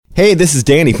Hey, this is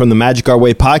Danny from the Magic Our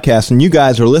Way podcast, and you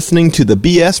guys are listening to the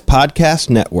BS Podcast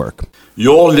Network.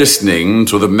 You're listening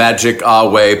to the Magic Our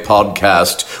Way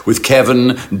podcast with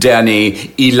Kevin,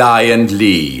 Danny, Eli, and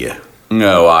Lee.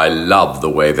 Oh, I love the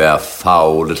way their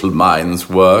foul little minds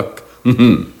work.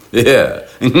 Yeah.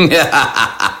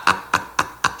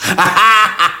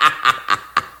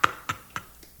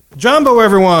 Jumbo,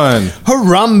 everyone.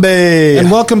 Harambe!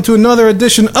 And welcome to another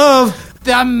edition of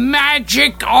The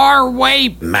Magic Our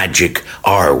Way. Magic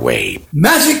Our Way.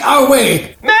 Magic Our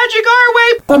Way. Magic Our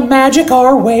Way. The Magic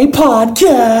Our Way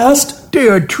podcast. They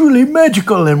are truly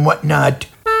magical and whatnot.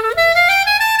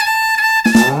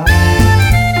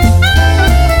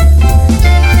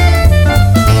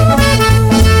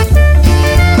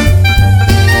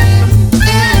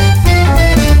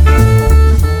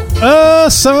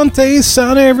 Asante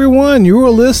Sana, everyone. You are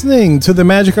listening to the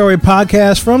Magic Our Way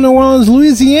podcast from New Orleans,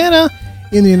 Louisiana,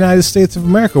 in the United States of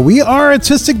America. We are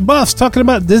artistic buffs talking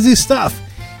about Disney stuff,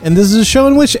 and this is a show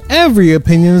in which every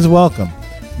opinion is welcome.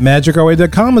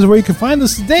 MagicOurWay.com is where you can find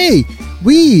us today.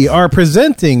 We are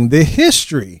presenting the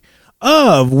history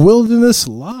of Wilderness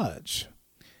Lodge.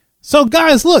 So,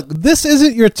 guys, look, this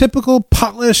isn't your typical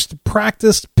polished,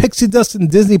 practiced, pixie dust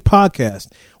and Disney podcast.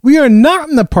 We are not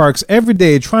in the parks every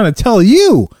day trying to tell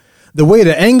you the way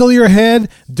to angle your head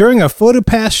during a photo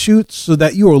pass shoot so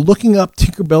that you are looking up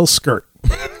Tinkerbell's skirt.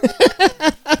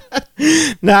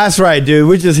 Nah, that's right, dude.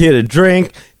 We're just here to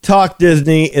drink, talk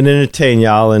Disney, and entertain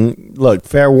y'all. And look,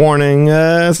 fair warning,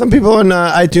 some people on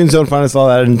iTunes don't find us all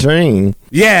that entertaining.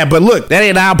 Yeah, but look, that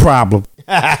ain't our problem.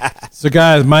 So,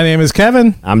 guys, my name is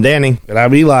Kevin. I'm Danny. And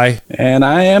I'm Eli. And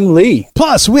I am Lee.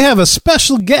 Plus, we have a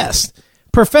special guest,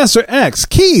 Professor X,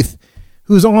 Keith,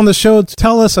 who's on the show to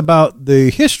tell us about the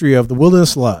history of the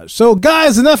Wilderness Lodge. So,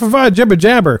 guys, enough of our jibber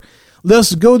jabber.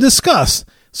 Let's go discuss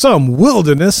some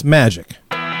wilderness magic.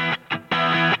 All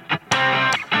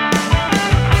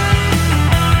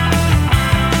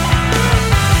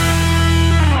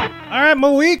right, my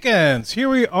weekends. Here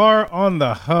we are on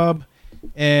the hub.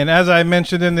 And as I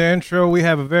mentioned in the intro, we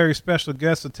have a very special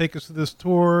guest to take us through this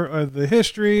tour of the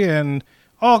history and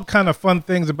all kind of fun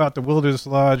things about the Wilderness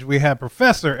Lodge. We have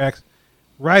Professor X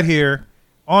right here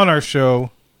on our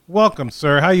show. Welcome,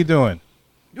 sir. How you doing?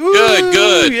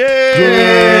 Good. Yay!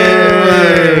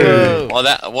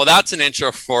 Well, that's an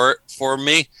intro for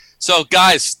me. So,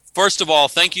 guys, first of all,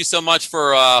 thank you so much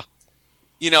for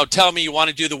telling me you want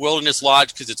to do the Wilderness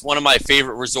Lodge because it's one of my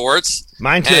favorite resorts.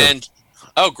 Mine too. And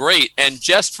oh, great! And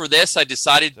just for this, I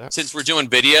decided since we're doing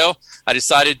video, I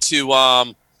decided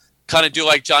to kind of do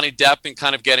like Johnny Depp and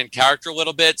kind of get in character a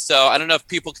little bit. So I don't know if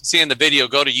people can see in the video.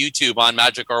 Go to YouTube on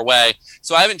Magic Our Way.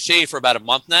 So I haven't shaved for about a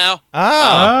month now.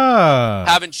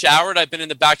 Haven't showered. I've been in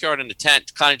the backyard in the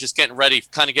tent, kind of just getting ready,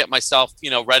 kind of get myself,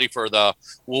 ready for the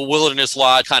Wilderness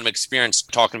Lodge kind of experience.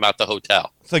 Talking about the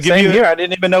hotel. So Same here. I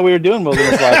didn't even know we were doing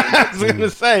Wilderness Lodge. I was going to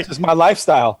say. It's just my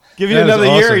lifestyle. Give you another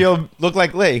year, you'll look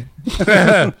like Lee.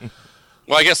 Well,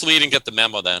 I guess Lee didn't get the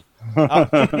memo then.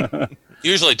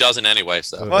 Usually doesn't anyway.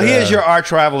 So. Well, he is your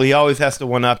arch rival. He always has to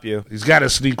one-up you. He's got to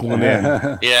sneak one in.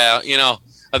 Yeah,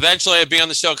 eventually I'll be on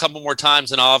the show a couple more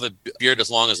times and I'll have a beard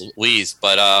as long as Lee's,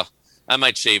 but I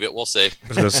might shave it. We'll see. I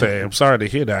was going to say, I'm sorry to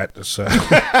hear that.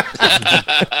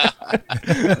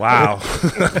 Wow.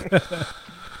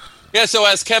 Yeah, so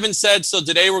as Kevin said,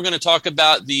 today we're going to talk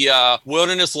about the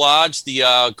Wilderness Lodge,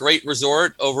 the great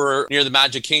resort over near the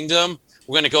Magic Kingdom.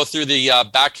 We're going to go through the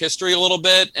back history a little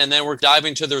bit, and then we're diving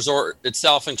into the resort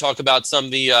itself and talk about some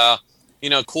of the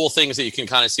cool things that you can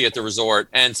kind of see at the resort.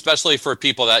 And especially for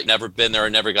people that never been there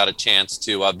and never got a chance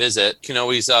to visit, you can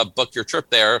always book your trip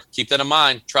there. Keep that in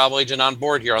mind. Travel agent on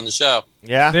board here on the show.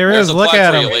 Yeah. There's is. Look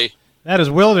at him. Lee. That is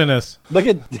wilderness. Look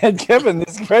at Kevin.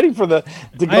 He's ready for to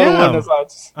go to Wilderness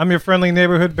Lodge. I'm your friendly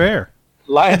neighborhood bear.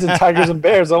 Lions and tigers and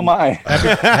bears. Oh my!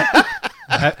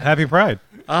 Happy Pride.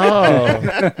 Oh.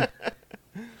 Man.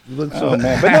 But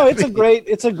no, it's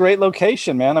a great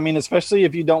location, man. I mean, especially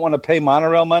if you don't want to pay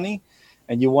monorail money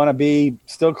and you want to be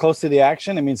still close to the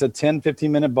action. I mean, it's a 10-15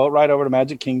 minute boat ride over to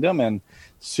Magic Kingdom and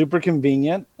super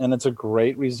convenient, and it's a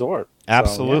great resort.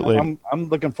 Absolutely. So, yeah, I'm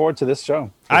looking forward to this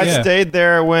show. I stayed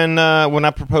there when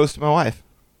I proposed to my wife.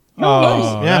 Oh,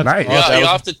 nice. Yeah, nice. Yeah,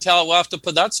 we'll have to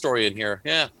put that story in here.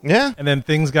 Yeah. Yeah. And then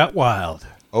things got wild.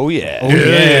 Oh, yeah. Oh,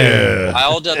 yeah.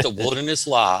 Wild at the Wilderness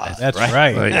Lodge. That's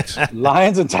right.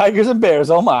 Lions and tigers and bears.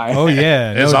 Oh, my. Oh,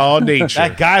 yeah. It's all nature.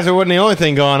 That geyser wasn't the only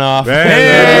thing going off.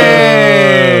 Hey.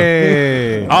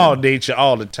 All nature,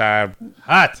 all the time.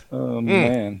 Hot. Oh,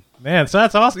 man. Man, so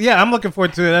that's awesome. Yeah, I'm looking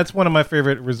forward to it. That's one of my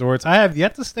favorite resorts. I have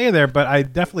yet to stay there, but I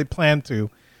definitely plan to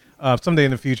someday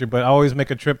in the future. But I always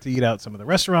make a trip to eat out some of the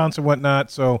restaurants and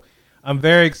whatnot. So I'm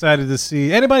very excited to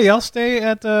see. Anybody else stay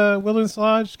at Wilderness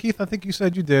Lodge? Keith, I think you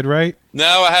said you did, right?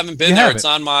 No, I haven't been You there. haven't? It's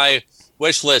on my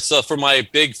wish list. So for my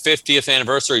big 50th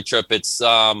anniversary trip, it's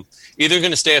either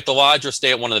going to stay at the lodge or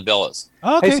stay at one of the villas.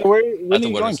 Okay. Hey, so when At are the you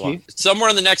going, Wilderness Lodge. Keith? Somewhere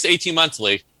in the next 18 months,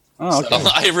 Lee. Oh, okay. So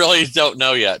I really don't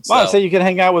know yet. Well, So. so you can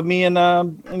hang out with me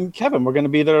and Kevin. We're going to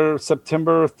be there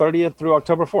September 30th through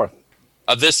October 4th.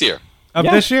 Of this year. Of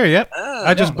Yeah. this year, yep.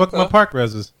 I just booked my park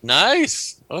reses.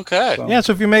 Nice. Okay. So- Yeah,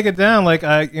 so if you make it down, like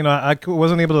I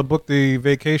wasn't able to book the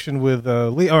vacation with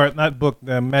Lee, or not book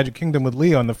the Magic Kingdom with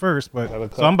Lee on the first, but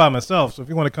so I'm by myself. So if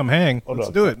you want to come hang, let's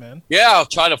do it, man. Yeah, I'll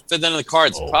try to fit that in the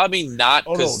cards. Probably not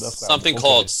because something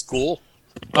called school.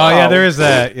 Oh yeah, there is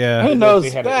that. Yeah. Who knows?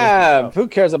 Who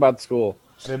cares about school?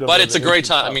 But it's a great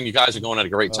time. I mean, you guys are going at a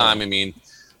great time. I mean,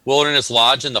 Wilderness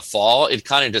Lodge in the fall, it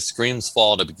kind of just screams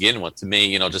fall to begin with to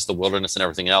me, just the wilderness and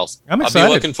everything else. I'm I'll excited.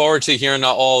 be looking forward to hearing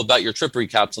all about your trip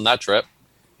recaps on that trip.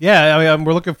 Yeah, I mean,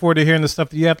 we're looking forward to hearing the stuff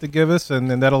that you have to give us, and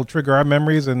then that'll trigger our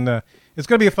memories, and it's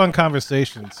going to be a fun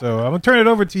conversation. So I'm going to turn it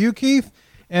over to you, Keith,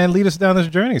 and lead us down this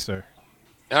journey, sir.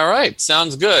 All right,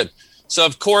 sounds good. So,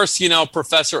 of course,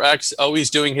 Professor X always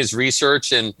doing his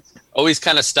research and always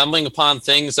kind of stumbling upon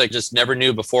things I just never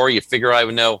knew before. You figure I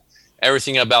would know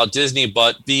everything about Disney,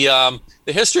 but the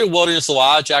history of Wilderness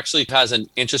Lodge actually has an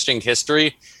interesting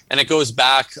history, and it goes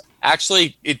back.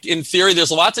 Actually, in theory,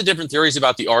 there's lots of different theories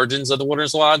about the origins of the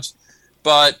Wilderness Lodge,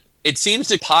 but it seems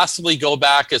to possibly go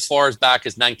back as far as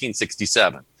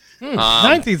 1967.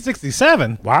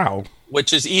 1967. Wow.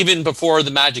 Which is even before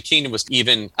the Magic Kingdom was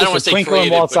even, I don't want Just to a say twinkle in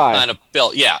created, Walt's but eye. kind of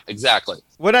built. Yeah, exactly.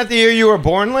 What not the year you were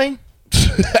born, Lee?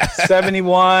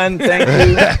 71. Thank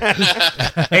you.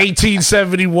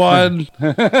 1871.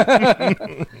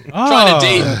 Trying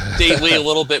to date Lee a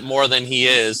little bit more than he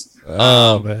is.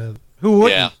 Oh, man. Who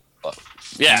wouldn't? Yeah.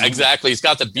 Yeah, exactly. He's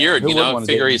got the beard, Who wouldn't wanna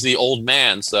figure date he's the old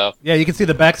man, so. Yeah, you can see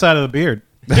the backside of the beard.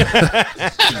 The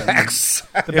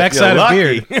backside of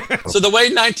the beard. So the way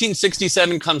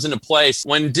 1967 comes into place,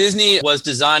 when Disney was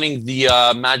designing the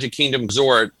Magic Kingdom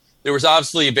Resort, there was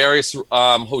obviously various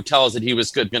hotels that he was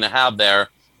going to have there.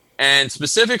 And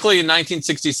specifically in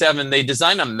 1967, they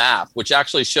designed a map, which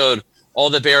actually showed all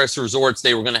the various resorts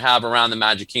they were going to have around the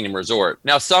Magic Kingdom Resort.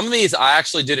 Now, some of these I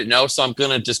actually didn't know, so I'm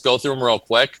going to just go through them real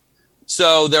quick.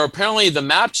 So the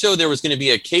map showed there was going to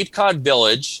be a Cape Cod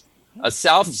Village, a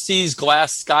South Seas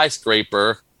Glass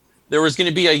skyscraper. There was going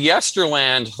to be a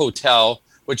Yesterland Hotel,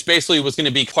 which basically was going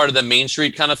to be part of the Main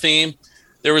Street kind of theme.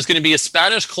 There was going to be a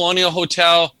Spanish Colonial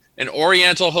Hotel, an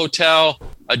Oriental Hotel,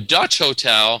 a Dutch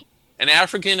Hotel, an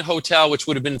African Hotel, which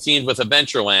would have been themed with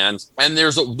Adventureland. And there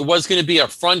was going to be a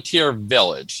Frontier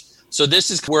Village. So this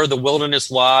is where the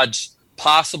Wilderness Lodge,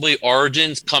 possibly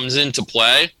origins, comes into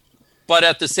play. But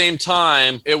at the same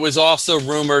time, it was also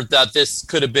rumored that this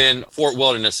could have been Fort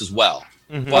Wilderness as well.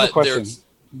 I have a But question. there's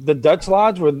The Dutch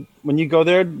Lodge, when you go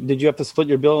there, did you have to split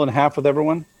your bill in half with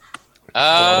everyone?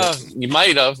 you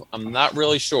might have. I'm not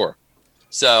really sure.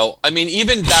 So, I mean,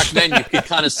 even back then, you could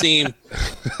kind of see.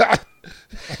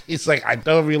 He's like, I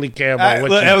don't really care about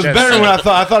what Look, you it was just better said. than I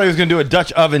thought. I thought he was going to do a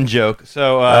Dutch oven joke.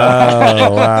 So, Oh,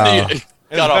 wow.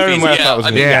 Got off better than easy. what I Yeah, thought it was I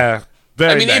gonna mean, be. Yeah.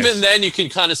 Very I mean, nice. even then, you can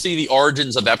kind of see the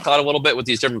origins of Epcot a little bit with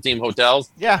these different theme hotels.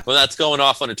 Yeah. But that's going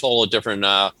off on a total different,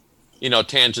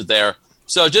 tangent there.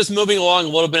 So just moving along a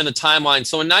little bit in the timeline.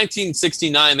 So in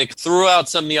 1969, they threw out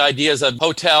some of the ideas of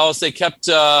hotels. They kept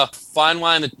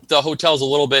fine-lining the hotels a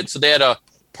little bit. So they had a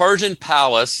Persian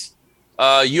Palace,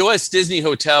 U.S. Disney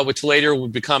Hotel, which later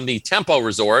would become the Tempo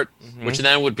Resort, which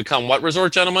then would become what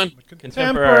resort, gentlemen?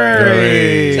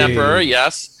 Contemporary. Temporary,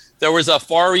 yes. There was a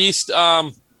Far East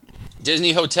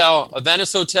Disney Hotel, a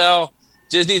Venice Hotel,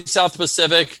 Disney South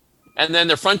Pacific, and then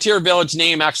the Frontier Village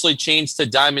name actually changed to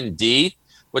Diamond D,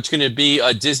 which is going to be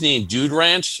a Disney Dude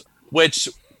Ranch, which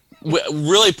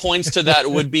really points to that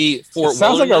it would be Fort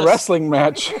Sounds like a Wilderness. wrestling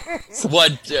match.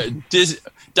 What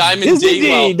Diamond Disney D? D,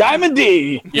 Well, Diamond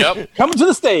D, yep. coming to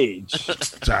the stage.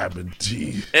 Diamond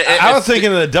D. I was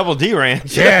thinking of the Double D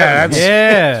Ranch. Yeah, that's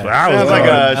Yeah. what I was Sounds like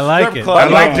thinking. a I like strip it. club I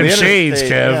like on them the shades,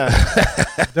 interstate,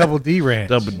 Kev. yeah. Double D Ranch.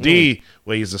 Double D,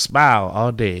 where he's a smile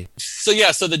all day. So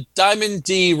the Diamond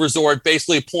D Resort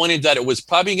basically pointed that it was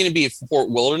probably going to be Fort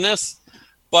Wilderness,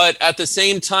 but at the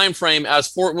same time frame as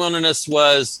Fort Wilderness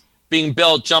was being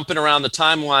built, jumping around the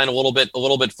timeline a little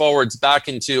bit forwards back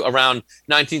into around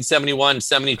 1971,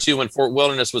 72 when Fort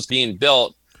Wilderness was being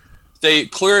built. They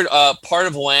cleared a part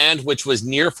of land which was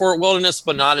near Fort Wilderness,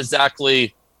 but not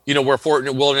exactly, where Fort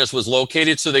Wilderness was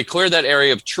located. So they cleared that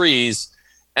area of trees,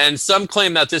 and some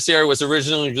claim that this area was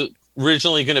originally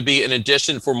going to be an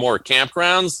addition for more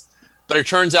campgrounds. But it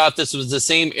turns out this was the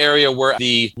same area where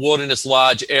the Wilderness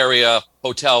Lodge area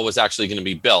hotel was actually going to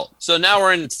be built. So now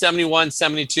we're in 71,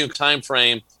 72 time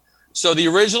frame. So the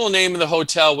original name of the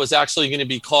hotel was actually going to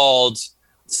be called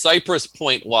Cypress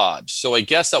Point Lodge. So I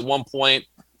guess at one point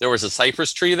there was a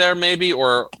cypress tree there maybe,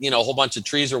 or, a whole bunch of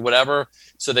trees or whatever.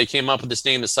 So they came up with this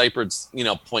name, the Cypress,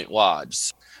 Point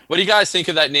Lodge. What do you guys think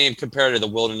of that name compared to the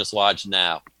Wilderness Lodge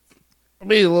now? I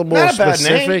mean, a little more Not a bad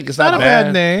specific. name. It's Not a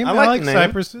bad name. I I like like the name.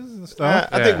 cypresses and stuff.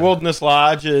 I think Wilderness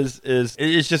Lodge is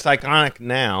just iconic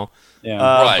now. Yeah.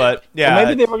 Right. But yeah, Well,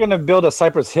 maybe they were going to build a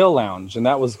Cypress Hill Lounge, and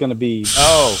that was going to be.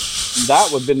 I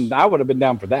would have been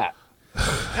down for that.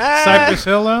 Cypress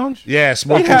Hill Lounge? Yeah,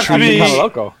 smoking Yeah, I trees. mean- Kind of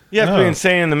loco. you have to be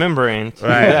insane in the membrane.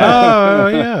 Right. Oh,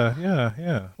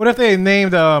 yeah. What if they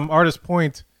named Artist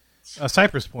Point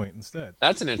Cypress Point instead?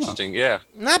 That's an interesting, yeah.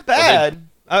 Not bad.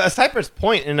 A Cypress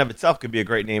Point in and of itself could be a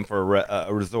great name for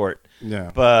a resort.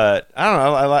 Yeah. But I don't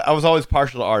know. I was always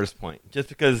partial to Artist Point just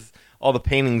because all the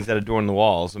paintings that adorn the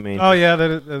walls. I mean, Oh, yeah,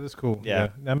 that is cool. Yeah.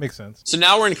 That makes sense. So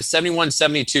now we're in 71,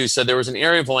 72. So there was an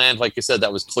area of land, like you said,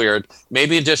 that was cleared.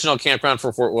 Maybe additional campground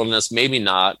for Fort Wilderness, maybe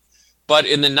not. But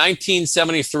in the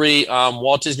 1973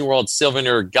 Walt Disney World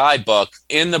Souvenir Guidebook,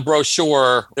 in the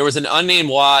brochure, there was an unnamed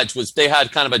lodge, which they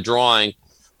had kind of a drawing,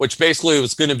 which basically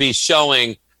was going to be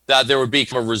showing that there would be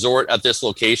a resort at this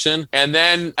location. And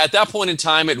then at that point in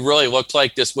time, it really looked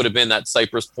like this would have been that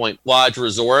Cypress Point Lodge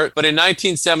Resort. But in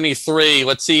 1973,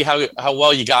 let's see how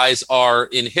well you guys are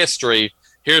in history.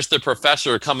 Here's the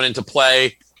professor coming into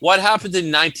play. What happened in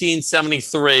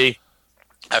 1973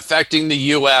 affecting the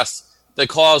U.S. that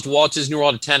caused Walt Disney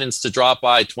World attendance to drop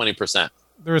by 20%?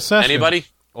 The recession. Anybody?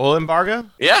 oil embargo?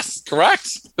 Yes,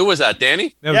 correct. Who was that,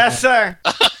 Danny? That was- Yes, sir.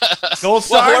 Gold Well,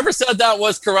 star. whoever said that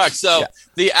was correct. So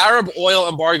the Arab oil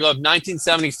embargo of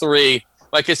 1973,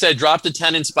 like I said, dropped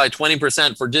attendance by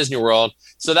 20% for Disney World.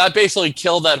 So that basically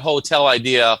killed that hotel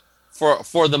idea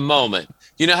for the moment.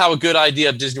 You know how a good idea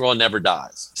of Disney World never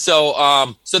dies. So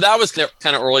that was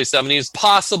kind of early 70s.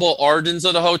 Possible origins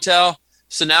of the hotel.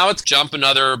 So now it's jumped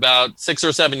another about 6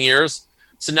 or 7 years.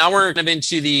 So now we're kind of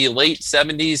into the late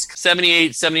 70s,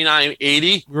 78, 79,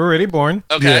 80. We were already born.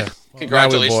 Okay. Yeah. Now we bought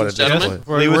Congratulations, it, gentlemen.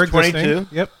 definitely. Lee was We're existing.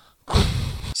 22. Yep.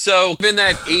 So in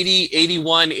that 80,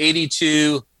 81,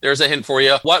 82, there's a hint for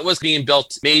you. What was being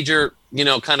built, major,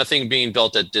 kind of thing being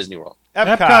built at Disney World?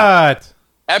 Epcot.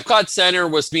 Epcot Center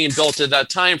was being built at that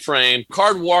time frame.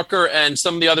 Card Walker and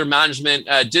some of the other management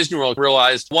at Disney World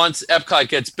realized once Epcot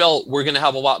gets built, we're going to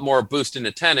have a lot more boost in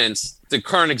attendance. The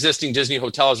current existing Disney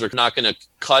hotels are not going to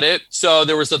cut it. So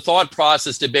there was a thought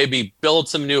process to maybe build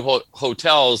some new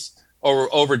hotels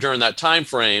over during that time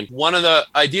frame. One of the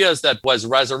ideas that was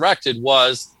resurrected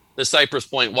was the Cypress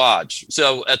Point Lodge.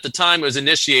 So at the time it was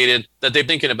initiated that they're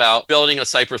thinking about building a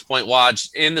Cypress Point Lodge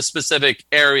in the specific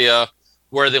area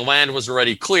where the land was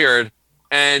already cleared.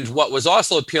 And what was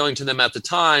also appealing to them at the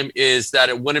time is that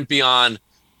it wouldn't be on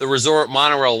the resort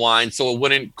monorail line, so it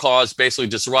wouldn't cause basically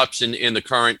disruption in the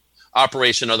current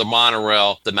operation of the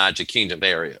monorail, the Magic Kingdom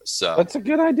area. So That's a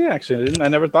good idea, actually. I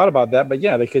never thought about that, but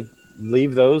yeah, they could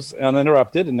leave those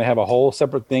uninterrupted, and they have a whole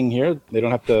separate thing here. They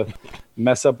don't have to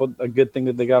mess up with a good thing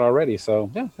that they got already. So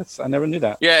yeah, I never knew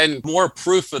that. yeah, and more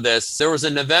proof of this, there was a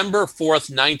November 4th,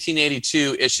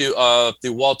 1982 issue of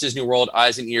the Walt Disney World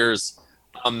Eyes and Ears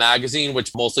magazine,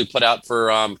 which mostly put out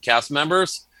for cast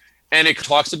members. And it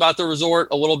talks about the resort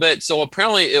a little bit. So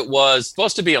apparently it was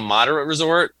supposed to be a moderate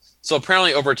resort. So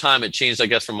apparently over time it changed, I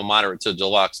guess, from a moderate to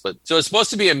deluxe. But so it's supposed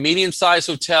to be a medium-sized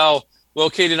hotel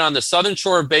located on the southern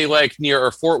shore of Bay Lake near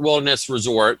a Fort Wilderness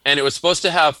Resort. And it was supposed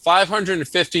to have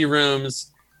 550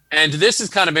 rooms. And this is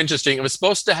kind of interesting. It was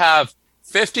supposed to have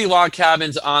 50 log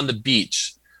cabins on the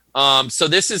beach. So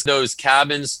this is those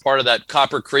cabins, part of that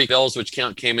Copper Creek Villas, which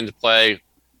came into play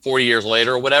 40 years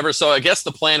later or whatever. So I guess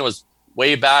the plan was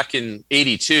way back in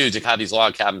 82 to have these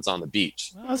log cabins on the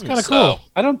beach. Well, that's kind of So- cool.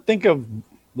 I don't think of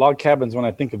log cabins when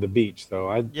I think of the beach, though.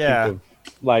 I think of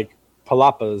like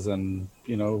palapas and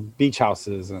beach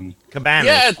houses and Cabanas.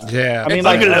 Yeah, Yeah. I mean It's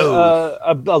like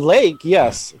like a lake,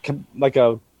 yes, like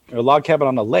a log cabin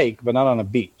on a lake, but not on a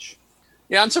beach.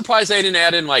 yeah, I'm surprised they didn't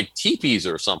add in like teepees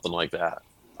or something like that.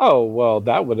 Oh well,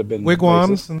 that would have been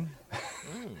Wigwams. racist. And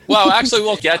Well, actually,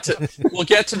 we'll get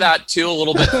to that too a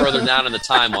little bit further down in the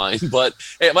timeline. But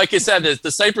like you said,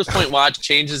 the Cypress Point Lodge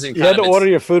changes in You had kind to of order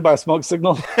your food by smoke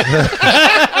signal.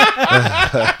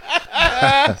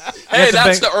 Hey,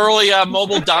 that's the early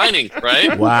mobile dining,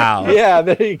 right? Wow. Yeah,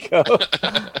 there you go. you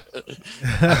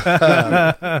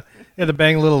had to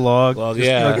bang a little log.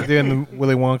 Yeah. Like they did in the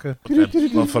Willy Wonka.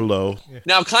 Buffalo.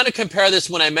 Now, kind of compare this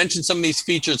when I mentioned some of these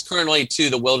features currently to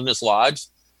the Wilderness Lodge.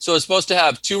 So it's supposed to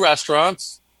have 2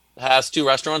 restaurants. It has 2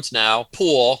 restaurants now,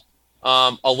 pool,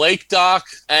 a lake dock,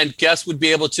 and guests would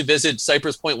be able to visit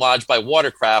Cypress Point Lodge by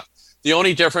watercraft. The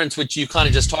only difference, which you kind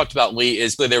of just talked about, Lee,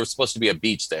 is that there was supposed to be a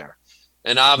beach there.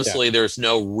 And obviously there's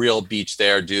no real beach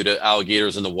there due to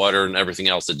alligators in the water and everything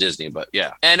else at Disney. But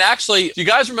yeah. And actually, if you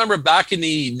guys remember back in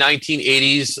the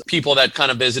 1980s, people that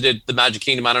kind of visited the Magic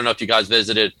Kingdom, I don't know if you guys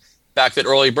visited back that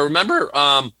early, but remember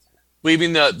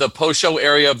leaving the post-show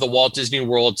area of the Walt Disney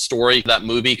World story, that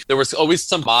movie, there was always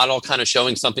some model kind of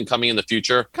showing something coming in the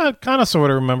future. Kind of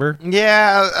sort of remember.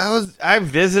 Yeah, I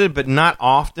visited, but not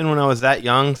often when I was that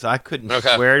young, so I couldn't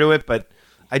swear to it, but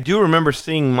I do remember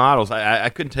seeing models. I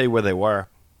couldn't tell you where they were.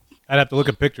 I'd have to look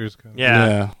at pictures.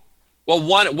 Yeah. Well,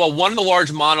 one of the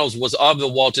large models was of the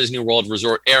Walt Disney World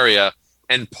Resort area,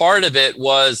 and part of it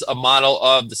was a model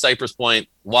of the Cypress Point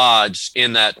Lodge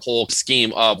in that whole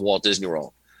scheme of Walt Disney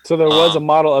World. So there was a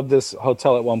model of this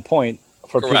hotel at one point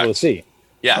for people to see.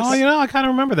 Yes. Oh, I kind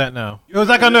of remember that now. It was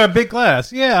like under a big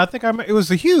glass. Yeah, I think it was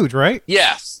huge, right?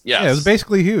 Yes. Yeah, it was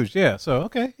basically huge. Yeah, so,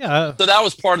 okay. Yeah. So that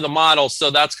was part of the model.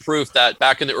 So that's proof that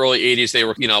back in the early 80s, they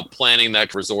were, planning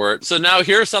that resort. So now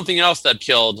here's something else that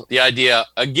killed the idea.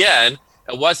 Again,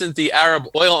 it wasn't the Arab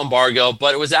oil embargo,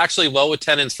 but it was actually low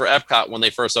attendance for Epcot when they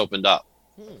first opened up.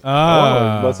 It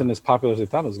wasn't as popular as they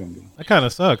thought it was going to be. That kind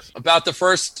of sucks. About the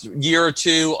first year or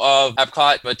two of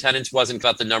Epcot, attendance wasn't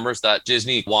got the numbers that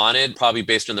Disney wanted, probably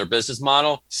based on their business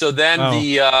model. So then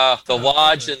the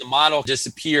lodge and the model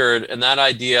disappeared, and that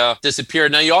idea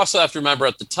disappeared. Now, you also have to remember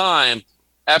at the time,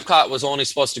 Epcot was only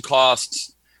supposed to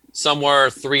cost somewhere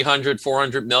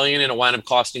 300-400 million, and it wound up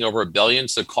costing over $1 billion.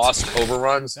 So cost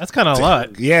overruns. That's kind of a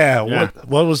lot. Yeah.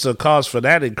 What was the cost for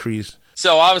that increase?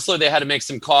 So obviously they had to make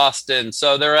some cost, and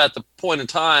so they're at the point in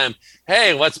time,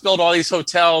 hey, let's build all these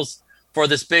hotels for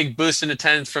this big boost in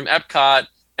attendance from Epcot,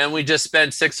 and we just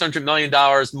spent $600 million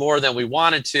more than we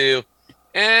wanted to,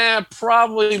 and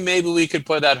probably maybe we could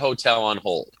put that hotel on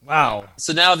hold. Wow.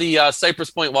 So now the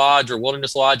Cypress Point Lodge or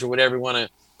Wilderness Lodge or whatever you want to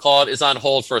call it is on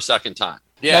hold for a second time.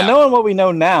 Yeah. Now, knowing what we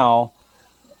know now,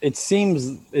 it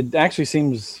actually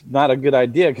seems not a good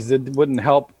idea because it wouldn't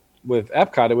help with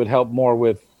Epcot. It would help more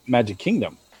with Magic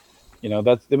Kingdom.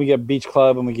 Then we get Beach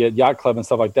Club and we get Yacht Club and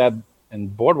stuff like that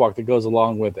and Boardwalk that goes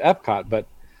along with Epcot. But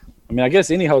I mean, I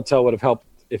guess any hotel would have helped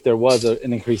if there was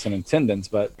an increase in attendance.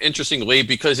 But interestingly,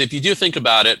 because if you do think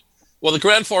about it, well, the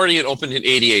Grand Floridian opened in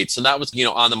 '88, so that was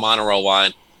on the monorail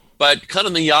line. But kind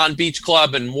of the Yacht and Beach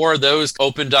Club and more of those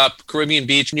opened up Caribbean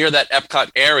Beach near that Epcot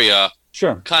area.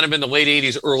 Sure. Kind of in the late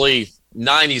 '80s, early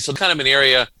 '90s, so kind of an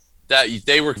area that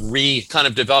they were kind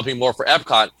of developing more for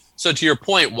Epcot. So to your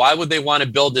point, why would they want to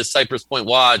build this Cypress Point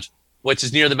Lodge, which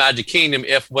is near the Magic Kingdom,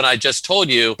 if when I just told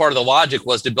you part of the logic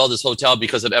was to build this hotel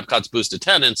because of Epcot's boost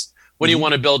attendance, when do you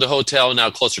want to build a hotel now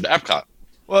closer to Epcot?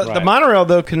 Well, the monorail,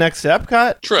 though, connects to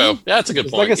Epcot. True. That's a good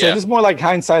point. Like I said, it's more like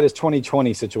hindsight is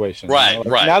 20/20 situation. Right,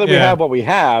 right. Now that we have what we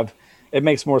have, it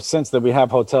makes more sense that we have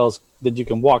hotels that you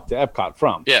can walk to Epcot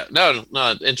from. Yeah, no,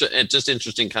 just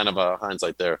interesting kind of a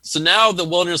hindsight there. So now the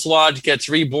Wilderness Lodge gets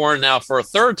reborn now for a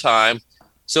third time.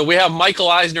 So we have Michael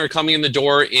Eisner coming in the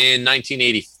door in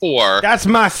 1984. That's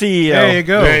my CEO. There you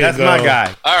go. That's my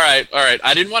guy. All right.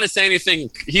 I didn't want to say anything.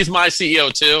 He's my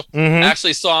CEO too. Mm-hmm. I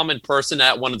actually saw him in person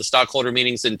at one of the stockholder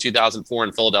meetings in 2004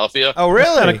 in Philadelphia. Oh,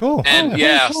 really? Kind of cool. And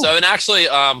cool. So and actually,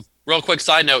 real quick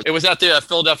side note, it was at the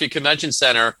Philadelphia Convention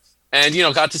Center, and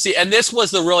got to see. And this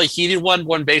was the really heated one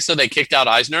when basically they kicked out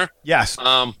Eisner. Yes.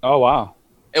 Oh wow.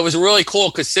 It was really cool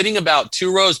because sitting about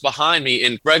 2 rows behind me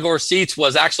in regular seats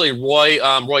was actually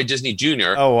Roy Disney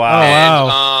Jr. Oh,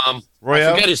 wow. And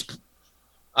I forget his.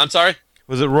 I'm sorry.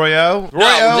 Was it Royo?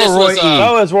 No, this or Roy was, E?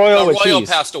 No, it's Royo with Royo cheese.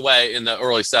 passed away in the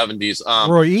early 70s.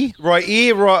 Roy E? Roy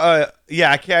E.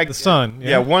 Yeah, I can't. The son.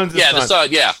 Yeah, one's the son. The son.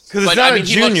 Yeah, because it's not a he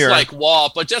junior. looks like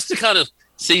Walt, but just to kind of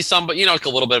see somebody, like a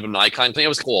little bit of an icon thing. It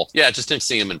was cool. Yeah, just to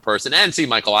see him in person and see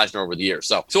Michael Eisner over the years.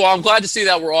 So I'm glad to see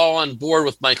that we're all on board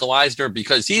with Michael Eisner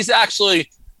because he's actually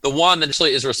the one that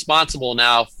actually is responsible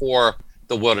now for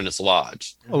the Wilderness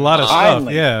Lodge. A lot of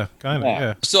stuff. Yeah, kind of.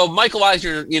 Yeah. So Michael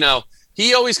Eisner,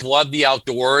 he always loved the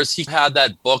outdoors. He had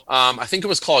that book, I think it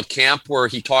was called Camp, where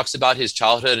he talks about his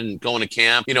childhood and going to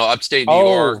camp, upstate New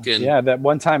York. And yeah, that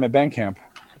one time at band camp.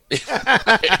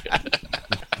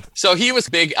 So he was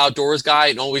a big outdoors guy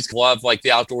and always loved like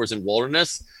the outdoors and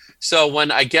wilderness. So when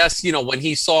I guess, when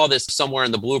he saw this somewhere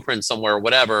in the blueprint somewhere,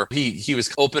 whatever, he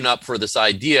was open up for this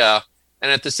idea. And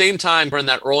at the same time, during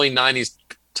that early 90s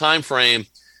time frame,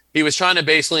 he was trying to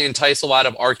basically entice a lot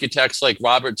of architects like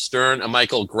Robert Stern and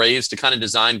Michael Graves to kind of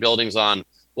design buildings on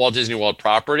Walt Disney World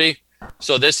property.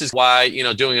 So this is why,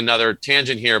 doing another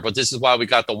tangent here, but this is why we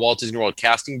got the Walt Disney World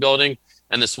casting building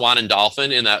and the Swan and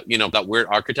Dolphin in that, that weird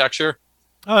architecture.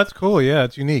 Oh, that's cool. Yeah,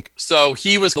 it's unique. So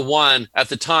he was the one at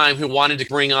the time who wanted to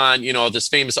bring on, this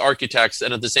famous architects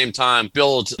and at the same time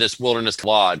build this Wilderness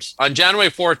Lodge. On January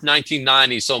 4th,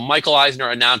 1990, so Michael Eisner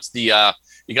announced the,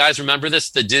 you guys remember this?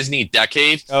 The Disney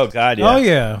Decade? Oh, God, yeah. Oh,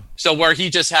 yeah. So where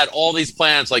he just had all these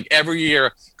plans, like every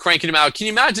year, cranking them out. Can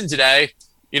you imagine today?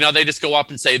 They just go up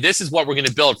and say, this is what we're going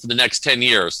to build for the next 10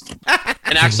 years.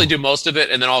 And actually do most of it.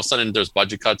 And then all of a sudden there's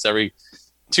budget cuts every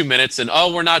 2 minutes and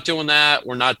we're not doing that,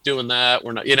 we're not doing that,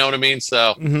 we're not, you know what I mean?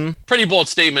 So pretty bold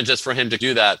statement just for him to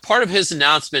do that. Part of his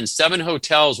announcement, 7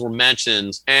 hotels were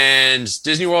mentioned, and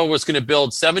Disney World was going to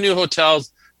build 7 new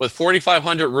hotels with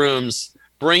 4,500 rooms,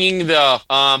 bringing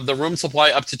the room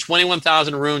supply up to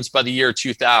 21,000 rooms by the year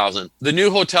 2000. The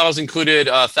new hotels included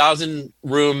a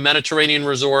 1,000-room Mediterranean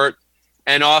resort,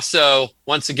 and also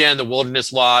once again the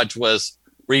Wilderness Lodge was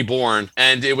reborn,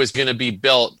 and it was going to be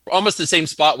built almost the same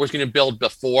spot was going to build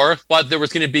before, but there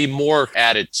was going to be more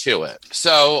added to it.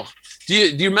 So do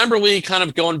you remember, Lee, kind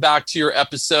of going back to your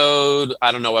episode,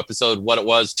 I don't know what it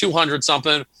was, 200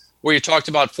 something, where you talked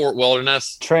about Fort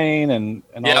Wilderness Train and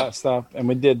all that stuff, and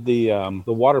we did the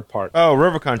water park. Oh,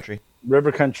 River Country.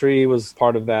 River Country was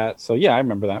part of that. So yeah, I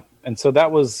remember that. And so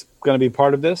that was going to be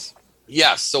part of this.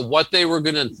 Yes. So what they were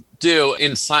going to do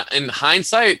in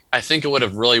hindsight, I think it would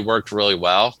have really worked really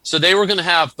well. So they were going to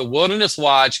have the Wilderness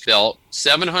Lodge built,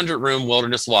 700-room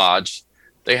Wilderness Lodge.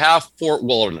 They have Fort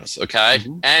Wilderness, okay?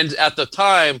 And at the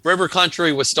time, River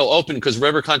Country was still open because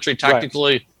River Country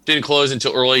technically didn't close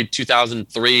until early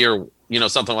 2003 or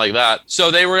something like that. So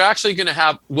they were actually going to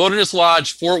have Wilderness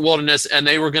Lodge, Fort Wilderness, and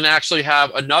they were going to actually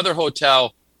have another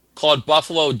hotel called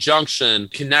Buffalo Junction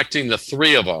connecting the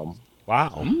 3 of them.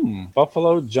 Wow.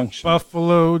 Buffalo Junction.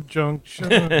 Buffalo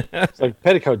Junction. It's like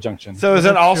Petticoat Junction. So is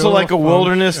it also like a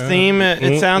wilderness theme,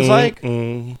 it sounds like?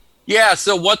 Yeah,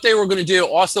 so what they were going to do,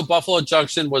 also Buffalo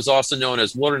Junction was also known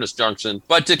as Wilderness Junction.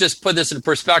 But to just put this in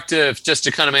perspective, just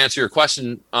to kind of answer your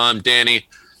question, Danny,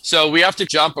 so we have to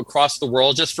jump across the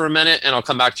world just for a minute, and I'll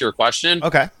come back to your question.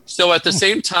 Okay. So at the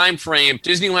same time frame,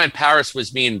 Disneyland Paris was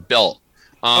being built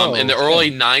in the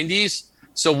early 90s.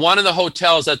 So one of the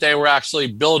hotels that they were actually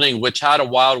building, which had a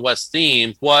Wild West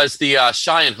theme, was the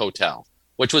Cheyenne Hotel,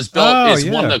 which was built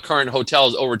one of the current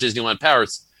hotels over Disneyland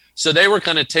Paris. So they were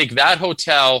going to take that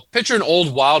hotel, picture an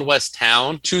old Wild West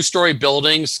town, 2-story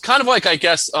buildings, kind of like, I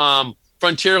guess,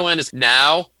 Frontierland is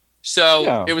now.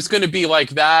 So it was going to be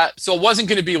like that. So it wasn't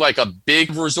going to be like a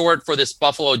big resort for this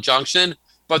Buffalo Junction,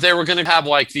 but they were going to have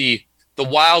like the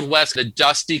Wild West, the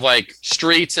dusty like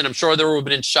streets, and I'm sure there would have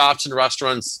been shops and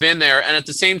restaurants in there. And at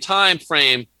the same time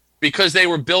frame, because they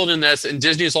were building this, and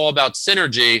Disney is all about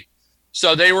synergy,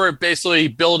 so they were basically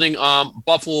building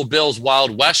Buffalo Bill's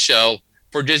Wild West show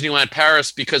for Disneyland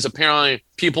Paris, because apparently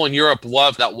people in Europe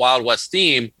love that Wild West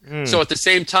theme. So at the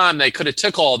same time, they could have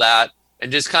took all that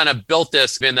and just kind of built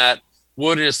this in that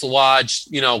Wilderness Lodge,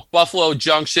 Buffalo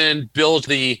Junction, build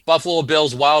the Buffalo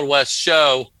Bill's Wild West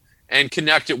show, and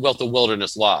connect it with the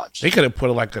Wilderness Lodge. They could have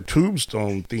put like a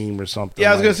Tombstone theme or something.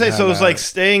 Yeah, I was gonna say. So it was like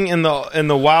staying in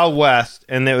the Wild West,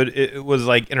 and it was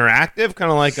like interactive, kind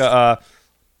of like a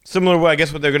similar way, I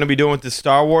guess, what they're gonna be doing with the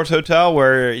Star Wars hotel,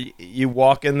 where you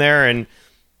walk in there and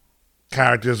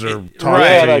characters are talking.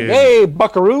 Right, like, hey,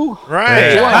 Buckaroo. Right.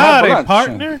 Hey, Howdy,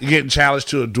 partner. You're getting challenged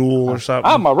to a duel or something.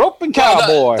 I'm a roping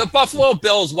cowboy. The Buffalo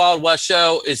Bill's Wild West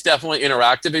show is definitely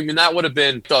interactive. I mean, that would have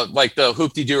been the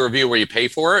Hoop-de-Doo review where you pay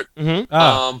for it.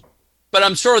 But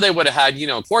I'm sure they would have had,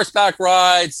 horseback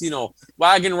rides,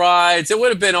 wagon rides. It would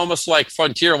have been almost like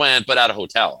Frontierland, but at a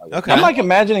hotel. Okay. I'm like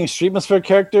imagining Streetmosphere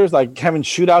characters, like having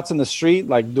shootouts in the street,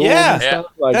 like duels and stuff.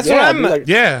 Like, that's what I'm. like,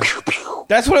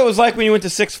 That's what it was like when you went to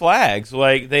Six Flags.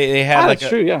 Like they had that's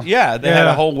true, they had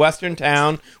a whole western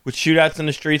town with shootouts in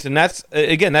the streets, and that's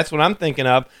what I'm thinking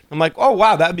of. I'm like, oh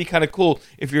wow, that'd be kind of cool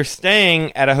if you're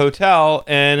staying at a hotel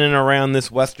in and around this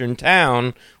western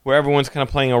town where everyone's kind of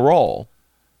playing a role.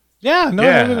 Yeah,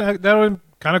 that would be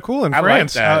kind of cool in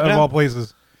France, like that. Of all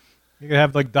places. You could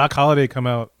have like Doc Holliday come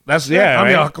out. That's I'm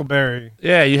right? your Huckleberry.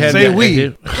 Yeah, you had Say that. we.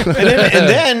 and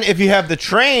then if you have the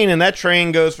train, and that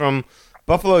train goes from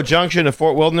Buffalo Junction to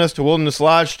Fort Wilderness to Wilderness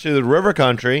Lodge to the River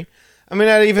Country, I mean,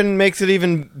 that even makes it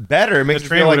even better. It makes it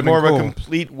feel like more of a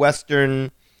complete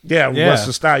western. Yeah,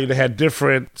 western style. You had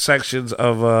different sections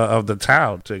of the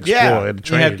town to explore. In the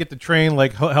train. You had to get the train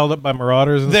like held up by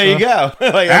marauders and there stuff. You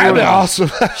go. Like, that'd be awesome.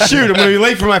 Shoot, I'm going to be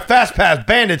late for my fast pass.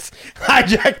 Bandits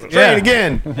hijack the train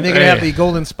again. And they're going to have the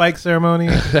golden spike ceremony,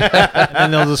 and then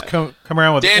they'll just come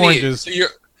around with oranges. So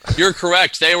you're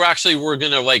correct. They were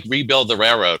going to like rebuild the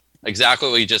railroad. Exactly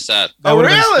what you just said. That would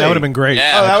have been great.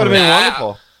 Yeah, that would have been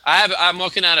wonderful. I'm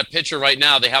looking at a picture right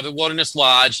now. They have the Wilderness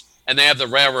Lodge, and they have the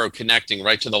railroad connecting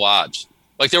right to the lodge.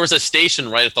 Like there was a station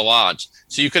right at the lodge.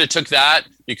 So you could have took that.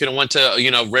 You could have went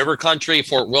to, River Country,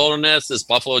 Fort Wilderness, this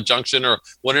Buffalo Junction or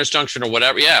Wilderness Junction or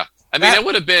whatever. Yeah. I mean, it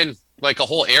would have been like a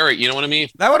whole area. You know what I mean?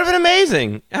 That would have been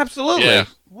amazing. Absolutely. Yeah.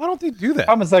 Why don't they do that?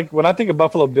 Problem is, like, when I think of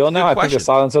Buffalo Bill now, I think of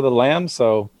Silence of the Lambs,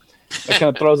 so it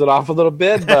kind of throws it off a little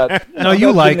bit. But no,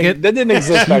 you like it. That didn't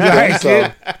exist back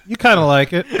then. So. You kind of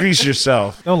like it. Grease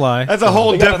yourself. Don't lie. That's a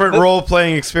whole different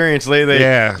role-playing experience.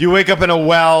 Yeah. You wake up in a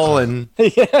well and...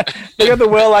 Yeah, they got the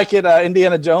well like in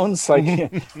Indiana Jones. Like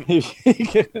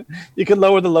you can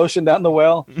lower the lotion down the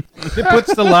well. It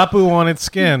puts the lapu on its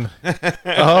skin.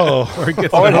 Oh. Or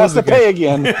it has to pay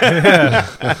again.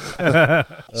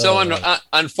 So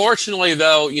unfortunately,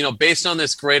 though, based on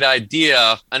this great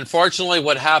idea, unfortunately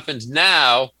what happened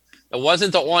now, it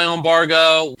wasn't the oil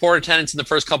embargo, poor attendance in the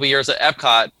first couple of years at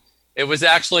Epcot. It was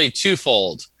actually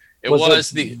twofold. It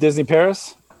was the Disney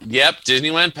Paris? Yep,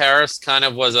 Disneyland Paris kind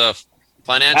of was a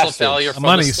financial failure from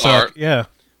money the start. suck, yeah.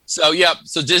 So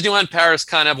Disneyland Paris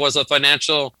kind of was a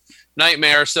financial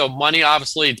nightmare. So money,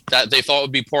 obviously, that they thought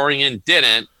would be pouring in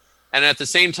didn't. And at the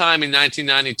same time, in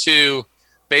 1992,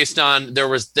 based on there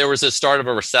was a start of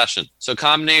a recession. So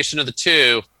combination of the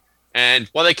two, and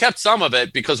they kept some of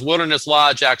it because Wilderness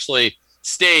Lodge actually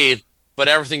stayed, but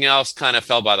everything else kind of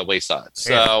fell by the wayside.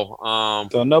 So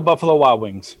so no Buffalo Wild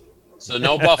Wings. So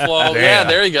no Buffalo. Yeah,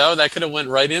 there you go. That could have went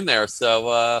right in there.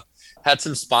 So had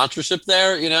some sponsorship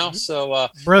there, So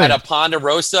Brilliant. Had a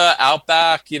Ponderosa,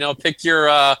 Outback, pick your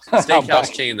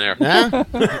steakhouse chain there.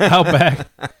 Outback.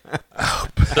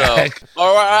 So,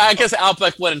 or I guess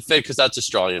Outback wouldn't fit because that's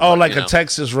Australian. Oh, like a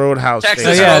Texas Roadhouse.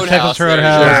 Texas thing. Roadhouse. Texas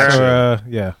Roadhouse.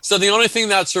 Sure. So the only thing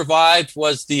that survived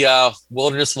was the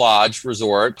Wilderness Lodge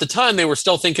Resort. At the time, they were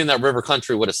still thinking that River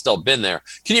Country would have still been there.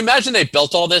 Can you imagine they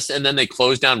built all this and then they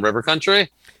closed down River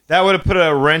Country? That would have put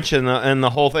a wrench in the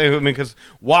whole thing. I mean, because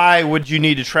why would you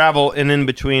need to travel in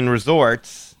between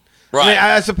resorts? Right. I mean,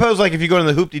 I suppose, like, if you go to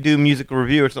the Hoop-de-Doo Musical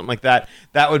Review or something like that,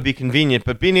 that would be convenient.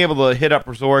 But being able to hit up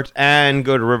resorts and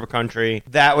go to River Country,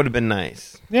 that would have been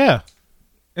nice. Yeah.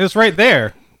 It was right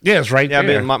there. Yeah, it's right there.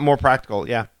 Yeah, a lot more practical,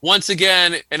 yeah. Once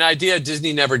again, an idea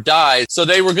Disney never died. So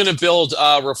they were going to build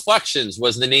Reflections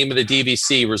was the name of the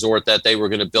DVC resort that they were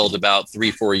going to build about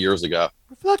 3-4 years ago.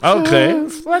 Okay.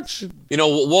 Reflection.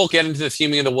 We'll get into the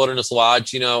theming of the Wilderness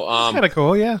Lodge, Kind of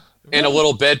cool, yeah. in a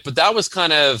little bit, but that was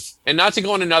kind of, and not to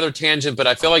go on another tangent, but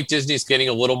I feel like Disney's getting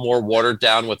a little more watered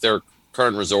down with their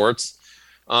current resorts,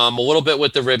 a little bit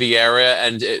with the Riviera.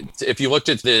 And if you looked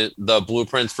at the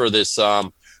blueprints for this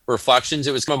Reflections,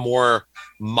 it was kind of more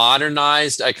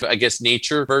modernized, I guess,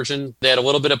 nature version. They had a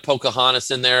little bit of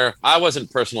Pocahontas in there. I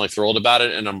wasn't personally thrilled about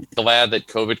it, and I'm glad that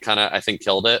COVID kind of, I think,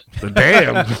 killed it.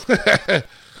 Damn.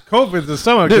 COVID's the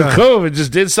stomach. Dude, COVID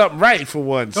just did something right for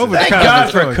once. Thank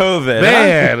God for COVID.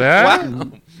 Man, huh?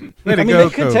 Wow. Way to I mean, go,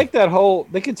 they could COVID.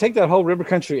 take that whole River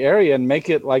Country area and make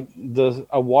it like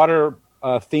a water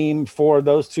theme for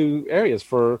those two areas,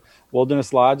 for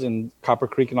Wilderness Lodge and Copper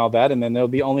Creek and all that, and then they'll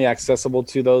be only accessible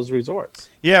to those resorts.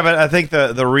 Yeah, but I think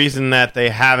the reason that they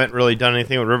haven't really done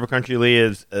anything with River Country, Lee,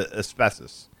 is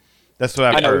asbestos. That's what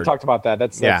I've I know heard. we talked about that.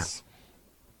 That's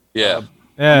Yeah.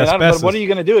 Yeah, but what are you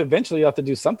going to do? Eventually, you have to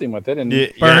do something with it, and Burn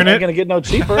it it. ain't going to get no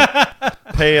cheaper.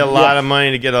 Pay a lot of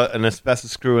money to get an asbestos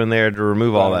screw in there to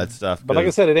remove all that stuff. But like I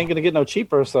said, it ain't going to get no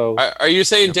cheaper. So, Are you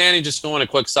saying, Danny, just going a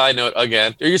quick side note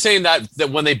again, are you saying that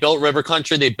when they built River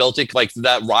Country, they built it like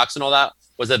that rocks and all that?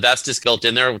 Was asbestos built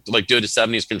in there, like due to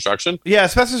 70s construction? Yeah,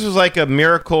 asbestos was like a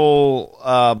miracle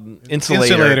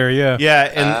insulator. Insulator, yeah.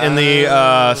 Yeah, in the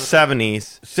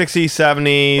 70s, 60s,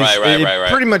 70s. Right.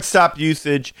 Pretty much stopped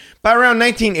usage. By around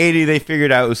 1980, they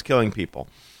figured out it was killing people.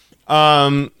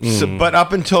 But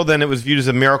up until then, it was viewed as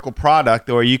a miracle product,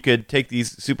 or you could take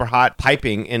these super hot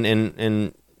piping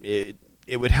and it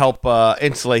would help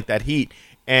insulate that heat.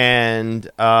 And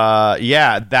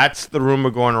that's the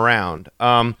rumor going around.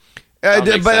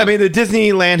 But I mean, the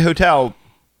Disneyland Hotel,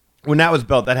 when that was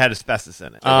built, that had asbestos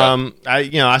in it.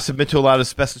 I submit to a lot of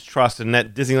asbestos trust, and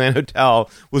that Disneyland Hotel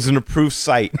was an approved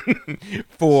site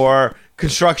for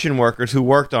construction workers who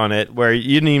worked on it, where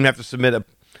you didn't even have to submit a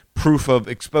proof of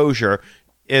exposure,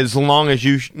 as long as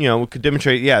you could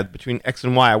demonstrate. Yeah, between X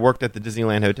and Y, I worked at the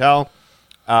Disneyland Hotel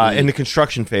in the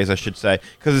construction phase, I should say,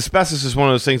 because asbestos is one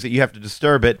of those things that you have to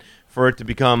disturb it for it to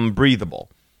become breathable.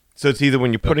 So it's either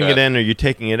when you're putting it in or you're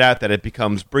taking it out that it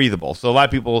becomes breathable. So a lot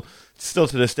of people still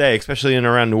to this day, especially in and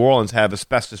around New Orleans, have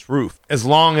asbestos roof. As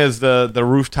long as the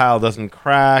roof tile doesn't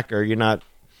crack or you're not,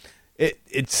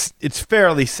 it's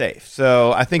fairly safe.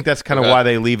 So I think that's kind of why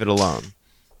they leave it alone.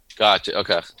 Gotcha.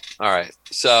 Okay. All right.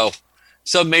 So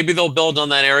maybe they'll build on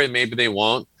that area. Maybe they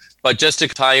won't. But just to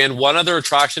tie in, one other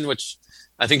attraction, which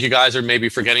I think you guys are maybe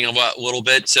forgetting a little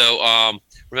bit. So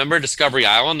remember Discovery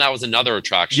Island? That was another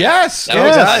attraction. Yes, that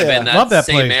was kind of in Love that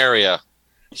same place. area.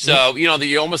 So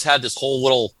you almost had this whole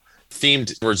little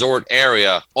themed resort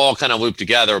area all kind of looped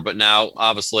together. But now,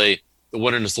 obviously, the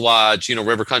Wilderness Lodge,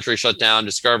 River Country shut down,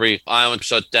 Discovery Island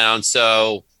shut down.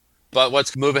 So, but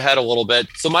let's move ahead a little bit.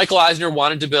 So Michael Eisner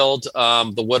wanted to build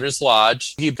the Wilderness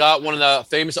Lodge. He got one of the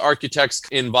famous architects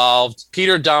involved.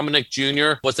 Peter Dominic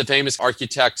Jr. was the famous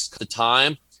architect at the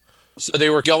time. So they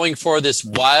were going for this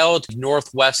wild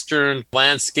northwestern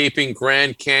landscaping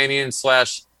Grand Canyon /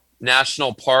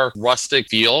 National Park rustic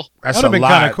feel. That's That would have been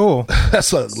kind of cool.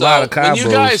 That's a lot of combos. When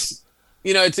you guys,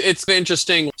 it's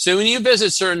interesting. So when you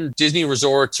visit certain Disney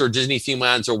resorts or Disney theme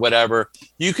lands or whatever,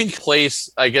 you can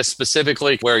place, I guess,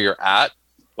 specifically where you're at.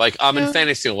 Like I'm in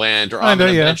Fantasyland or I'm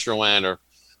in Adventureland.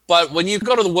 But when you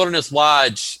go to the Wilderness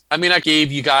Lodge, I mean, I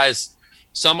gave you guys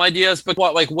some ideas, but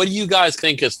what do you guys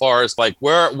think as far as like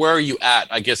where are you at,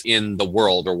 I guess, in the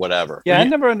world or whatever? Yeah,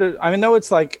 I know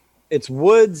it's like it's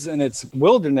woods and it's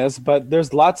wilderness, but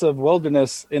there's lots of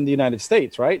wilderness in the United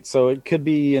States, right? So it could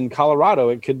be in Colorado,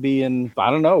 it could be in, I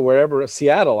don't know, wherever,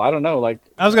 Seattle, I don't know. Like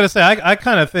I was going to say, I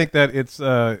kind of think that it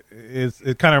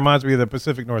kind of reminds me of the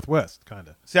Pacific Northwest, kind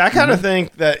of. See, I kind of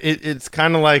think that it's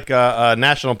kind of like a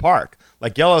national park,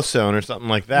 like Yellowstone or something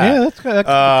like that. Yeah, that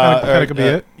kind of could be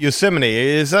it. Yosemite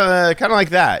is kind of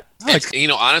like that.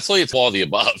 Honestly, it's all of the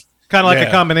above. Kind of like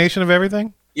a combination of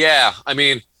everything? Yeah, I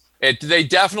mean, they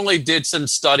definitely did some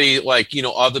study, of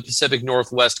the Pacific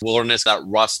Northwest wilderness, that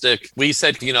rustic. We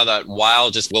said, that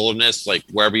wild, just wilderness, like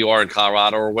wherever you are in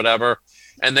Colorado or whatever.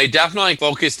 And they definitely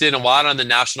focused in a lot on the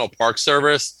National Park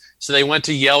Service. So they went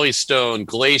to Yellowstone,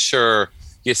 Glacier,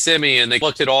 Yosemite, and they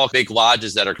looked at all big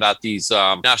lodges that are got these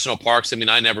national parks. I mean,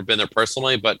 I've never been there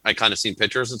personally, but I kind of seen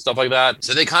pictures and stuff like that.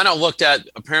 So they kind of looked at,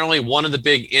 apparently one of the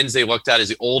big inns they looked at is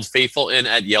the Old Faithful Inn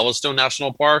at Yellowstone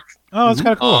National Park. Oh, that's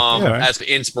kind of cool. As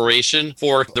inspiration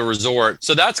for the resort.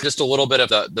 So that's just a little bit of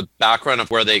the background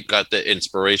of where they got the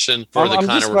inspiration for the I'm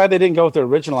kind just of. glad they didn't go with the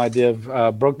original idea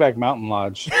of Brokeback Mountain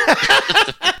Lodge.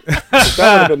 That would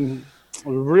have been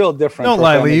real different. Don't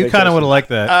lie, Lee. You kind of would have liked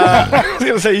that. I was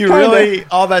going to say, you really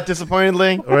all that disappointed,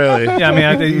 Lee? Really? Yeah,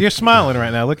 I mean, you're smiling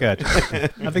right now. Look at you.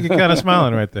 I think you're kind of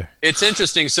smiling right there. It's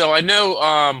interesting. So I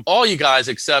know all you guys,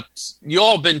 except you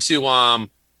all been to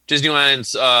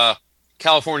Disneyland's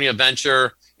California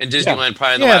Adventure and Disneyland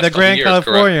probably in the last the couple Grand years,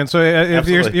 Californian. correct? So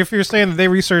if you're saying that they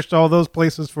researched all those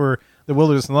places for the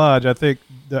Wilderness Lodge, I think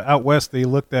out west they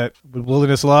looked at the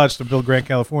Wilderness Lodge to build Grand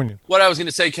Californian. What I was going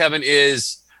to say, Kevin,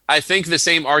 is I think the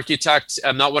same architect,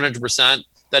 I'm not 100%,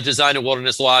 that designed the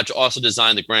Wilderness Lodge also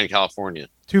designed the Grand California.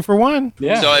 2 for 1.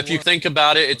 Yeah. So if you think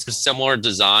about it, it's a similar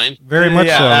design. Very much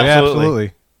so.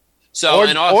 Absolutely. So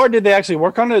or did they actually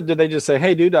work on it? Or did they just say,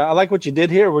 "Hey, dude, I like what you did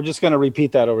here. We're just going to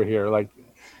repeat that over here"? Like,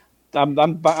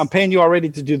 I'm paying you already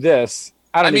to do this.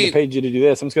 I don't need to pay you to do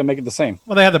this. I'm just going to make it the same.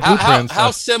 Well, they have the blueprints.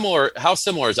 How similar? How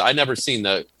similar is it? I never seen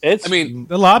the.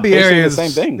 The lobby area is the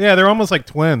same thing. Yeah, they're almost like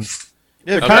twins.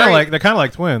 Yeah, they're kind of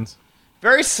like twins.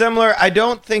 Very similar. I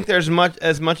don't think there's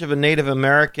as much of a Native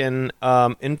American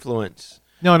influence.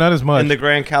 No, not as much in the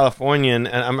Grand Californian,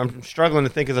 and I'm struggling to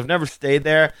think because I've never stayed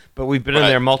there, but we've been in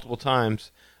there multiple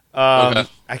times. I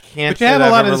can't. But you have a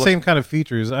lot of the same kind of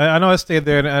features. I know I stayed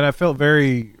there, and I felt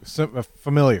very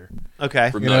familiar. Okay,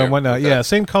 whatnot. Okay. Yeah,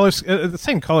 same color, the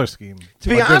same color scheme. To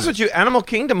be honest with you, Animal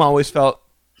Kingdom always felt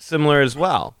similar as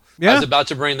well. Yeah, I was about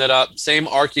to bring that up. Same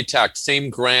architect,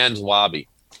 same grand lobby.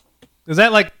 Is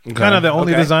that kind of the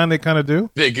only design they kind of do?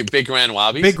 Big grand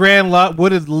lobbies? Big grand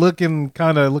wooded looking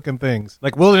things.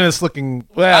 Like wilderness looking.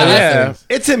 Well, yeah.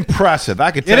 It's impressive. I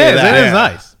could tell you that. It is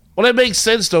nice. Well, that makes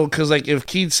sense, though, because if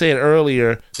Keith said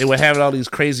earlier they were having all these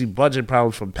crazy budget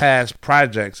problems from past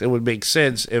projects, it would make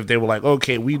sense if they were like,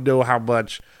 okay, we know how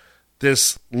much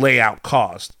this layout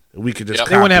cost. We could just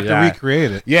they wouldn't have to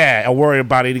recreate it. Yeah, and worry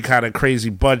about any kind of crazy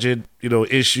budget,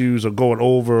 issues or going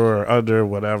over or under,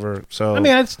 whatever. So I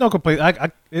mean, it's no complaint. I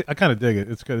kind of dig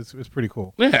it. It's good. It's pretty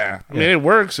cool. Yeah, I mean, it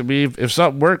works. I mean, if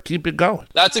something works, keep it going.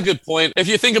 That's a good point. If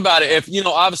you think about it,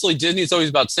 obviously Disney's always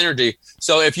about synergy.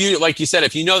 So if you, like you said,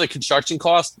 if you know the construction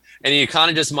cost and you kind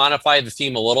of just modify the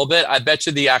theme a little bit, I bet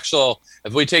you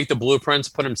if we take the blueprints,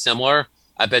 put them similar,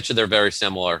 I bet you they're very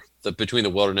similar. Between the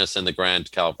Wilderness and the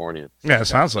Grand California. Yeah, it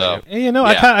sounds like it. And,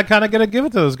 I kind of got to give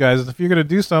it to those guys. If you're going to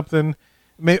do something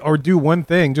or do one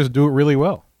thing, just do it really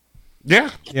well.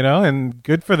 Yeah. And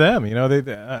good for them.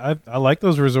 I like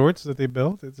those resorts that they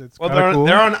built. It's cool.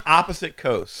 They're on opposite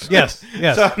coasts. Yes.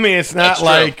 So, I mean, it's not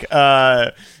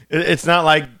it's not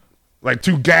like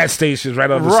two gas stations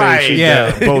right on the same street.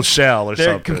 Yeah. Both Shell or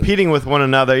they're something. competing with one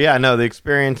another. Yeah, no, the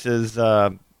experience is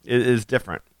is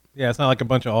different. Yeah, it's not like a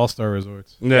bunch of all-star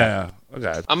resorts. Yeah.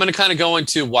 Okay. I'm going to kind of go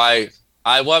into why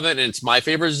I love it, and it's my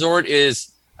favorite resort.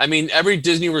 Every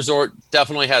Disney resort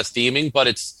definitely has theming, but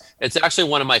it's actually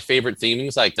one of my favorite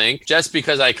themings, I think, just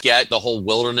because I get the whole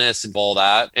wilderness and all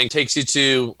that, and takes you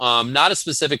to not a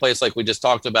specific place like we just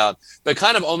talked about, but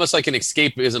kind of almost like an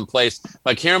escapism place.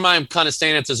 Like here I'm kind of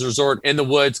staying at this resort in the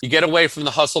woods. You get away from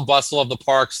the hustle bustle of the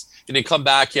parks, and then come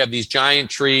back. You have these giant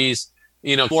trees.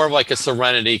 More of like a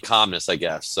serenity, calmness, I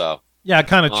guess. So yeah,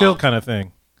 kind of chill kind of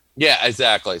thing. Yeah,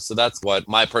 exactly. So that's what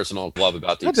my personal love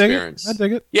about the experience. I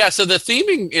dig it. Yeah, so the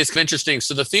theming is interesting.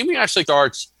 So the theming actually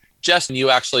starts just when you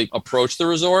actually approach the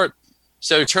resort.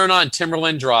 So you turn on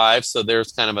Timberland Drive. So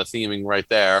there's kind of a theming right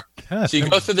there. Yeah, so you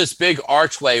go through this big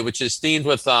archway, which is themed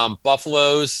with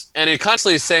buffaloes. And it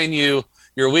constantly is saying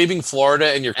you're leaving Florida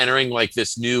and you're entering like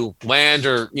this new land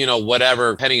or,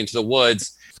 whatever, heading into the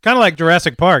woods. It's kind of like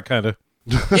Jurassic Park, kind of.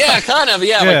 Yeah, kind of.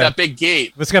 Yeah, like that big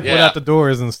gate. It's got put out the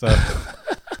doors and stuff.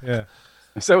 Yeah.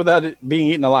 So without it being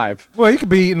eaten alive. Well, you could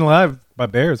be eaten alive by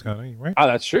bears, kind of, right? Oh,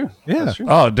 that's true. Yeah. That's true.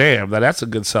 Oh, damn. Now that's a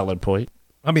good selling point.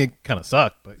 I mean, it kind of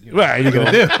sucked, but right, what are you going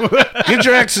to do? Get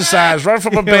your exercise. Run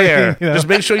from a bear. Just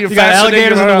make sure you're you got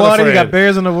alligators in the water. You got friend.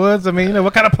 bears in the woods. I mean,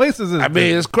 what kind of place is this? I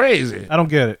mean, it's crazy. I don't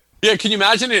get it. Yeah, can you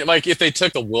imagine it? Like if they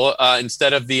took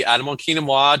instead of the Animal Kingdom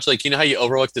Lodge, like how you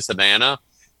overlook the savannah.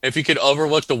 If you could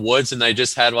overlook the woods and they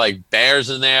just had like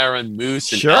bears in there and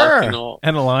moose and elk and all.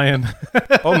 And a lion.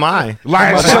 Oh my.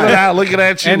 Lions chilling out looking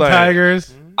at you. And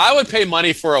tigers. I would pay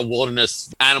money for a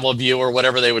wilderness animal view or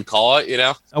whatever they would call it,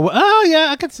 Oh, yeah,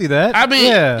 I could see that. I mean,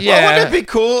 yeah. Well, wouldn't it be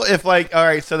cool if, like, all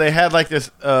right, so they had like this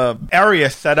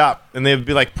area set up, and they would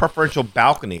be like preferential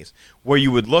balconies where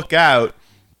you would look out,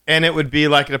 and it would be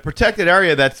like a protected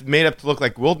area that's made up to look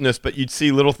like wilderness, but you'd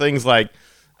see little things like,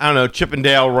 I don't know,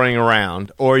 Chippendale running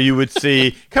around, or you would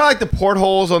see kind of like the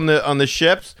portholes on the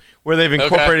ships where they've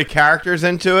incorporated characters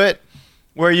into it,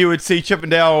 where you would see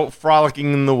Chippendale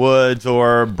frolicking in the woods,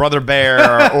 or Brother Bear,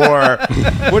 or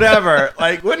whatever.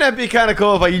 Like, wouldn't that be kind of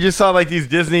cool if like you just saw like these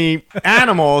Disney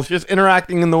animals just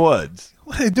interacting in the woods?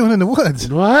 What are they doing in the woods?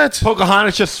 What?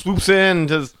 Pocahontas just swoops in and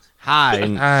just hi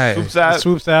and swoops out.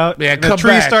 Swoops out. Yeah, and the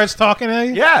tree starts talking at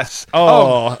you? Yes.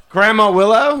 Oh. Grandma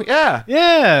Willow? Yeah.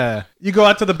 Yeah. You go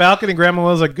out to the balcony, Grandma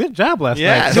Willow's like, good job last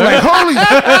night. You're like,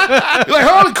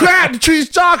 holy crap, the tree's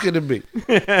talking to me.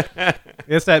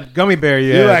 It's that gummy bear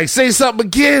you You're had. like, say something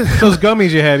again. Those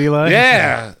gummies you had, Eli.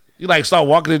 Yeah. You like start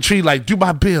walking the tree like, do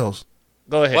my bills.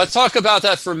 Go ahead. Let's talk about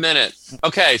that for a minute.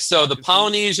 Okay, so the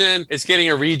Polynesian is getting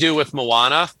a redo with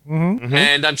Moana. Mm-hmm.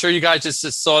 And I'm sure you guys just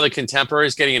saw the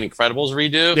Contemporaries getting an Incredibles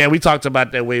redo. Yeah, we talked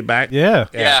about that way back.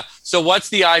 Yeah. So what's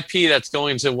the IP that's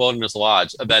going to Wilderness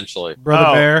Lodge eventually?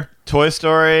 Brother Bear. Toy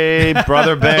Story,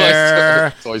 Brother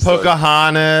Bear, Toy Story.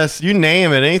 Pocahontas, you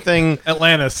name it. Anything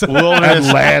Atlantis. wilderness.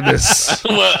 Atlantis.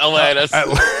 Atlantis.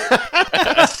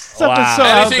 Something so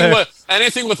out there.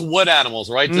 Anything with wood animals,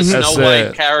 right? The That's Snow White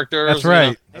it. characters. That's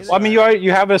right. Well, I mean,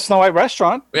 you have a Snow White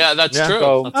restaurant. Yeah, that's Yeah. true.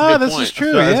 So- That's a good this point. is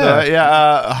true.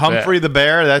 Humphrey the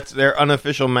Bear, that's their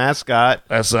unofficial mascot.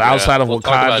 That's outside of we'll Wakanda.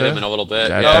 talk about him in a little bit.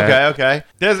 Yeah. Yeah. Okay.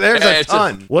 There's Yeah, a it's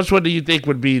ton. Which one do you think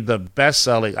would be the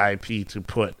best-selling IP to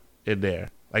put in there?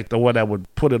 Like the one that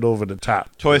would put it over the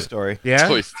top? Toy Story. Yeah?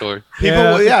 Toy Story. People,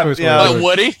 I think yeah, Toy Story yeah. is But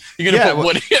Woody? You're going to Yeah, put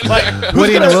Woody in there?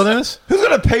 Woody in the wilderness? Who's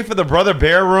gonna pay for the Brother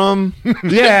Bear room?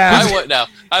 Yeah. I would now.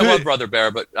 I love Brother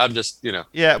Bear, but I'm just,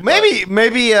 Yeah,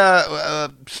 maybe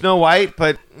Snow White,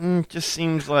 but just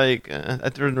seems like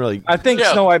that doesn't really. I think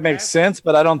Yeah. Snow White makes sense,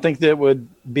 but I don't think that would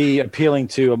be appealing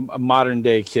to a modern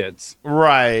day kids.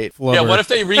 Right. Yeah, what if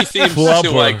they rethemed Flubber.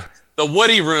 to like the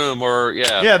Woody room or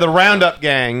Yeah, the Roundup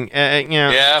Gang.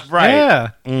 Yeah. Right. Yeah.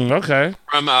 Okay.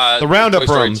 from The Roundup Toy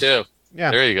Story rooms. 2. Yeah.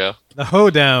 There you go. The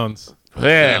hoedowns.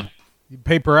 Yeah. You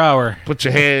pay per hour. Put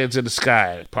your hands in the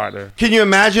sky, partner. Can you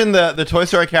imagine the Toy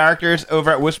Story characters over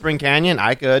at Whispering Canyon?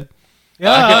 I could.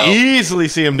 Yeah. I could easily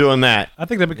see them doing that. I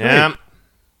think that'd be great. Yeah.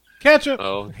 Ketchup.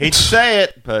 Oh, Hate to say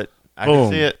it, but I can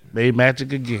Boom. see it. Made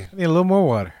magic again. I need a little more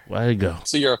water. Way to go.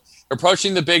 so you're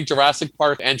approaching the big Jurassic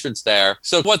Park entrance there.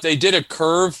 So what they did a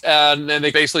curve, and then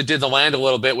they basically did the land a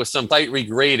little bit with some slight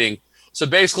regrading. So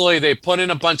basically, they put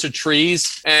in a bunch of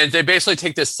trees, and they basically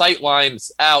take the sight lines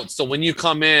out. So when you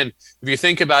come in, if you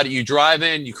think about it, you drive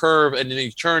in, you curve, and then you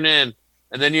turn in,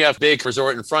 and then you have big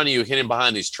resort in front of you, hidden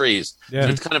behind these trees. Yeah. So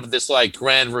it's kind of this like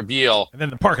grand reveal. And then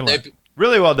the parking lot. They-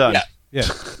 Really well done. Yeah. Yeah.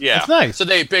 Yeah, That's nice. So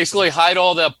they basically hide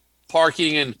all the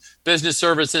parking and business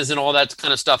services and all that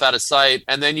kind of stuff out of sight.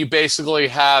 And then you basically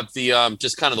have the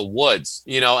just kind of the woods,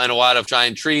 and a lot of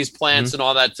giant trees, plants, and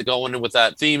all that to go in with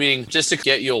that theming just to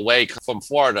get you away from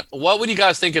Florida. What would you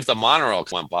guys think if the monorail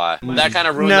went by? Would that kind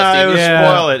of ruin the No, theme? it would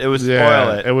spoil it. It would spoil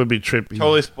it. It would be trippy.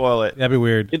 Totally spoil it. That'd be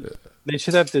weird. They'd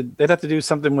have to do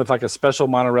something with like a special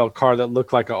monorail car that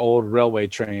looked like an old railway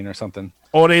train or something.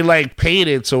 Or they like paint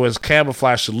it so it's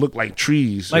camouflage to look like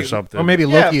trees or something. Or maybe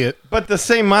Loki it. But the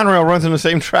same monorail runs on the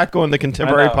same track going to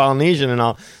contemporary I know. Polynesian and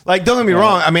all. Like, don't get me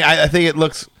wrong. I mean, I think it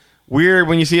looks weird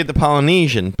when you see it at the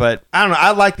Polynesian, but I don't know.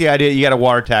 I like the idea. You got a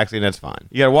water taxi, and that's fine.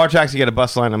 You got a water taxi, you got a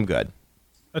bus line, I'm good.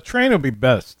 A train would be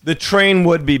best. The train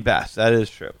would be best. That is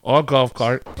true. Or a golf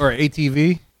cart. Or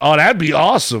ATV. Oh, that'd be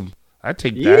awesome. I'd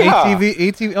take that. Yeah.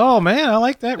 ATV. Oh, man, I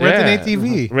like that. Rent an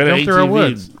ATV. Rent Jump an through our ATV.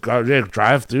 woods.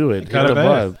 Drive through it. Got Hit it the bad.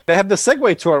 bud. They had the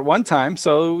Segway tour at one time,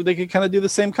 so they could kind of do the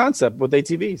same concept with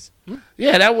ATVs.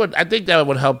 Yeah, I think that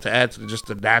would help to add to just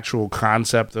the natural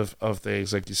concept of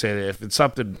things. Like you said, if it's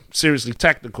something seriously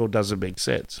technical, it doesn't make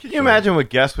sense. Can you imagine what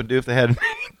guests would do if they had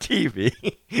TV?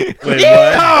 Wait,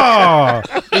 Oh!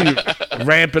 what?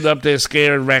 Ramping up there,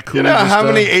 scaring raccoons. You know and how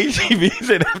stuff. many ATVs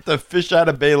they'd have to fish out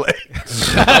of Bay Lake?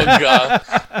 Oh god!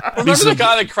 Remember the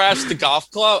guy that crashed the golf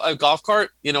cart?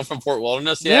 From Fort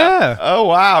Wilderness. Yeah. Oh,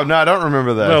 wow. No, I don't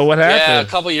remember that. No, what Yeah, a happened?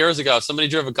 couple years ago, somebody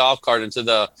drove a golf cart into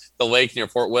the lake near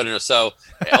Fort Wilderness. So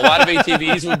a lot of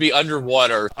ATVs would be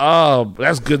underwater. Oh,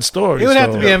 that's a good story. It would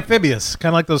have So- to be amphibious,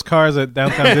 kind of like those cars at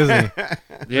downtown Disney.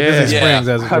 Yeah. Disney Springs,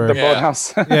 as it At were. the Yeah.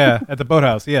 boathouse. Yeah, at the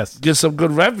boathouse, yes. Get some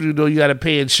good revenue, though. You got to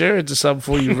pay insurance or something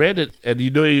before you rent it, and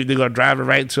they're gonna drive it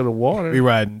right into the water. We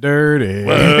riding dirty.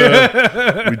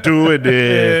 We doing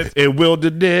it in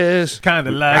wilderness. Kind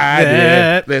of like Ride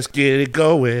that. it. Let's get it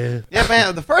going. Yeah,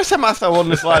 man. The first time I saw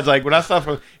Wilderness Lodge, like when I saw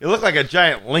it looked like a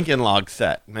giant Lincoln log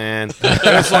set, man. It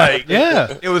was like,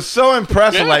 Yeah. it was so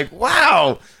impressive. Yeah. Like,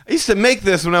 wow, I used to make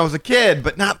this when I was a kid,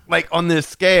 but not like on this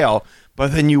scale.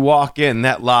 But then you walk in,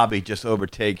 that lobby just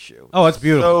overtakes you. Oh, it's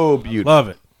beautiful. So beautiful. Love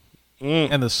it.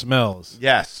 And the smells.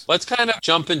 Yes. Let's kind of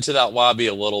jump into that lobby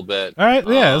a little bit. All right,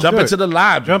 yeah. let's Jump do into it. the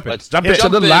lobby. Jump it. Let's Jump into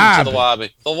the lobby.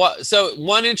 So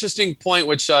one interesting point,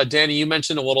 which Danny, you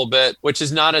mentioned a little bit, which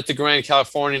is not at the Grand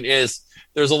Californian, is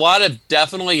there's a lot of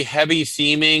definitely heavy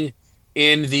theming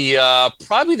in the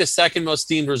probably the second most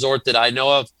themed resort that I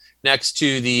know of, next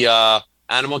to the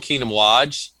Animal Kingdom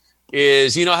Lodge.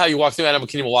 Is how you walk through Animal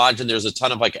Kingdom Lodge and there's a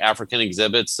ton of like African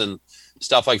exhibits and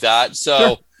stuff like that. So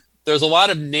Sure. there's a lot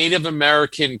of Native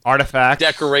American Artifact.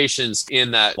 decorations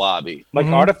in that lobby. Like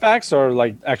artifacts or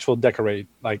like actual decorate?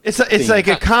 Like It's themes? like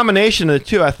a combination of the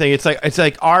two. I think it's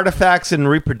like artifacts and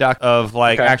reproductive of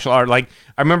like Okay. actual art. Like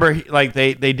I remember like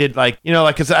they did like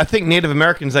because I think Native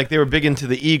Americans like they were big into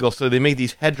the eagle, so they made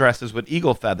these headdresses with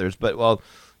eagle feathers. But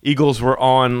eagles were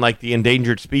on like the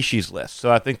endangered species list,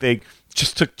 so I think they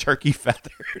just took turkey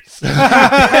feathers.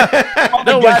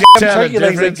 No one can tell the turkey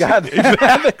legs they difference. got.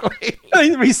 Exactly. They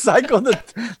recycled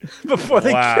it before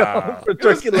they Wow. kill them for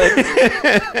turkey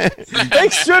legs.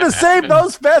 Make sure to save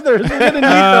those feathers. We're gonna need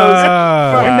those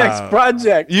for our next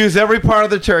project. Use every part of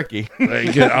the turkey.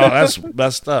 Like, that's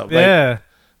messed up. Like, Yeah.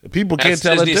 people can't That's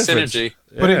tell the Disney difference. synergy.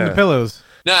 Put it in the pillows.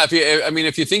 No,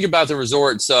 if you think about the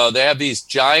resort, so they have these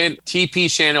giant TP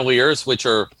chandeliers,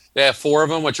 they have 4 of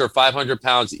them, which are 500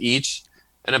 pounds each,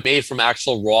 and are made from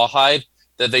actual rawhide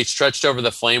that they stretched over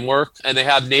the flamework. And they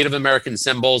have Native American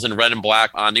symbols in red and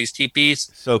black on these teepees.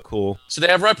 So cool. So they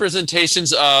have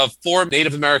representations of 4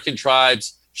 Native American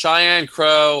tribes: Cheyenne,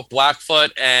 Crow,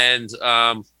 Blackfoot, and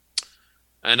I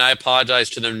apologize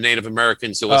to the Native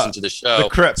Americans who listen to the show. The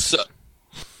Crips. So,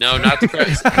 no, not the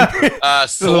Crips.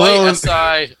 Soy, little-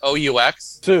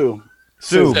 S-I-O-U-X. Two.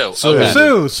 Sue. Okay.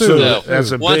 Sue. So, That's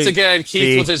a once big- again, Keith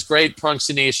See? with his great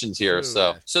pronunciations here.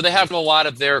 So they have a lot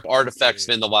of their artifacts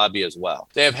in the lobby as well.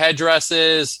 They have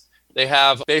headdresses. They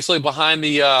have basically behind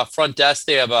the front desk,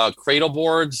 they have cradle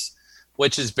boards,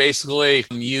 which is basically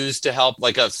used to help,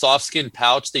 like a soft skin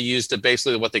pouch they use to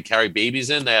basically what they carry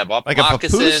babies in. They have Like a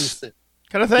moccasins. papoose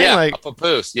kind of thing. Yeah, Like a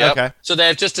papoose. Yeah. Okay. So they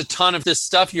have just a ton of this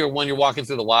stuff here when you're walking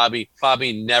through the lobby.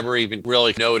 Probably never even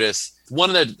really notice. One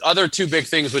of the other 2 big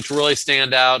things which really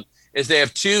stand out is they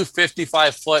have 2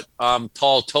 55-foot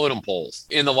tall totem poles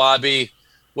in the lobby,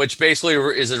 which basically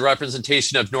is a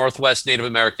representation of Northwest Native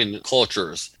American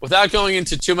cultures. Without going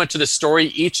into too much of the story,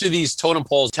 each of these totem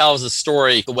poles tells a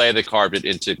story the way they carved it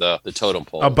into the totem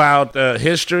pole. About the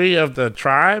history of the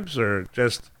tribes, or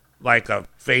just like a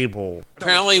fable?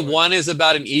 Apparently, one is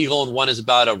about an eagle and one is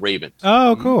about a raven.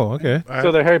 Oh, cool. Okay.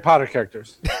 So they're Harry Potter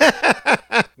characters.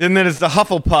 and then it's the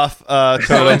Hufflepuff.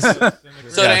 So to Yeah.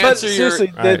 But answer your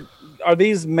seriously, All right. are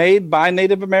these made by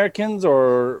Native Americans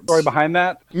or story behind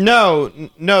that? No,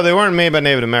 they weren't made by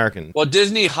Native Americans. Well,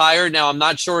 Disney hired, now I'm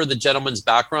not sure the gentleman's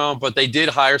background, but they did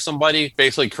hire somebody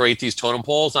basically create these totem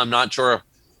poles. I'm not sure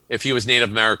if he was Native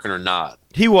American or not.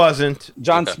 He wasn't.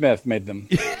 John Smith made them.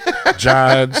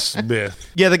 John Smith.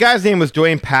 Yeah, the guy's name was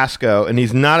Dwayne Pasco, and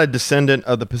he's not a descendant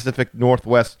of the Pacific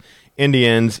Northwest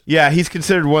Indians. Yeah, he's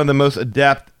considered one of the most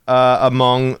adept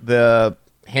among the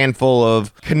handful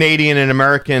of Canadian and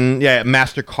American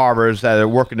master carvers that are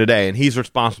working today, and he's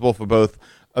responsible for both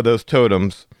of those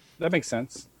totems. That makes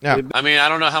sense. Yeah. I mean, I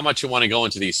don't know how much you want to go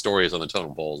into these stories on the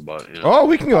totem poles, but you know. Oh,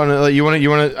 we can go on. You want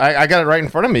to? I got it right in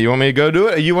front of me. You want me to go do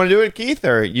it? You want to do it, Keith,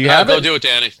 or you have go it? do it,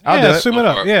 Danny. I'll do it. Zoom it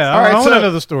up. Yeah, All right, I want so- to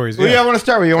know the stories. Well, Yeah. I want to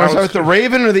start with you. Want to start with the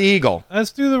Raven or the Eagle?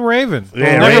 Let's do the Raven.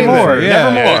 Yeah, Nevermore. Raven. Yeah.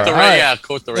 Nevermore. Quote the All right. yeah,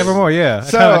 quote the Raven. Nevermore. Yeah.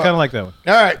 So- I kind of like that one.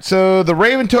 All right, so the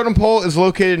Raven Totem Pole is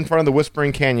located in front of the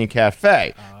Whispering Canyon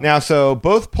Cafe. Now, so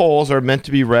both poles are meant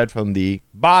to be read from the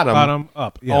bottom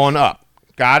Up. Yes. on up.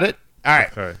 Got it? All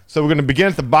right. Okay. So we're going to begin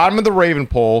at the bottom of the Raven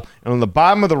Pole, and on the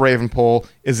bottom of the Raven Pole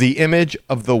is the image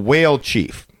of the Whale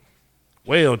Chief.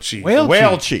 Whale Chief.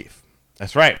 Whale Chief.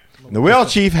 That's right. And the Whale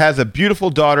Chief has a beautiful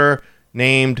daughter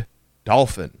named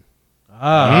Dolphin.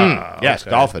 Yes, okay.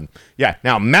 Dolphin. Yeah.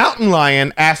 Now, Mountain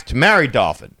Lion asked to marry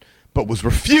Dolphin, but was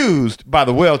refused by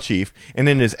the Whale Chief, and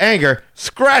in his anger,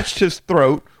 scratched his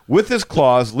throat with his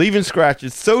claws, leaving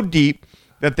scratches so deep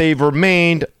that they've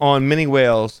remained on many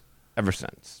whales ever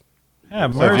since. Yeah,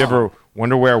 So if you ever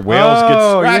wonder where whales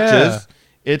get scratches,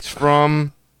 it's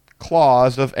from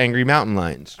claws of angry mountain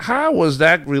lions. How was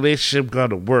that relationship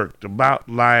going to work? The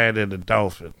mountain lion and the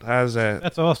dolphin. How's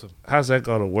That's awesome. that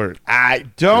going to work? I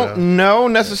don't know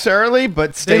necessarily,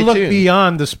 but stay They look tuned.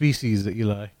 beyond the species,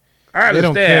 Eli. I They don't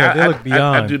understand. care. They look I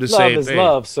beyond. do the Love same is thing.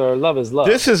 love, sir. Love is love.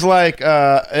 This is like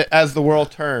As the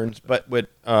World Turns, but with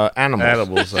animals.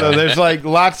 Animals, So there's like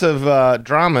lots of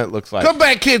drama, it looks like. Come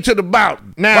back here to the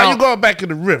mountain. Now- Why you going back in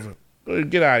the river?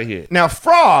 Get out of here. Now,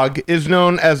 Frog is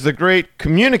known as the great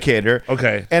communicator.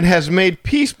 Okay. And has made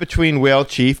peace between Whale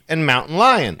Chief and Mountain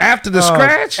Lion. After the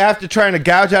scratch, After trying to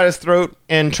gouge out his throat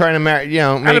and trying to marry, I'd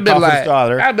have make been off like, his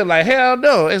daughter. I'd been like, hell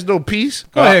no, there's no peace.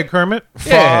 Go ahead, Kermit.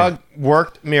 Frog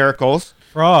worked miracles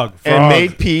Frog. and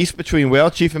made peace between Whale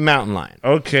Chief and Mountain Lion.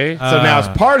 Okay. So now, as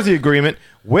part of the agreement,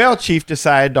 Whale Chief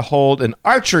decided to hold an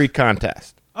archery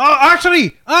contest. Oh,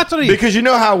 archery! Because you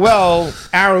know how well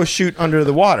arrows shoot under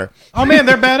the water. Oh, man,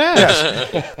 they're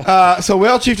badass. So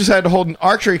Whale Chief decided to hold an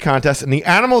archery contest, and the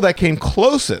animal that came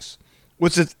closest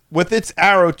with its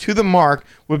arrow to the mark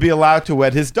would be allowed to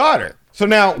wed his daughter. So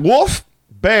now wolf,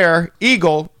 bear,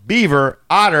 eagle, beaver,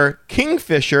 otter,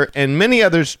 kingfisher, and many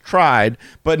others tried,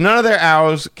 but none of their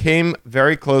arrows came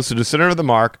very close to the center of the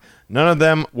mark. None of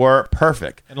them were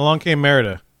perfect. And along came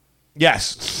Merida.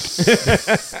 Yes.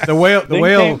 The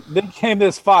whale. Then came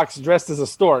this fox dressed as a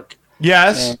stork.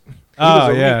 Yes.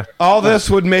 Oh, yeah. All this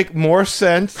would make more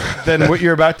sense than what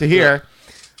you're about to hear.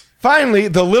 Finally,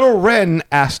 the little wren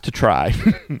asked to try.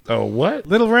 Oh, what?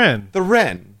 Little Wren. The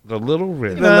wren. The little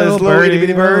wren. Those little little birdie, itty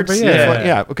bitty birds. little bird,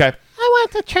 Yeah, okay.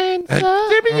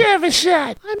 Let me have a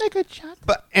shot.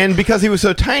 And because he was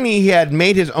so tiny, he had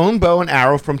made his own bow and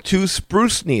arrow from 2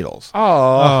 spruce needles.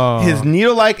 Oh. His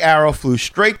needle-like arrow flew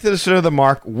straight to the center of the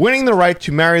mark, winning the right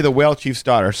to marry the Whale Chief's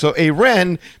daughter. So a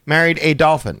wren married a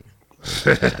dolphin.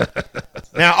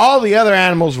 Now, all the other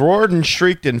animals roared and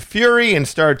shrieked in fury and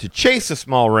started to chase the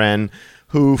small wren,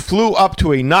 who flew up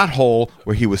to a knothole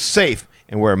where he was safe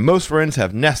and where most wrens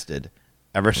have nested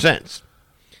ever since.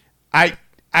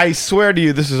 I swear to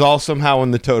you, this is all somehow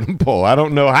in the totem pole. I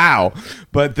don't know how,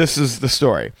 but this is the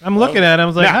story. I'm looking at him. I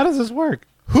was like, Now- how does this work?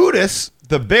 Hootis,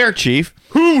 the bear chief,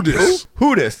 Hootis.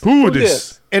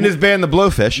 Hootis, and his band, the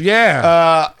Blowfish.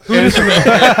 Yeah.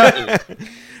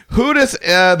 Hootis,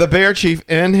 the bear chief,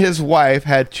 and his wife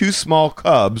had 2 small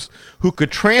cubs who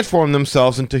could transform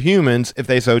themselves into humans if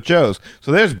they so chose.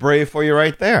 So there's brave for you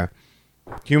right there.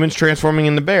 Humans transforming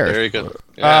into bears. Very good.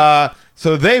 Yeah.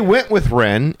 So they went with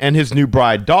Wren and his new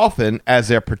bride Dolphin as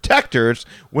their protectors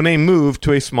when they moved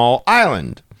to a small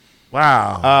island.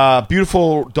 Wow.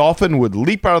 Beautiful Dolphin would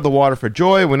leap out of the water for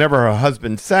joy whenever her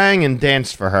husband sang and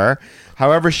danced for her.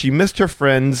 However, she missed her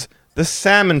friends, the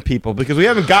salmon people, because we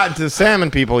haven't gotten to the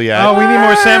salmon people yet. Oh, we need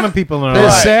more salmon people in our the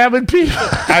life. salmon people.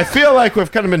 I feel like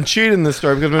we've kind of been cheating in this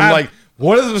story because we've been like,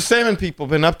 what have the salmon people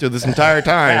been up to this entire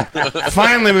time?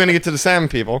 Finally, we're going to get to the salmon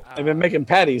people. They've been making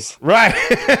patties. Right.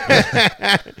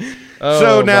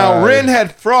 So now Wren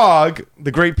had Frog,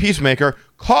 the great peacemaker,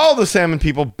 call the salmon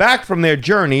people back from their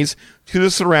journeys to the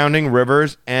surrounding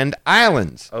rivers and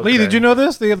islands. Lee, did you know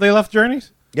this? They left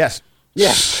journeys? Yes.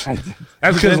 Yes.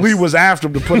 That's because Lee was after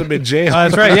him to put him in jail.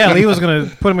 That's right. Yeah, Lee was going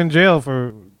to put him in jail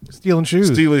for stealing shoes.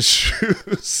 Stealing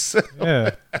shoes.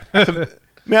 Yeah.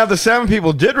 Now, the 7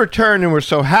 people did return and were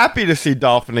so happy to see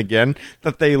Dolphin again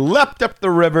that they leapt up the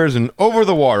rivers and over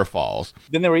the waterfalls.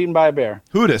 Then they were eaten by a bear.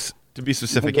 Hootis, to be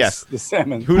specific, yes. The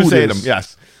salmon. Hootis ate them,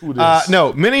 yes.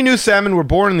 No, many new salmon were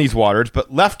born in these waters,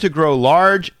 but left to grow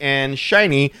large and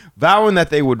shiny, vowing that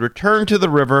they would return to the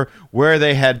river where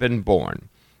they had been born.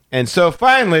 And so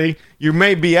finally, you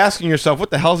may be asking yourself, what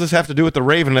the hell does this have to do with the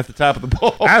raven at the top of the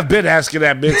pole? I've been asking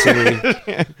that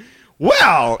mentally.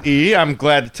 Well, E, I'm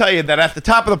glad to tell you that at the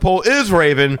top of the pole is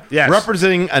Raven, Yes.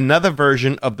 representing another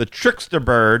version of the trickster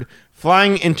bird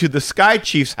flying into the Sky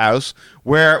Chief's house,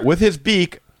 where, with his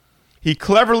beak, he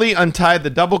cleverly untied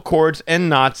the double cords and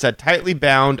knots that tightly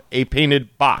bound a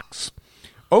painted box.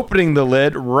 Opening the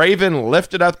lid, Raven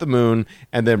lifted out the moon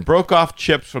and then broke off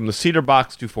chips from the cedar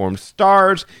box to form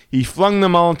stars. He flung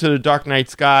them all into the dark night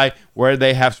sky where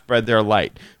they have spread their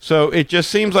light. So it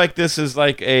just seems like this is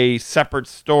like a separate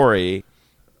story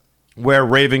where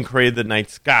Raven created the night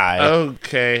sky.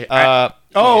 Okay.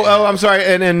 I'm sorry.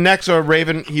 And then next,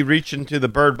 Raven, he reached into the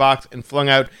bird box and flung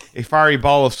out a fiery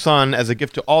ball of sun as a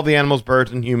gift to all the animals,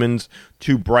 birds, and humans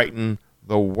to brighten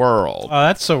the world. Oh,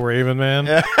 that's so Raven,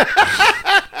 man.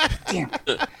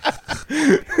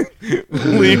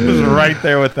 Lee was right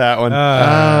there with that one.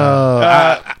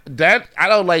 That I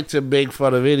don't like to make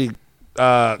fun of any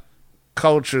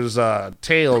culture's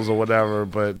tales or whatever,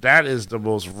 but that is the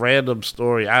most random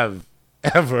story I've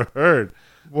ever heard.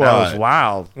 That was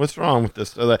wild. What's wrong with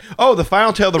this? The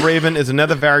final tale of the Raven is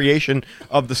another variation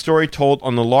of the story told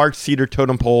on the large cedar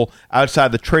totem pole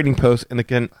outside the trading post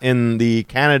in the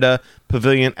Canada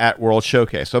Pavilion at World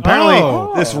Showcase. So apparently,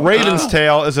 this Raven's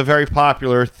tale is a very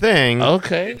popular thing.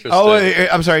 Okay.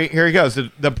 I'm sorry. Here he goes.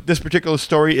 This particular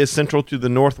story is central to the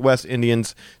Northwest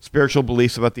Indians' spiritual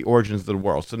beliefs about the origins of the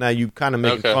world. So now you kind of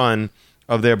make fun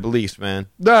of their beliefs, man.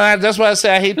 No, that's why I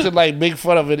say I hate to like make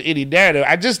fun of any narrative.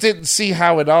 I just didn't see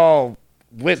how it all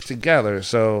went together.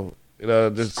 So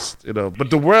but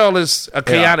the world is a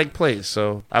chaotic place.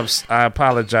 So I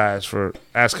apologize for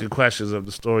asking questions of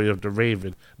the story of the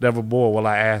Raven. Nevermore will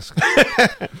I ask.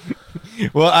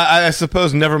 Well, I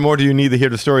suppose nevermore do you need to hear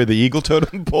the story of the eagle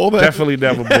totem pole. Then? Definitely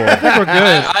nevermore. I think we're good.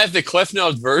 I have the Cliff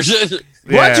Note version.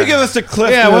 Why don't you give us the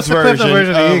Cliff what's Notes the Cliff Note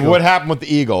version of the of eagle? what happened with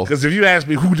the eagle? Because if you ask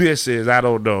me who this is, I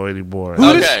don't know anymore.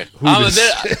 Okay, I'm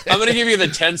going to give you the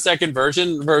 10-second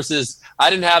version versus I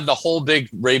didn't have the whole big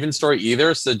Raven story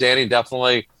either, so Danny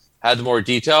definitely had the more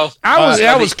detail.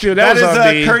 I was curious. That is was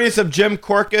on me. courteous of Jim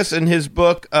Corcus in his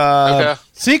book.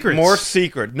 Secrets. More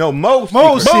secret. No, Mo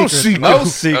Secrets. Secret. Mo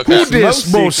Secret. Okay. Who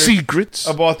this Mo Secrets?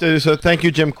 About this. So thank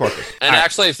you, Jim Corcus. And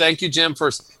actually, thank you, Jim,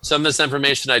 for some of this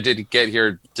information I did get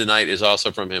here tonight is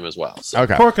also from him as well. So.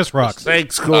 Okay. Corcus rocks.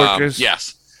 Thanks, Corcus.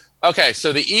 Yes. Okay,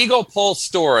 so the Eagle Pole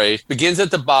story begins at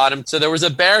the bottom. So there was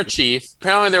a bear chief.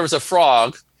 Apparently there was a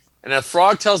frog. And a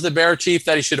frog tells the bear chief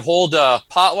that he should hold a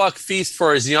potluck feast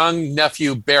for his young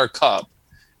nephew, Bear Cub,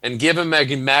 and give him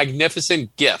a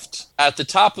magnificent gift. At the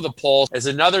top of the pole is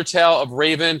another tale of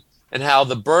Raven and how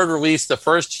the bird released the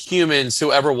first humans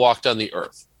who ever walked on the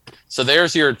earth. So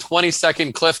there's your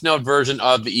 20-second Cliff Note version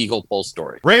of the Eagle Pole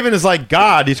story. Raven is like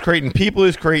God. He's creating people.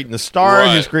 He's creating the stars.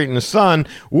 Right. He's creating the sun.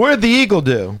 What did the eagle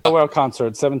do? Farewell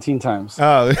concert 17 times.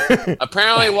 Oh,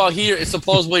 Apparently, he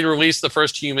supposedly released the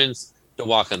first humans to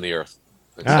walk on the earth.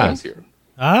 It says here.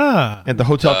 at the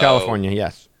Hotel California.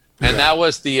 Yes, And that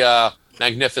was the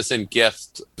magnificent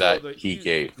gift that he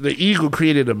gave. The eagle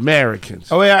created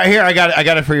Americans. Oh yeah, here I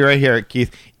got it for you right here,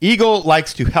 Keith. Eagle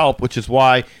likes to help, which is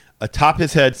why atop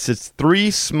his head sits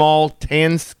 3 small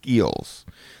tan skeels.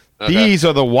 Okay. These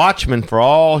are the watchmen for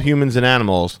all humans and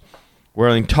animals.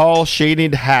 Wearing tall,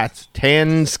 shaded hats,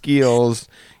 tan skeels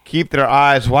keep their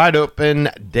eyes wide open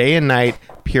day and night,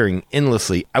 peering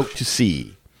endlessly out to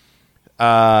sea.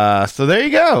 So there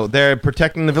you go. They're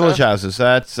protecting the village houses.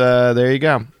 That's there you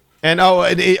go. And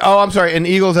I'm sorry. And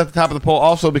Eagle's at the top of the pole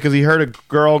also because he heard a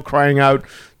girl crying out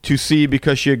to sea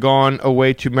because she had gone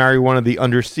away to marry one of the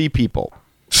undersea people.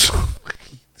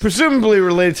 Presumably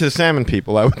related to the salmon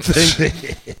people, I would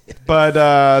think. But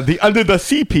the under the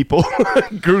sea people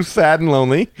grew sad and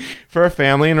lonely for a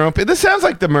family in their own. This sounds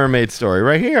like the mermaid story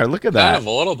right here. Look at that. Kind of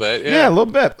a little bit. Yeah, a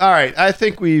little bit. All right. I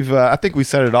think we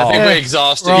said it all. I think we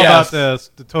exhausted. We're all Yes. about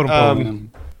the totem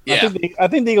pole. Yeah. I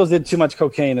think the Eagles did too much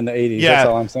cocaine in the 80s. Yeah, That's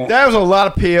all I'm saying. there was a lot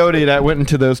of peyote that went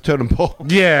into those totem poles.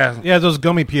 Yeah. Yeah, those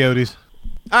gummy peyotes.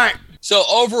 All right. So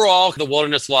overall, the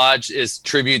Wilderness Lodge is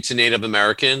tribute to Native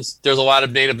Americans. There's a lot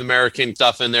of Native American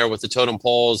stuff in there with the totem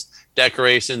poles,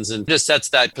 decorations, and just sets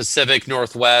that Pacific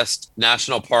Northwest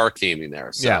National Park theming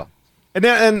there. So. Yeah.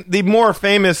 And the more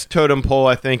famous totem pole,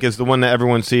 I think, is the one that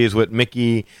everyone sees with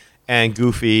Mickey and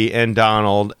Goofy and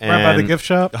Donald and Right by the gift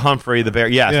shop? Humphrey the bear.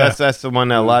 Yes, Yeah. that's the one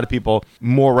that a lot of people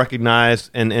more recognize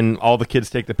and all the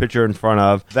kids take the picture in front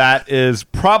of. That is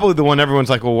probably the one everyone's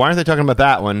like, well, why aren't they talking about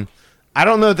that one? I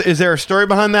don't know. Is there a story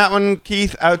behind that one,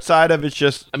 Keith, outside of it's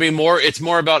just... I mean, it's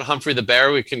more about Humphrey the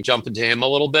bear. We can jump into him a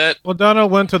little bit. Well,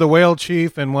 Donald went to the whale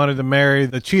chief and wanted to marry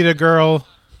the cheetah girl.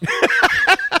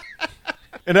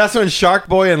 And that's when Shark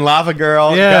Boy and Lava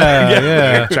Girl...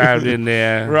 Yeah. Chimed in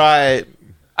there. Right.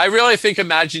 I really think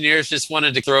Imagineers just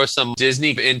wanted to throw some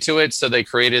Disney into it, so they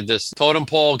created this totem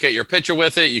pole. Get your picture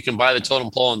with it. You can buy the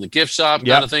totem pole in the gift shop,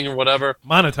 kind of thing, or whatever.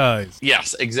 Monetized.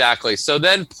 Yes, exactly. So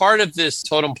then part of this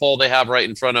totem pole they have right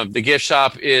in front of the gift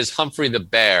shop is Humphrey the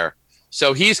bear.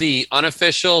 So he's the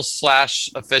unofficial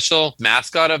 / official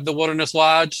mascot of the Wilderness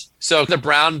Lodge. So the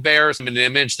brown bear is an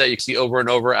image that you see over and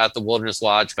over at the Wilderness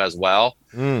Lodge as well.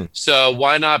 So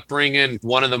why not bring in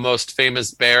one of the most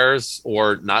famous bears,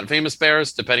 or not famous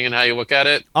bears, depending on how you look at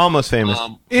it? Almost famous.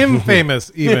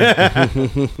 Infamous, even.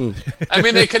 I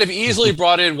mean, they could have easily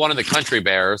brought in one of the country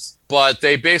bears, but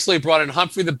they basically brought in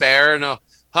Humphrey the bear. And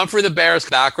Humphrey the bear's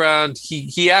background,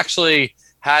 he actually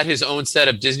had his own set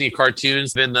of Disney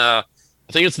cartoons in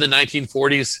I think it's in the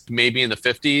 1940s, maybe in the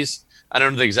 50s. I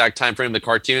don't know the exact time frame of the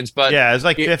cartoons, but yeah, it's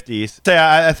like 50s. So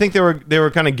I think they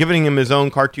were kind of giving him his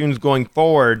own cartoons going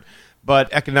forward,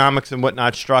 but economics and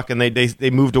whatnot struck, and they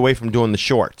moved away from doing the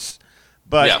shorts.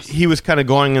 But he was kind of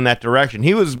going in that direction.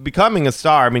 He was becoming a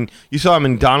star. I mean, you saw him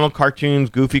in Donald cartoons,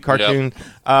 Goofy cartoons.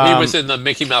 He was in the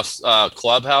Mickey Mouse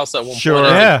Clubhouse at one point.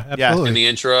 Yeah, absolutely. In the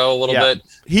intro a little bit.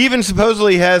 He even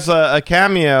supposedly has a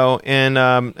cameo in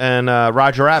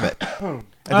Roger Rabbit.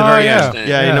 At the very end.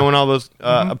 Yeah, you know, when all those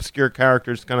obscure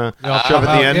characters kind of show up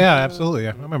at the end. Yeah, absolutely.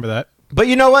 I remember that. But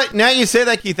you know what? Now you say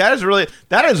that, Keith, that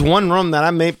is one room that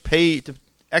I may pay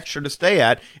extra to stay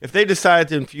at if they decide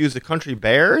to infuse the country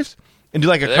bears and do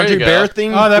like a country bear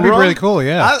thing. Oh, that'd be really cool.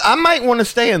 Yeah, I might want to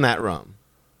stay in that room.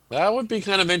 That would be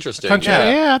kind of interesting. Country,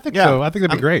 yeah, I think so. I think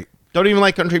that'd be great. Don't even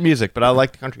like country music, but I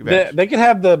like the country bears. They could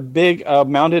have the big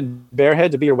mounted bear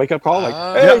head to be your wake up call. Like,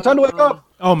 hey, time to wake up.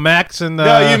 Oh, Max and the...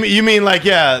 No, you mean like,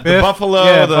 the Biff?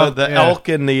 buffalo, the elk,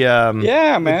 and the...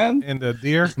 yeah, man. And the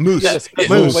deer? Moose. Yes,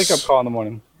 Moose. wake up call in the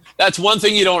morning. That's one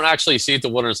thing you don't actually see at the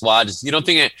Wilderness Lodge. Is you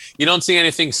don't see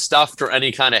anything stuffed or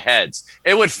any kind of heads.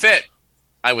 It would fit,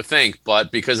 I would think,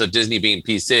 but because of Disney being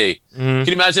PC, can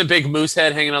you imagine a big moose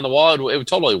head hanging on the wall? It would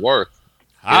totally work.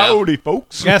 Howdy,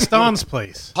 folks. Gaston's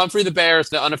place. Humphrey the bear is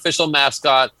the unofficial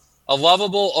mascot, a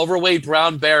lovable, overweight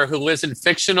brown bear who lives in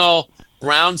fictional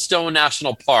Brownstone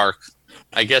National Park.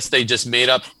 I guess they just made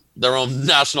up their own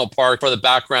national park for the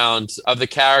background of the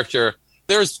character.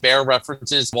 There's bear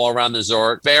references all around the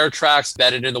resort. Bear tracks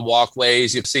bedded in the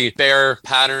walkways. You see bear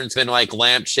patterns in like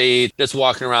lampshade just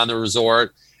walking around the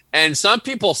resort. And some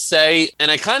people say, and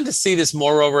I kind of see this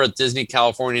more over at Disney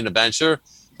Californian Adventure,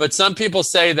 but some people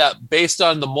say that based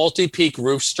on the multi-peak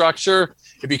roof structure,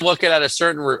 if you look at a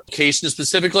certain location,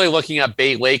 specifically looking at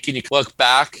Bay Lake, and you look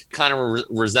back, kind of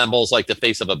resembles like the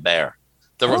face of a bear,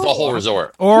 the whole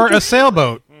resort. Or a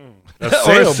sailboat. Or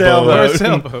a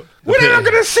sailboat. We're never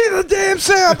going to see the damn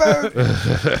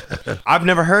sailboat. I've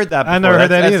never heard that before. I've never heard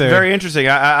that either. That's very interesting.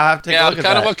 I have to take a look at that.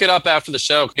 Kind of look it up after the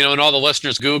show. And all the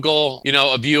listeners Google,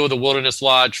 a view of the Wilderness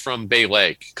Lodge from Bay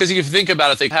Lake. Because if you think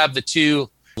about it, they have the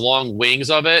two long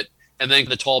wings of it, and then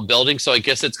the tall building. So I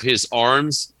guess it's his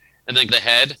arms, and then the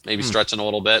head, maybe stretching a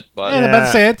little bit. But I'm about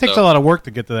to say, it takes a lot of work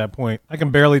to get to that point. I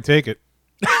can barely take it.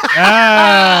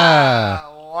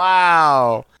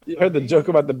 Wow. You heard the joke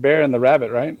about the bear and the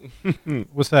rabbit, right?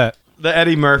 What's that? The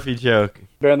Eddie Murphy joke.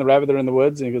 Bear and the rabbit are in the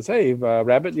woods, and he goes, hey,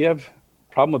 rabbit, do you have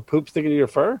a problem with poop sticking to your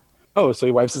fur? Oh, so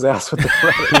he wipes his ass with the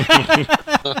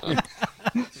rabbit.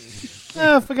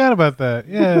 I forgot about that.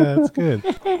 Yeah, that's good.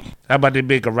 How about they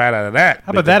make a rat out of that?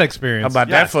 How about that experience? How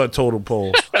about that for a totem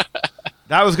pole?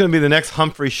 That was going to be the next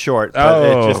Humphrey short, but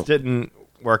it just didn't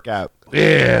work out.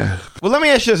 Yeah. Well, let me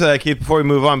ask you this, Keith, before we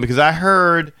move on, because I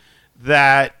heard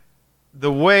that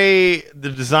the way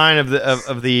the design of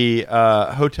the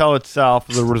hotel itself,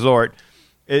 the resort,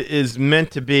 is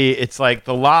meant to be, it's like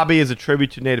the lobby is a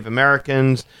tribute to Native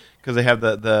Americans because they have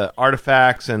the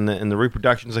artifacts and the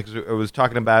reproductions, like I was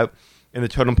talking about, and the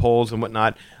totem poles and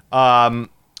whatnot.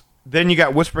 Then you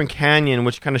got Whispering Canyon,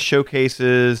 which kind of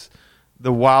showcases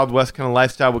the Wild West kind of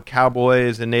lifestyle with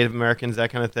cowboys and Native Americans,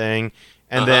 that kind of thing.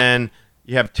 And then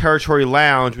You have Territory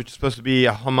Lounge, which is supposed to be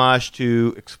a homage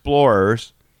to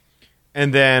explorers,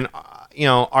 and then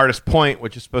Artist Point,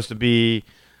 which is supposed to be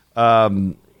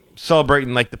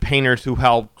celebrating like the painters who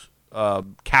helped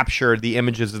capture the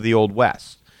images of the Old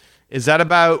West. Is that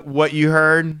about what you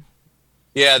heard?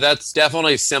 Yeah, that's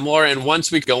definitely similar. And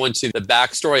once we go into the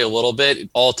backstory a little bit, it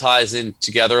all ties in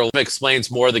together. It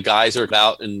explains more the guys are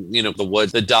about in, the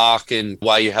woods, the dock, and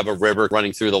why you have a river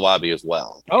running through the lobby as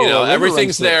well. Oh,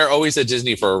 everything's there, always at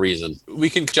Disney for a reason. We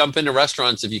can jump into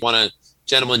restaurants if you want to,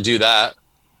 gentlemen, do that.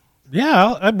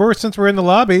 Yeah, since we're in the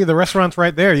lobby, the restaurant's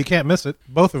right there. You can't miss it.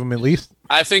 Both of them, at least.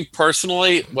 I think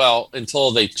personally,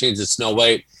 until they changed the Snow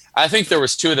White, I think there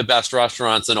was two of the best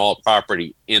restaurants in all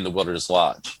property in the Wilderness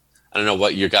Lodge. I don't know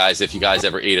what if you guys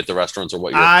ever ate at the restaurants or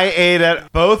what I ate at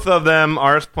both of them.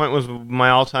 Artist Point was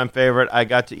my all-time favorite. I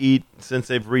got to eat since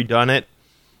they've redone it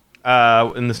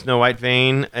in the Snow White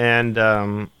vein,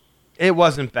 and it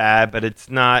wasn't bad, but it's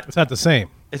not the same.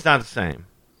 It's not the same.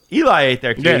 Eli ate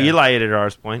there too. Yeah. Eli ate at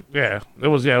Artist Point. Yeah, it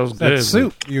was That good.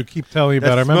 soup you keep telling me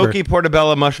about. I That's remember. smoky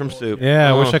portobello mushroom soup. Yeah,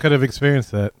 I wish I could have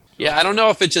experienced that. Yeah, I don't know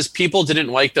if it's just people didn't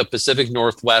like the Pacific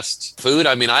Northwest food.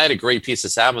 I mean, I had a great piece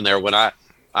of salmon there when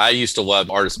I used to love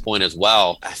Artist Point as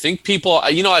well. I think people,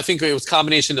 I think it was a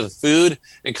combination of the food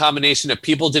and combination of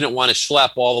people didn't want to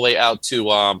schlep all the way out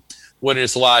to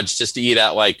Wilderness Lodge just to eat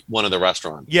at like one of the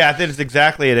restaurants. Yeah, I think that's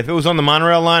exactly it. If it was on the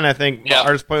monorail line, I think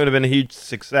Artist Point would have been a huge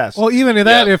success. Well, even in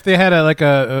that, if they had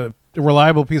a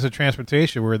reliable piece of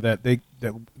transportation where that they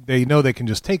know they can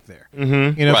just take there.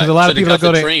 Mm-hmm. Because a lot of people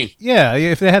go to train. Yeah,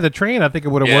 if they had the train, I think it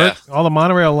would have worked. All the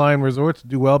monorail line resorts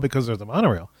do well because there's a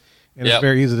monorail. And it's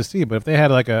very easy to see. But if they had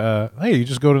like hey, you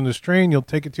just go to this train, you'll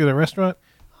take it to the restaurant,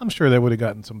 I'm sure they would have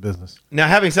gotten some business. Now,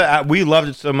 having said that, we loved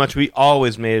it so much, we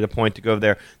always made it a point to go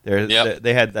there.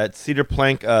 They had that cedar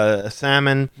plank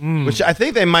salmon, which I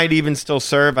think they might even still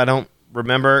serve. I don't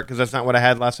remember because that's not what I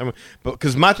had last time. But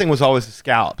because my thing was always the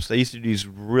scallops. They used to do these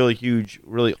really huge,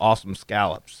 really awesome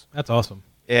scallops. That's awesome.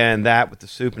 And that with the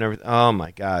soup and everything. Oh,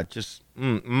 my God. Just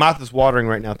mouth is watering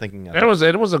right now thinking of it.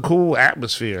 It was a cool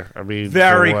atmosphere. I mean,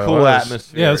 very cool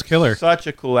atmosphere. Yeah, it's killer. Such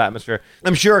a cool atmosphere.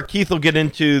 I'm sure Keith will get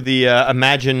into the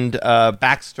imagined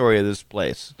backstory of this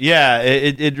place. Yeah,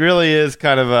 it really is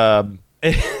kind of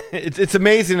it's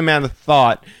amazing the amount of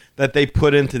thought that they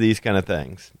put into these kind of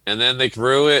things. And then they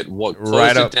grew it,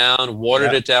 closed it down,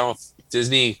 watered it down with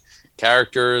Disney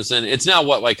characters, and it's now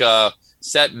like a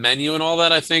set menu and all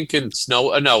that. I think and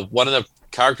one of the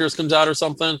characters comes out or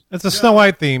something. It's a Snow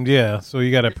White themed, yeah. So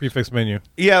you got a prefix menu.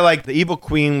 Yeah, like the Evil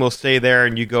Queen will stay there,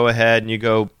 and you go ahead and you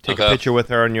go take a picture with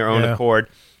her on your own accord.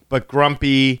 But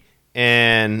Grumpy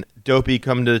and Dopey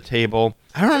come to the table.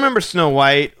 I don't remember Snow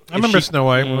White. I remember Snow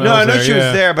White. I know she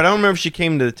was there, but I don't remember if she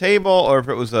came to the table or if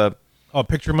it was a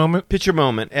picture moment. Picture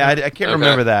moment. I can't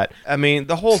remember that. I mean,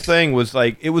 the whole thing was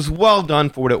like it was well done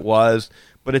for what it was,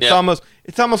 but it's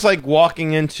almost like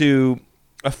walking into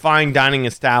a fine dining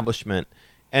establishment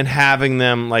and having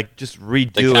them like just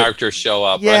redo the characters show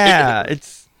up. Yeah, right?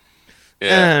 it's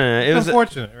it was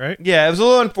unfortunate, right? Yeah, it was a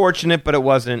little unfortunate, but it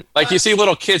wasn't. Like you see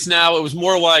little kids now. It was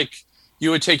more like you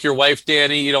would take your wife,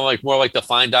 Danny. Like more like the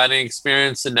fine dining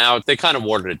experience, and now they kind of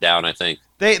watered it down. I think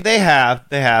they have,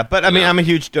 but I mean, I'm a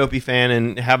huge Dopey fan,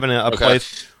 and having a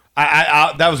place.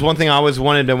 I that was one thing I always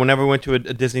wanted. And whenever we went to a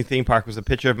Disney theme park, was a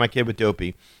picture of my kid with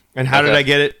Dopey. And how did I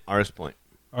get it? Artist Point.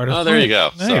 There you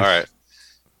go. Nice. So, all right.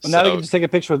 Well, now they can just take a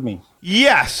picture with me.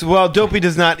 Yes. Well, Dopey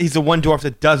does not. He's the one dwarf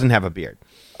that doesn't have a beard.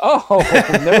 Oh,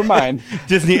 never mind.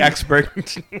 Disney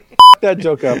expert. That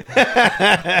joke up.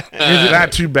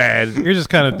 Not too bad. You're just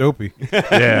kind of dopey.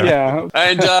 Yeah.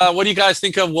 And what do you guys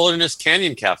think of Wilderness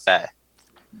Canyon Cafe?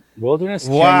 Wilderness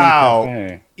Canyon Wow.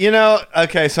 Cafe.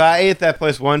 Okay, so I ate at that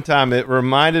place one time. It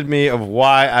reminded me of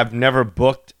why I've never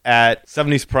booked at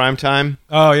 70s primetime.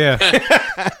 Oh, yeah.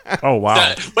 Oh,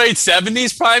 wow. Wait,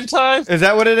 70s prime time? Is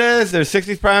that what it is? There's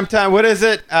 60s primetime. What is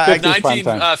it?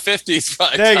 1950s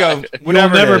prime There you time. go. You'll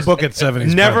Whatever it never is. book at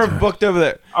 70s. Never primetime. booked over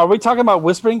there. Are we talking about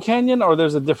Whispering Canyon or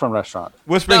there's a different restaurant?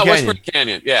 Whispering No, Canyon. Whispering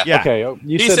Canyon. Yeah. Yeah. Okay.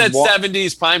 He said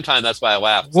 70s prime time. That's why I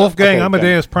laughed. Wolfgang Okay,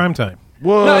 Amadeus primetime.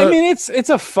 No, I mean it's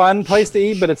a fun place to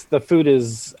eat, but the food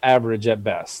is average at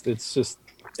best. It's just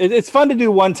it's fun to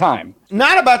do one time.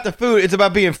 Not about the food. It's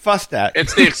about being fussed at.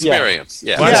 It's the experience.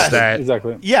 Yeah. What's Yes. that?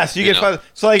 Exactly. Yes, you get fussed.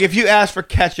 So, like, if you ask for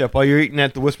ketchup while you're eating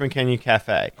at the Whispering Canyon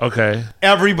Cafe, Okay.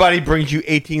 everybody brings you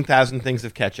 18,000 things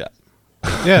of ketchup.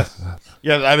 Yes.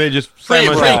 Yeah, I mean, just slam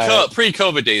on Right. top.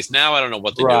 Pre-COVID days. Now I don't know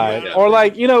what they Right. do. Yeah. Or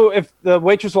like, if the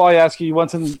waitress will ask you,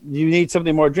 you need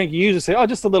something more to drink, you usually say, oh,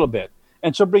 just a little bit.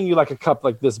 and she'll bring you like a cup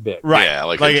like this big. Right. Yeah,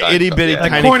 like like a an giant itty cup, bitty yeah.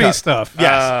 Like tiny corny cup. stuff.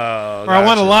 Yes. Oh, Or I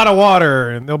want a gotcha. lot of water,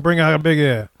 and they'll bring out a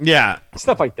big. Yeah.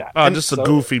 Stuff like that. Oh, And just a so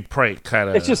goofy prank kind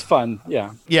of. It's just fun.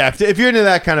 Yeah. Yeah, if you're into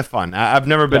that kind of fun, I've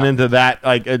never been Yeah. into that.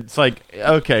 Like, it's like,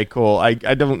 okay, cool. I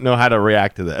don't know how to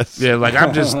react to this. Yeah, like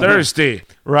I'm just thirsty.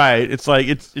 Right. It's like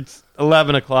it's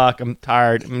 11 o'clock. I'm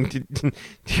tired.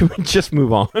 Just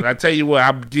move on. I tell you what,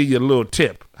 I'll give you a little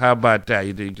tip. How about that?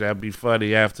 You think that'd be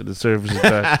funny after the service is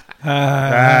done?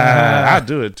 I'll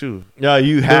do it too. No,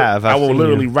 you have. I I've will seen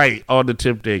literally you. write on the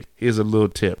tip thing. Here's a little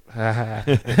tip. Well,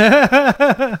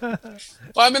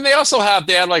 I mean, they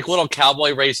had like little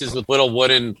cowboy races with little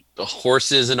wooden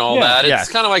horses and all Yeah, that. It's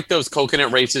yeah. kind of like those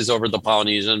coconut races over the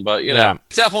Polynesian, but you know, Yeah.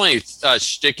 it's definitely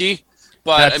sticky.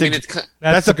 But That's I mean, ex- it's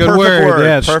That's a a good perfect word.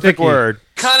 Yeah, perfect sticky. word.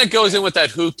 kind of goes in with that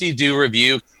hoop-de-doo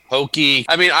review. Hokey.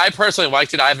 I mean, I personally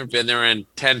liked it. I haven't been there in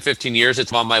 10, 15 years.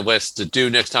 It's on my list to do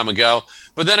next time I go.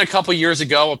 But then a couple years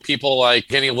ago, people like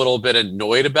getting a little bit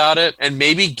annoyed about it. And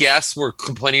maybe guests were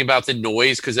complaining about the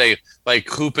noise because they like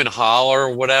hoop and holler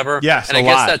or whatever. Yes, and a I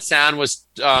guess lot. that sound was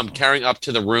carrying up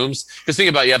to the rooms. Because think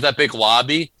about it, you have that big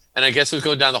lobby. And I guess it was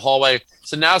going down the hallway.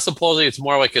 So now supposedly it's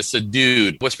more like a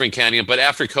subdued Whispering Canyon. But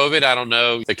after COVID, I don't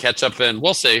know, the catch up and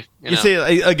we'll see. You see,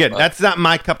 again, that's not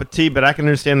my cup of tea, but I can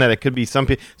understand that it could be some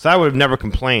people. So I would have never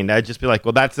complained. I'd just be like,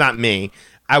 well, that's not me.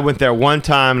 I went there one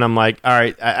time, and I'm like, all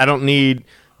right, I don't need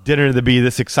dinner to be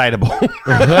this excitable.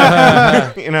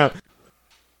 You know?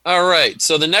 All right.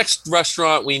 So the next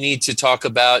restaurant we need to talk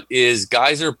about is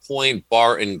Geyser Point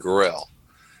Bar and Grill.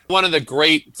 One of the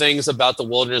great things about the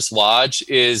Wilderness Lodge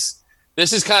is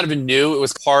this is kind of new. It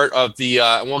was part of the,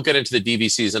 I won't get into the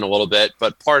DVCs in a little bit,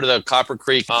 but part of the Copper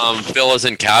Creek Villas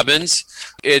and Cabins.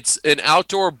 It's an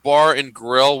outdoor bar and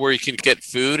grill where you can get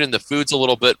food, and the food's a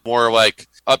little bit more like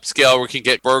upscale where you can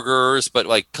get burgers, but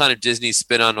like kind of Disney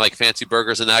spin on like fancy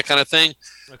burgers and that kind of thing.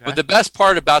 Okay. But the best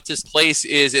part about this place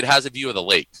is it has a view of the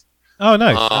lake. Oh,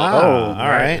 nice. All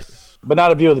right. But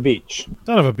not a view of the beach.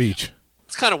 Son of a beach.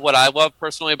 It's kind of what I love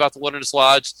personally about the Wilderness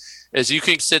Lodge is you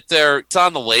can sit there. It's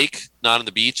on the lake, not on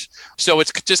the beach. So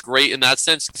it's just great in that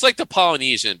sense. It's like the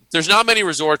Polynesian. There's not many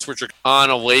resorts which are on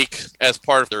a lake as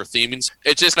part of their themings.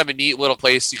 It's just kind of a neat little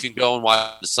place you can go and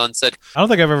watch the sunset. I don't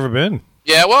think I've ever been.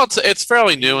 Yeah, well, it's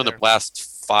fairly new in the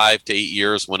last 5 to 8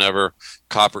 years whenever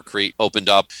Copper Creek opened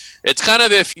up. It's kind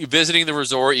of if you're visiting the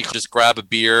resort, you can just grab a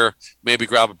beer, maybe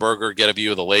grab a burger, get a view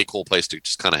of the lake, cool place to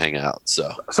just kind of hang out.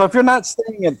 So if you're not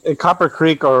staying at Copper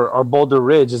Creek or Boulder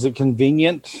Ridge, is it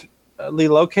conveniently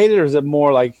located, or is it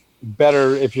more like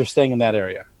better if you're staying in that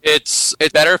area? It's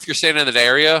better if you're staying in that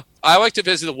area. I like to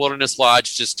visit the Wilderness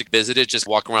Lodge just to visit it, just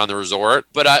walk around the resort.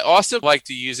 But I also like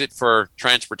to use it for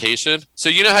transportation. So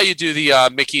you know how you do the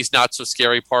Mickey's Not So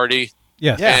Scary Party?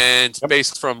 Yes. Yeah. And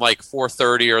based from like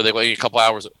 4:30, or they let you a couple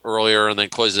hours earlier and then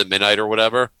close at midnight or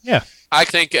whatever. Yeah. I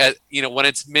think when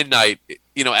it's midnight,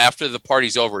 after the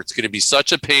party's over, it's going to be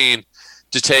such a pain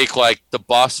to take like the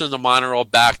bus or the monorail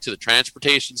back to the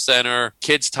transportation center.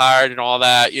 Kids tired and all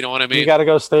that. You know what I mean? You got to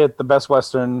go stay at the Best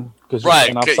Western because you're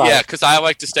staying outside. Yeah, because I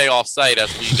like to stay off site,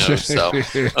 as we know.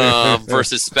 So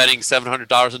versus spending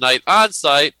 $700 a night on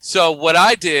site. So what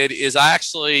I did is I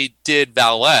actually did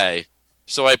valet.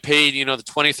 So I paid, the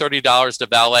 $20, $30 to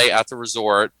valet at the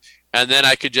resort, and then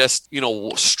I could just,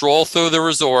 stroll through the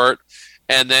resort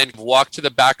and then walk to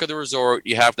the back of the resort.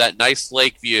 You have that nice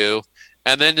lake view,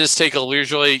 and then just take a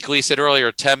leisurely, Glee said earlier,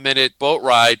 10-minute boat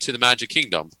ride to the Magic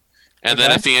Kingdom. And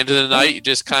then at the end of the night, you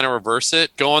just kind of reverse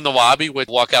it, go in the lobby,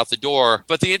 walk out the door.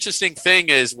 But the interesting thing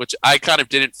is, which I kind of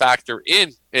didn't factor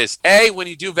in, is when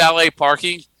you do valet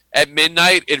parking at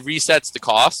midnight, it resets the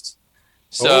cost.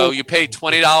 So you pay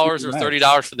 $20 or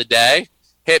 $30 for the day.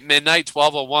 Hit midnight,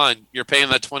 12:01, you're paying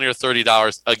that $20 or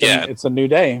 $30 again. It's a new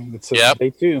day. It's day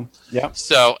 2. Yep.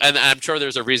 So, and I'm sure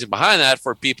there's a reason behind that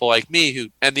for people like me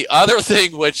and the other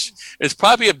thing, which is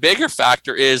probably a bigger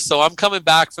factor, is, so I'm coming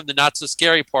back from the Not So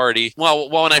Scary party. Well,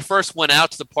 when I first went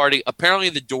out to the party, apparently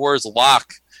the doors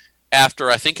lock after,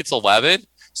 I think it's 11.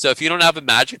 So if you don't have a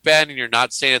Magic Band and you're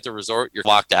not staying at the resort, you're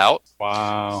locked out.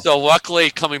 Wow. So luckily,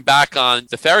 coming back on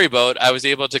the ferry boat, I was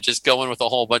able to just go in with a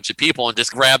whole bunch of people and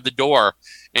just grab the door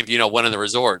and, went in the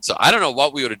resort. So I don't know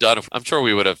what we would have done. I'm sure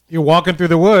we would have. You're walking through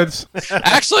the woods.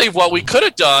 Actually, what we could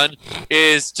have done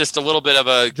is just a little bit of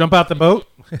a... Jump out the boat.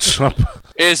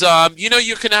 Is,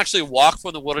 you can actually walk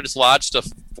from the Wilderness Lodge to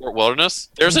Fort Wilderness.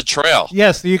 There's a trail.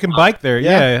 Yes, you can bike there.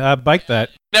 Yeah, I biked that.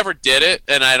 Never did it,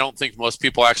 and I don't think most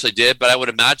people actually did, but I would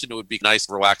imagine it would be nice,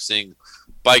 relaxing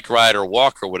bike ride or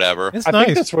walk or whatever. It's I nice.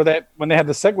 think that's where when they had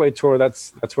the Segway tour,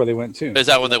 that's where they went too. Is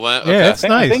that when they went? Yeah, Okay. it's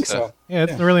nice. I think so. Yeah,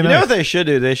 it's really You nice. know what they should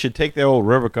do? They should take their old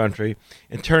river country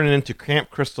and turn it into Camp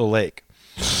Crystal Lake.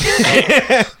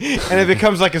 and it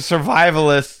becomes like a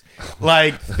survivalist,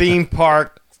 like theme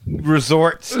park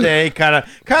resort stay, kind of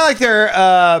like their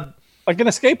like an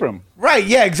escape room. right.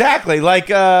 Yeah, exactly. Like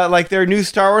their new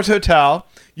Star Wars hotel.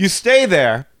 You stay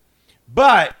there,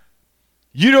 but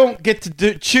you don't get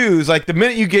to choose. Like the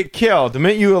minute you get killed, the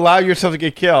minute you allow yourself to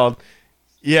get killed.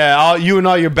 Yeah, you and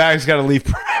all your bags got to leave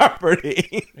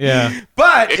property. Yeah.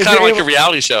 But It's kind of like a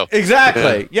reality show.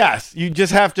 Exactly. Yes, you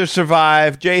just have to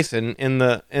survive Jason in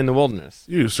the wilderness.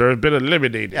 You, sir, have been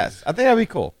eliminated. Yes, I think that'd be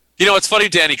cool. You know, it's funny,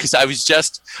 Danny, because I was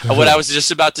just what I was just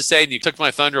about to say, and you took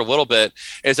my thunder a little bit.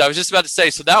 Is I was just about to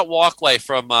say, so that walkway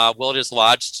from Wilderness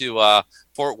Lodge to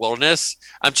Fort Wilderness,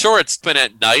 I'm sure it's been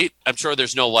at night. I'm sure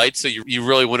there's no light, so you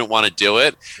really wouldn't want to do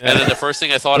it. And then the first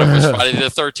thing I thought of was Friday the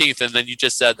 13th, and then you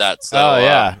just said that. So,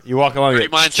 yeah, you walk along. pretty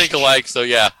minds think alike. So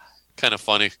yeah, kind of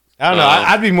funny. I don't know.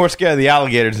 I'd be more scared of the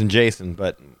alligators than Jason,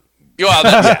 but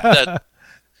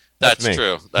that's me.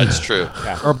 true. That's true.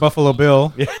 Or Buffalo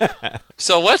Bill.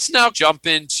 So let's now jump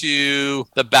into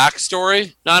the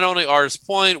backstory. Not only Artist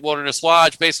Point, Wilderness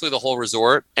Lodge, basically the whole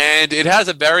resort. And it has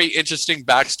a very interesting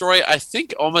backstory. I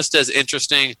think almost as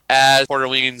interesting as Port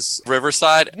Orleans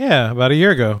Riverside. Yeah, about a year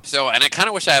ago. So, and I kind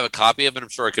of wish I have a copy of it. I'm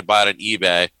sure I could buy it on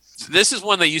eBay. This is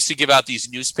when they used to give out these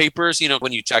newspapers, you know,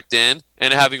 when you checked in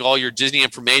and having all your Disney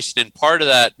information. And part of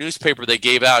that newspaper they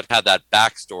gave out had that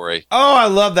backstory. oh, I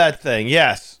love that thing.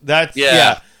 Yes, that's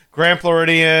Grand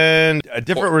Floridian,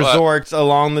 different resorts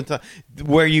along the time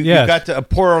where you got to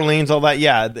Port Orleans, all that.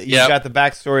 Yeah, you got the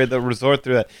backstory of the resort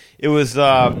through that. It was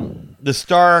the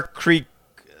Silver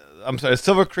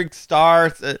Creek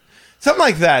Star, something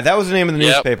like that. That was the name of the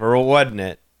newspaper, wasn't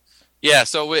it? Yeah,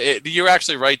 so you're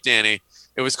actually right, Danny.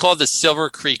 It was called the Silver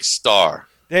Creek Star.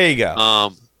 There you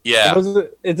go. Yeah.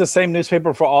 It's the same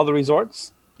newspaper for all the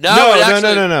resorts? No.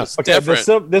 Was Okay,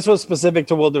 this was specific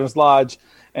to Wilderness Lodge,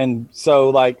 and so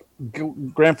like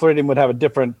Grand Floridian would have a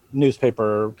different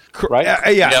newspaper,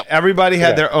 right? Yeah. Everybody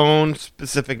had their own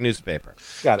specific newspaper.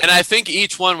 Got it. And I think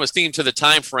each one was themed to the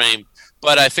time frame,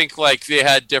 but I think like they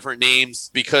had different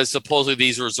names because supposedly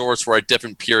these resorts were at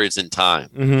different periods in time.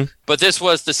 Mm-hmm. But this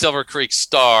was the Silver Creek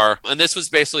Star, and this was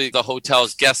basically the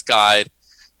hotel's guest guide.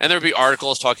 And there'd be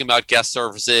articles talking about guest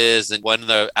services and when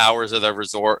the hours of the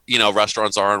resort, you know,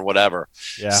 restaurants are and whatever.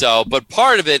 Yeah. So, but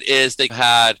part of it is they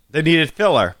needed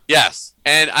filler. Yes.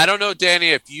 And I don't know,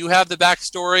 Danny, if you have the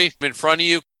backstory in front of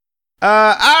you.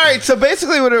 All right, so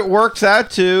basically what it works out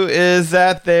to is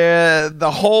that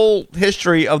the whole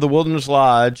history of the Wilderness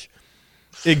Lodge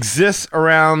exists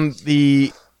around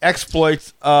the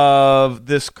exploits of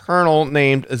this colonel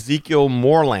named Ezekiel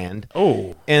Moreland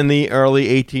in the early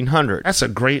 1800s. That's a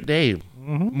great name.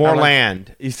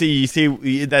 Moreland. You see,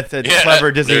 that's a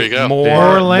clever Disney. There you go.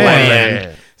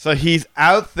 Moreland. So he's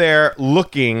out there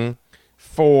looking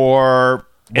for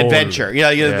adventure.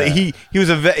 He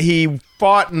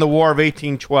fought in the War of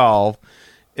 1812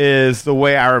 is the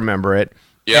way I remember it.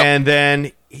 Yep. And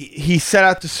then he set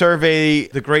out to survey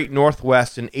the Great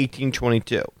Northwest in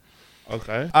 1822.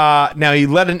 Okay. Now, he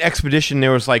led an expedition.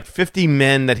 There was like 50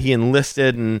 men that he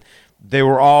enlisted, and they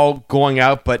were all going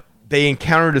out, but they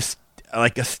encountered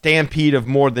a stampede of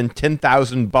more than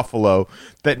 10,000 buffalo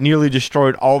that nearly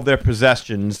destroyed all of their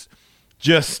possessions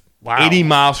just 80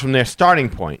 miles from their starting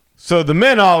point. So the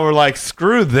men all were like,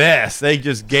 screw this. They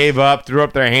just gave up, threw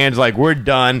up their hands like, we're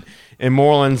done. And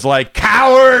Moreland's like,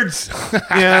 cowards!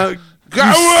 You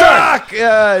suck!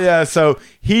 Yeah. So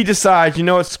he decides, you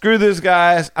know what, screw this,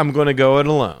 guys. I'm going to go it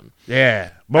alone. Yeah.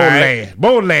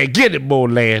 Moreland. Get it,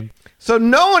 Moreland. So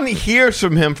no one hears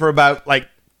from him for about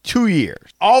 2 years.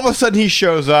 All of a sudden he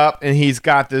shows up and he's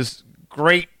got this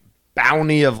great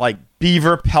bounty of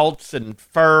beaver pelts and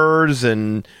furs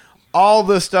and all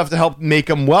this stuff to help make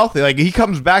him wealthy. He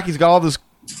comes back, he's got all this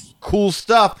cool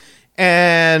stuff.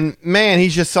 And, man,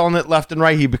 he's just selling it left and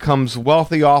right. He becomes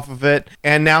wealthy off of it.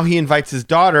 And now he invites his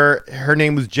daughter. Her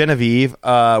name was Genevieve,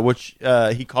 which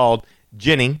he called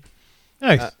Ginny.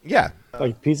 Nice. Yeah.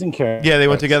 Like peas and carrots. Yeah, they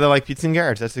went together like pizza and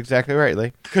carrots. That's exactly right,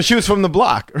 Lee. Because she was from the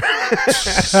block. Don't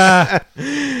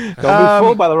be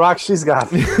fooled by the rock she's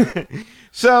got.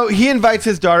 So he invites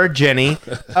his daughter, Jenny,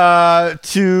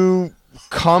 to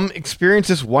come experience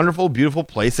this wonderful, beautiful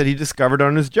place that he discovered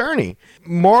on his journey.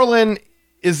 Moreland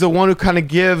is the one who kind of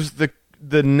gives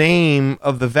the name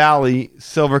of the valley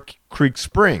Silver Creek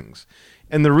Springs.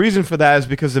 And the reason for that is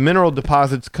because the mineral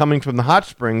deposits coming from the hot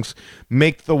springs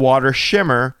make the water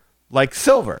shimmer like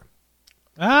silver.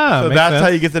 So that's how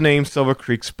you get the name Silver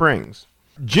Creek Springs.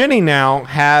 Ginny now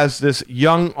has this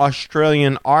young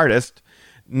Australian artist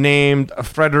named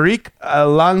Frederic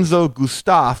Alonso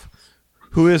Gustave,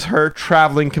 who is her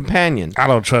traveling companion. I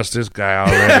don't trust this guy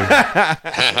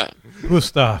already.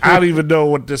 Gustav. I don't even know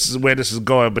where this is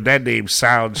going, but that name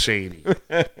sounds shady.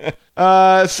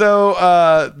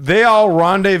 So they all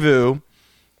rendezvous,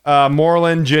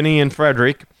 Moreland, Ginny, and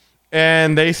Frederick,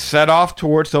 and they set off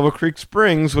towards Silver Creek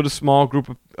Springs with a small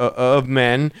group of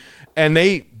men, and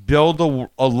they build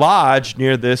a lodge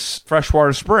near this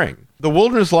freshwater spring. The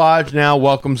Wilderness Lodge now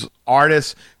welcomes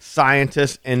artists,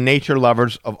 scientists, and nature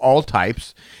lovers of all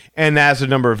types, and as the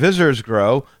number of visitors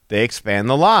grow, they expand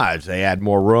the lodge. They add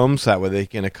more rooms so that way they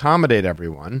can accommodate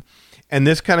everyone. And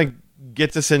this kind of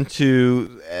gets us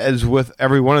into, as with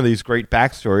every one of these great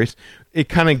backstories, it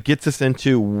kind of gets us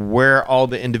into where all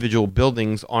the individual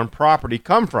buildings on property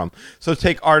come from. So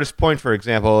take Artist Point, for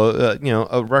example,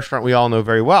 a restaurant we all know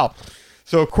very well.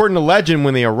 So according to legend,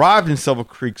 when they arrived in Silver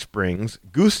Creek Springs,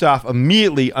 Gustav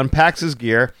immediately unpacks his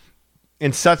gear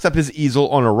and sets up his easel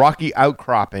on a rocky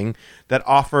outcropping that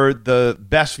offered the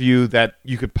best view that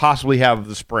you could possibly have of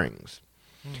the springs.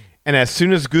 And as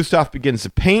soon as Gustav begins to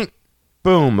paint,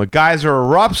 boom, a geyser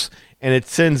erupts, and it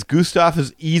sends Gustav,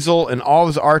 his easel, and all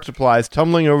his art supplies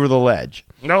tumbling over the ledge.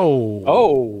 No.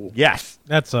 Oh. Yes.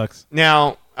 That sucks.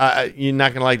 Now, you're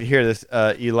not going to like to hear this,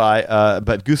 Eli,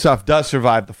 but Gustav does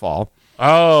survive the fall.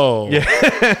 Oh.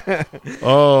 Yeah.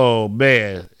 Oh,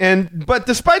 man. But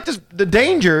despite the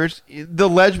dangers, the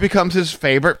ledge becomes his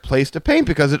favorite place to paint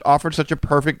because it offered such a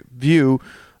perfect view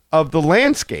of the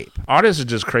landscape. Artists are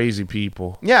just crazy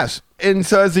people. Yes. And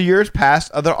so as the years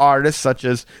passed, other artists such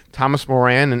as Thomas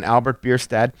Moran and Albert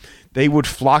Bierstadt, they would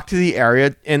flock to the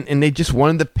area and they just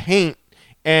wanted to paint.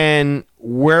 And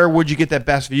where would you get that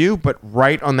best view? But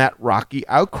right on that rocky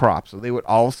outcrop. So they would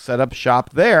all set up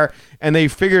shop there, and they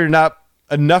figured it out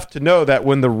enough to know that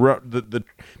when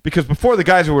because before the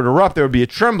geyser would erupt, there would be a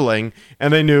trembling,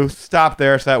 and they knew stop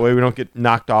there so that way we don't get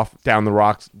knocked off down the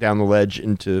rocks, down the ledge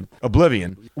into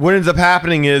oblivion. What ends up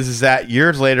happening is that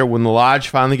years later, when the lodge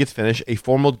finally gets finished, a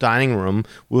formal dining room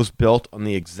was built on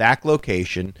the exact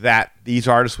location that these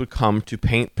artists would come to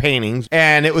paint paintings,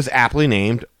 and it was aptly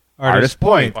named Artist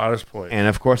Point. Artist Point. And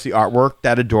of course, the artwork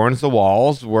that adorns the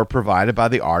walls were provided by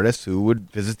the artists who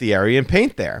would visit the area and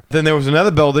paint there. Then there was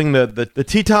another building, the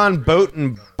Teton Boat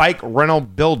and Bike Rental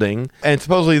Building. And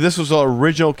supposedly this was the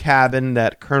original cabin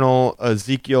that Colonel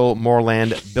Ezekiel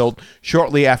Moreland built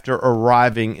shortly after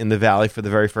arriving in the valley for the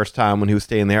very first time when he was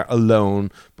staying there alone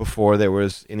before there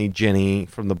was any Jenny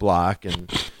from the block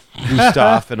and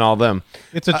Gustav and all them.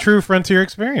 It's a true frontier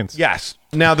experience. Yes.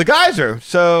 Now, the geyser.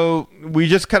 So we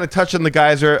just kind of touched on the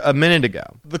geyser a minute ago.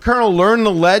 The colonel learned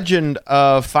the legend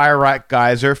of Fire Rock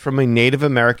Geyser from a Native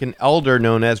American elder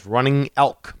known as Running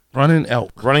Elk. Running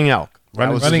Elk. Running Elk.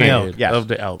 Running Elk. Yes. Of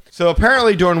the elk. So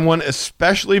apparently during one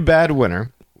especially bad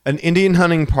winter, an Indian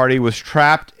hunting party was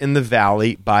trapped in the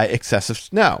valley by excessive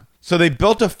snow. So they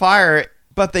built a fire,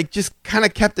 but they just kind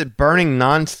of kept it burning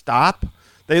nonstop.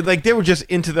 They were just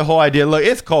into the whole idea. Look,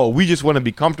 it's cold. We just want to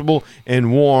be comfortable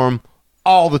and warm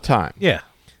all the time. Yeah.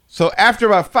 So after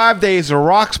about 5 days, the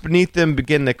rocks beneath them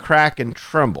began to crack and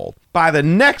tremble. By the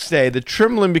next day, the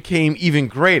trembling became even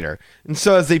greater. And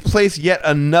so as they placed yet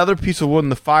another piece of wood in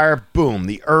the fire, boom,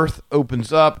 the earth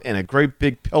opens up and a great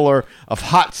big pillar of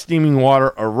hot steaming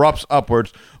water erupts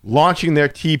upwards, launching their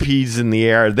teepees in the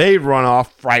air. They run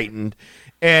off frightened.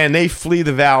 And they flee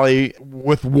the valley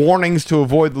with warnings to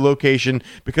avoid the location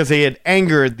because they had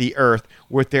angered the earth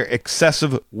with their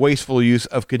excessive, wasteful use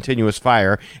of continuous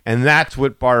fire. And that's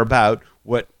what brought about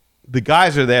what the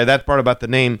geyser there, that brought about the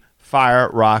name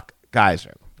Fire Rock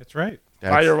Geyser. That's right.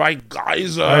 Fire Rock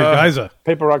Geyser. Geyser.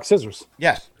 Paper, rock, scissors.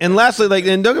 Yes. And lastly,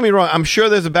 and don't get me wrong, I'm sure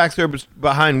there's a backstory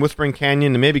behind Whispering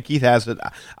Canyon, and maybe Keith has it.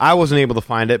 I wasn't able to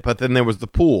find it, but then there was the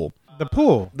pool. The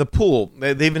pool.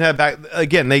 They even have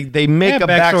they make a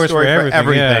backstory for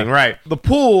everything. Yeah. Right. The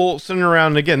pool sitting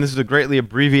around, again, this is a greatly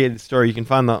abbreviated story. You can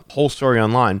find the whole story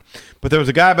online. But there was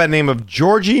a guy by the name of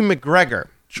Georgie McGregor.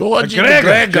 Georgie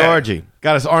McGregor. Georgie.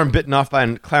 Got his arm bitten off by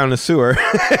a clown in the sewer.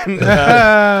 And,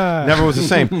 never was the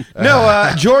same.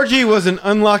 No, Georgie was an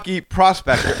unlucky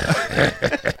prospector.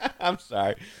 I'm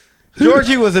sorry.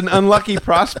 Georgie was an unlucky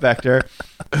prospector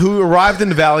who arrived in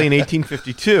the valley in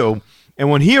 1852. And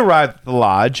when he arrived at the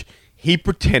lodge, he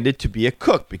pretended to be a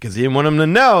cook because he didn't want him to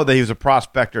know that he was a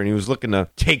prospector and he was looking to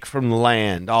take from the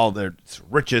land all its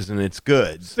riches and its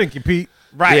goods. Stinky Pete.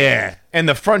 Right. Yeah. And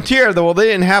the frontier, though, they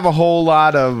didn't have a whole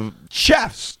lot of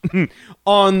chefs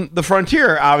on the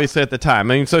frontier, obviously, at the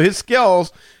time. I mean, so his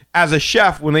skills as a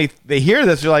chef, when they hear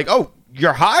this, they're like, oh,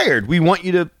 you're hired. We want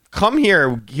you to come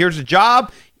here. Here's a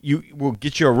job. We'll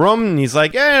get you a room. And he's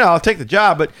like, yeah, I'll take the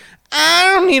job, but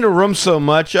I don't need a room so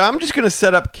much. I'm just going to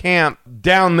set up camp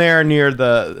down there near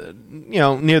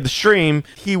near the stream,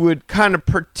 he would kind of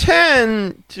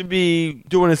pretend to be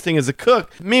doing his thing as a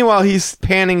cook. Meanwhile, he's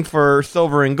panning for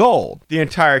silver and gold the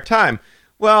entire time.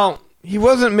 Well, he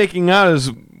wasn't making out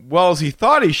as well as he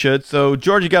thought he should, so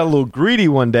Georgie got a little greedy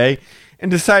one day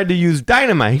and decided to use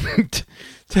dynamite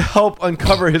to help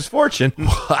uncover his fortune.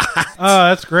 Oh,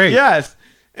 that's great. Yes.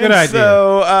 Good idea.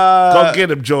 So, Go get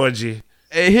him, Georgie.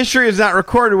 history is not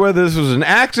recorded whether this was an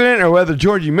accident or whether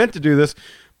Georgie meant to do this,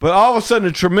 but all of a sudden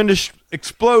a tremendous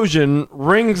explosion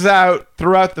rings out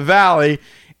throughout the valley,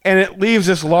 and it leaves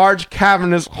this large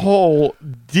cavernous hole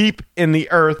deep in the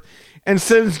earth and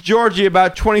sends Georgie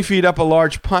about 20 feet up a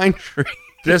large pine tree.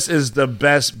 This is the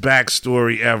best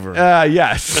backstory ever.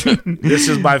 Yes. This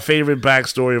is my favorite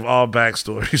backstory of all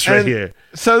backstories right And here.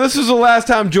 So this was the last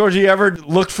time Georgie ever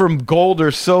looked for gold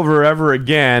or silver ever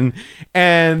again,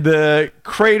 and the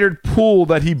cratered pool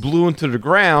that he blew into the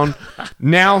ground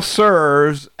now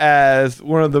serves as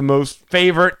one of the most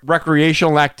favorite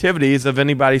recreational activities of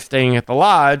anybody staying at the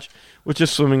lodge, which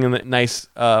is swimming in the nice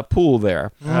pool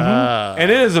there. And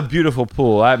it is a beautiful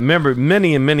pool. I remember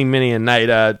many and many, many a night.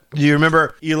 Do you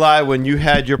remember, Eli, when you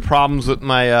had your problems with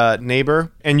my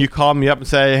neighbor, and you called me up and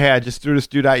said, hey, I just threw this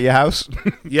dude out your house?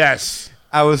 Yes.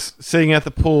 I was sitting at the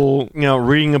pool,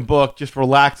 reading a book, just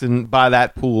relaxing by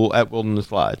that pool at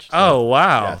Wilderness Lodge. So, Oh,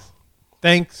 wow. yes.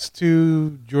 Thanks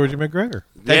to Georgie McGregor.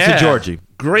 Thanks Yeah. to Georgie.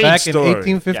 Great Back story. in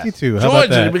 1852. How about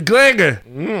Georgie that?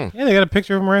 McGregor. Yeah, they got a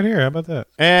picture of him right here. How about that?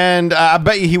 And I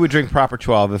bet you he would drink proper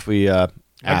 12 if we... asked.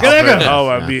 McGregor. Oh,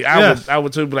 I mean, Yes. I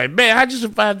would too be like, man, how'd you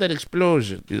survive that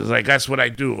explosion? He was like, that's what I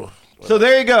do. So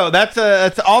there you go. That's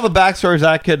all the backstories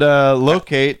I could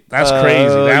locate. That's crazy.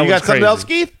 That you got was something crazy. else,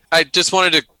 Keith? I just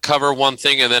wanted to cover one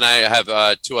thing, and then I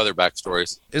have two other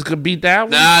backstories. It's going to beat that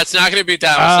one? Nah, it's not going to be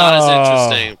that. It's not as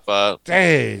interesting, but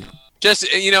Dang. just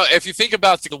if you think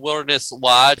about the Wilderness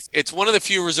Lodge, it's one of the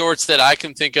few resorts that I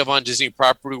can think of on Disney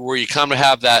property where you kind of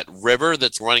have that river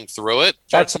that's running through it.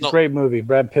 That's a great movie.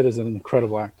 Brad Pitt is an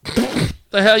incredible actor.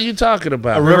 The hell you talking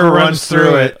about? A river runs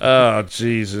through it. Oh,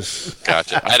 Jesus.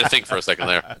 Gotcha. I had to think for a second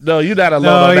there. No, you're not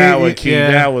alone on that one, Keith.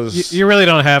 That was... You really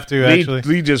don't have to, actually.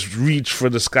 We just reached for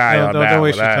the sky on that Don't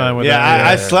waste one. your time with Yeah, that.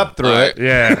 I slept through it.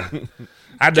 Yeah.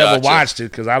 I never Gotcha. watched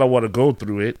it because I don't want to go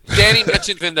through it. Danny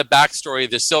mentioned in the backstory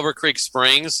the Silver Creek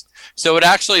Springs. So it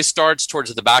actually starts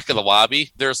towards the back of the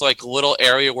lobby. There's like a little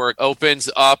area where it opens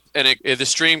up and the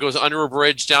stream goes under a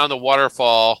bridge down the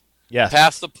waterfall, Yes.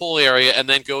 past the pool area, and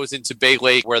then goes into Bay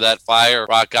Lake where that fire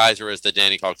rock geyser is that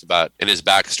Danny talked about in his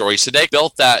backstory. So they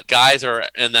built that geyser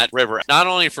and that river not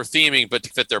only for theming, but to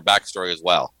fit their backstory as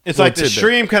well. It's like the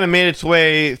stream kind of made its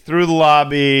way through the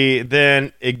lobby,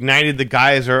 then ignited the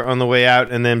geyser on the way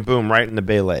out, and then boom, right into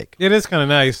Bay Lake. It is kind of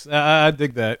nice. I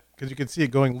dig that because you can see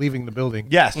it leaving the building.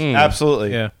 Yes,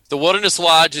 absolutely. Yeah. The Wilderness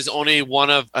Lodge is only one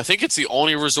of, I think it's the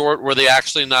only resort where they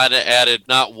actually not added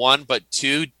not one, but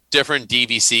two different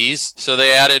DVCs. So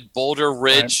they added Boulder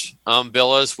Ridge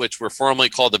villas, which were formerly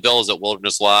called the villas at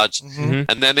Wilderness Lodge. And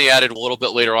then they added a little bit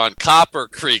later on Copper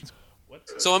Creek.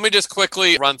 So let me just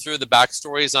quickly run through the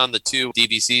backstories on the two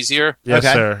DVCs here. Yes,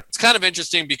 Okay. sir. It's kind of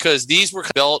interesting because these were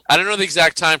built, I don't know the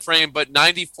exact time frame, but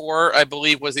 94, I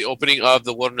believe, was the opening of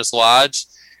the Wilderness Lodge.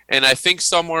 And I think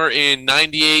somewhere in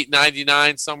 98,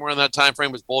 99, somewhere in that time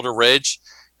frame was Boulder Ridge.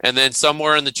 And then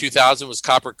somewhere in the 2000 was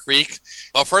Copper Creek.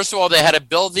 Well, first of all, they had to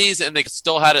build these, and they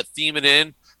still had it theme it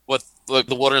in with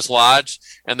the Wilderness Lodge,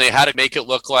 and they had to make it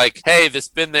look like, hey, this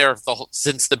been there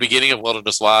since the beginning of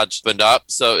Wilderness Lodge been up.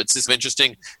 So it's just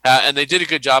interesting, and they did a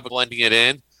good job of blending it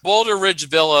in. Boulder Ridge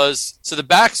Villas. So the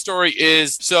backstory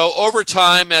is, so over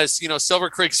time, as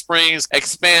Silver Creek Springs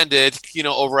expanded,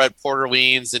 over at Port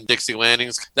Orleans and Dixie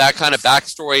Landings, that kind of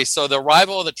backstory. So the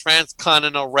arrival of the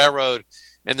Transcontinental Railroad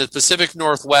in the Pacific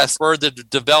Northwest spurred the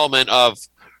development of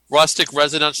rustic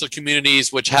residential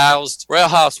communities which housed rail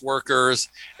house workers.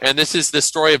 And this is the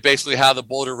story of basically how the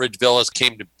Boulder Ridge Villas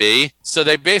came to be. So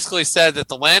they basically said that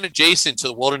the land adjacent to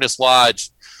the Wilderness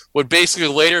Lodge would basically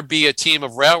later be a team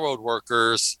of railroad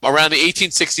workers around the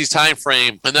 1860s time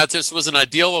frame, and that this was an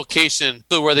ideal location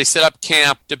where they set up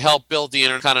camp to help build the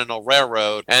Intercontinental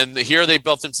Railroad. And here they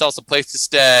built themselves a place to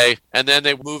stay, and then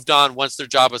they moved on once their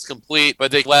job was complete, but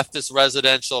they left this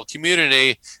residential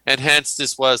community, and hence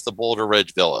this was the Boulder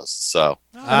Ridge Villas. So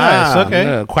Nice. Okay.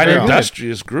 Yeah, quite Very an good.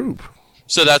 industrious group.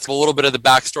 so that's a little bit of the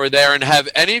backstory there. And have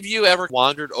any of you ever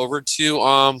wandered over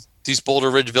to these Boulder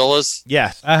Ridge Villas?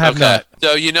 Yes. I have not.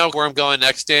 So you know where I'm going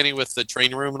next, Danny, with the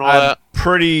training room and all I'm that?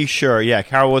 pretty sure. Yeah,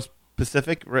 Carolwood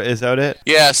Pacific, is that it?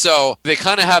 Yeah, so they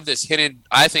kind of have this hidden,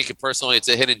 I think personally it's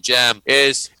a hidden gem,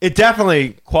 It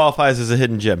definitely qualifies as a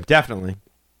hidden gem. Definitely.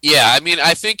 I mean,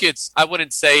 I think I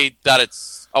wouldn't say that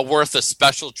it's worth a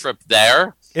special trip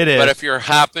there. It is. But if you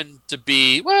happen to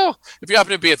be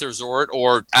at the resort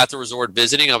or at the resort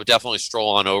visiting, I would definitely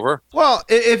stroll on over. Well,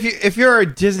 if you're a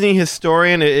Disney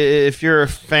historian, if you're a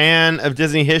fan of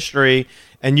Disney history,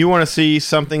 and you want to see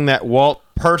something that Walt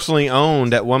personally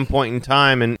owned at one point in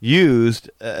time and used,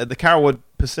 the Carolwood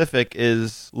Pacific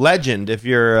is legend. If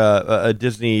you're a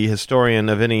Disney historian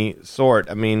of any sort,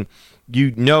 I mean,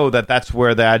 you know that's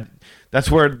where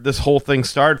this whole thing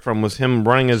started from, was him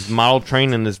running his model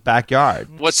train in his backyard.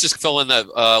 Let's just fill in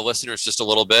the listeners just a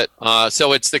little bit.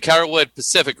 So it's the Carolwood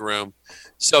Pacific Room.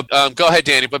 So go ahead,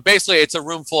 Danny. But basically, it's a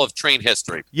room full of train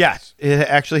history. Yes. It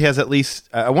actually has at least,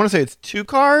 I want to say it's 2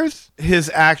 cars, his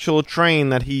actual train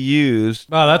that he used.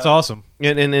 Oh, that's awesome.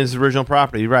 In his original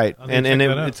property, right. And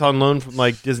it's on loan from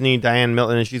like Disney, Diane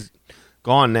Milton, and she's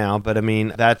gone now. But I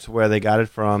mean, that's where they got it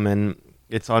from, and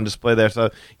it's on display there. So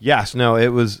yes, no, it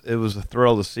was a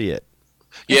thrill to see it.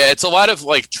 Yeah, it's a lot of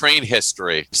like train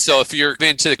history. So if you're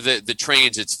into the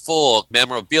trains, it's full of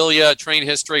memorabilia, train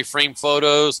history, framed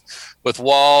photos with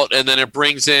Walt, and then it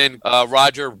brings in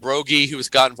Roger Brogy, who's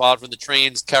got involved in the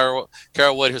trains,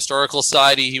 Carolwood Historical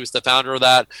Society. He was the founder of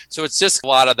that. So it's just a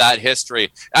lot of that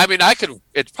history. I mean,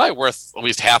 it's probably worth at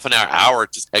least half an hour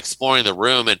just exploring the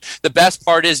room. And the best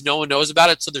part is no one knows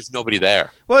about it, so there's nobody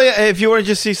there. Well, yeah, if you want to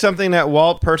just see something that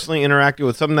Walt personally interacted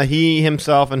with, something that he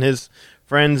himself and his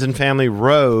friends and family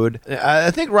rode.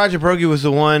 I think Roger Brogy was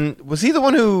the one. Was he the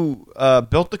one who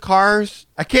built the cars?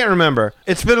 I can't remember.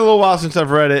 It's been a little while since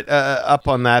I've read it up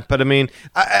on that. But I mean,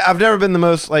 I've never been the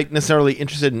most necessarily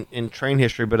interested in train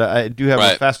history, but I do have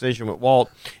a fascination with Walt,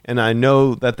 and I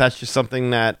know that's just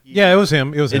something that. Yeah, it was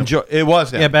him. It was him. It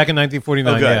was him. Yeah, back in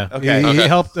 1949. Oh, good. Yeah, Okay. He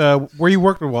helped. Where you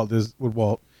worked with Walt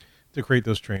to create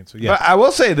those trains. So yeah, but I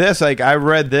will say this: like, I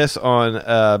read this on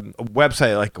a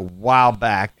website like a while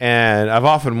back, and I've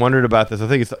often wondered about this. I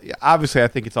think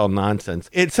it's all nonsense.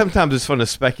 Sometimes it's fun to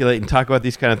speculate and talk about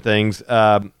these kind of things.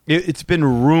 It's been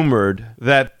rumored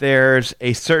that there's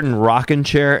a certain rocking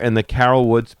chair in the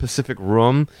Carolwood Pacific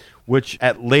Room, which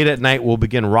late at night will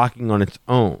begin rocking on its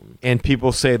own, and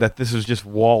people say that this is just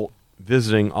Walt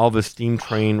visiting all the steam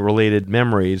train related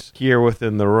memories here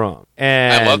within the room.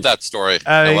 And I love that story.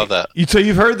 I love that. So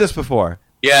you've heard this before?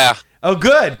 Yeah. Oh,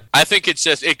 good. I think it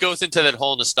goes into that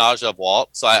whole nostalgia of Walt.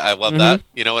 So I love that.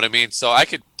 You know what I mean? So I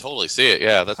could totally see it.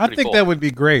 Yeah, that's pretty cool. I think that would be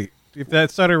great. If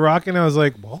that started rocking, I was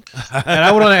like, well, and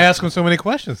I would want to ask him so many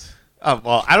questions. Oh,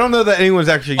 well, I don't know that anyone's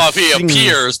actually if he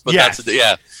appears, but yes.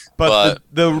 But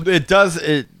it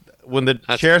does. When the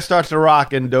chair starts to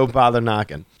rock, and don't bother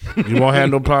knocking. You won't have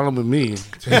no problem with me.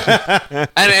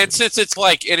 and since it's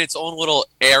like in its own little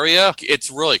area,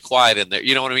 it's really quiet in there.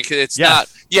 You know what I mean? 'Cause it's Yes. not.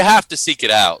 You have to seek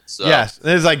it out. So. Yes,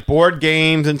 there's like board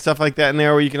games and stuff like that in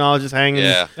there where you can all just hang.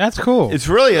 Yeah, that's cool. It's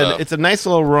really it's a nice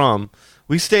little room.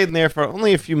 We stayed in there for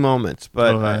only a few moments,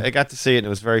 but I got to see it, and it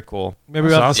was very cool. Maybe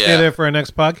we'll have to stay there for our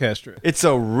next podcast trip. It's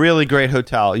a really great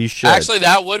hotel. You should. Actually,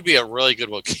 that would be a really good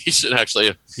location,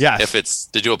 actually. Yes. If it's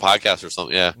to do a podcast or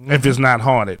something, yeah. If it's not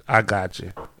haunted, I got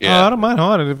you. Yeah. Oh, I don't mind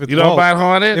haunted. If it's You don't Walt. mind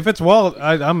haunted? If it's Walt,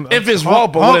 I'm If it's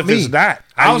Walt, but what if it's not?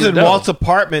 I was in Walt's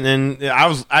apartment, and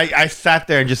I sat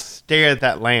there and just stared at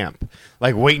that lamp,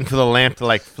 like waiting for the lamp to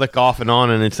like flick off and on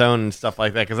its own and stuff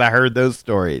like that, because I heard those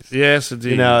stories. Yes,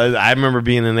 indeed. You know, I remember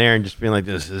being in there and just being like,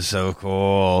 "This is so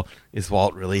cool. Is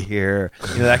Walt really here?"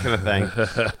 You know, that kind of thing.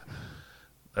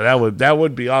 That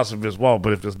would be awesome if it's Walt,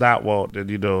 but if it's not Walt, then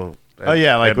you know. Oh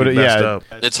yeah, like what? Yeah,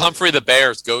 it's Humphrey the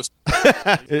Bear's ghost.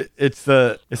 It's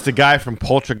the guy from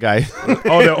Poltergeist.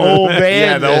 Oh, the old man.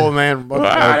 Yeah, the old man. From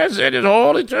That's in his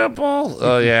holy temple.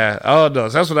 Oh yeah. Oh no,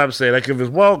 that's what I'm saying. Like if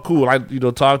it's Walt, cool. I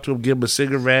talk to him, give him a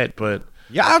cigarette, but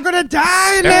y'all gonna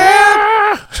die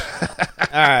now.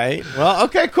 All right. Well,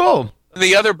 okay, cool.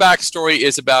 The other backstory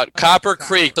is about Copper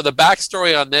Creek. So the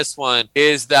backstory on this one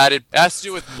is that it has to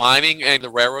do with mining and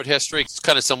the railroad history. It's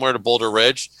kind of similar to Boulder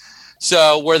Ridge.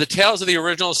 So where the tales of the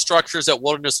original structures at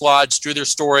Wilderness Lodge drew their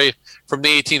story from the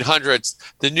 1800s,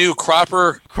 the new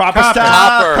Crapper. Who's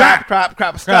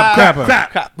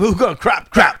gonna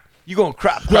crap? You gonna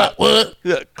crap? What?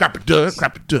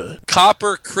 Crapper done.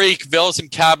 Copper Creek villas and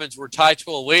cabins were tied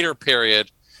to a later period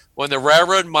when the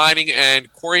railroad, mining,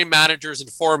 and quarry managers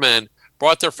and foremen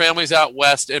brought their families out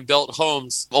west and built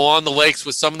homes along the lakes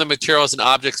with some of the materials and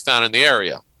objects found in the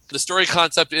area. The story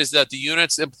concept is that the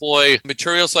units employ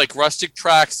materials like rustic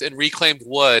tracks and reclaimed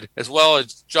wood, as well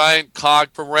as giant cog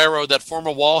from railroad that form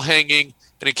a wall hanging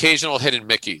and occasional hidden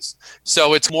Mickeys.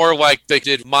 So it's more like they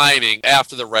did mining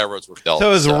after the railroads were built. So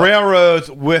it was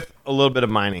railroads with a little bit of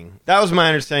mining. That was my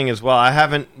understanding as well. I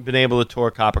haven't been able to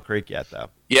tour Copper Creek yet, though.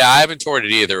 Yeah, I haven't toured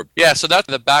it either. Yeah, so that's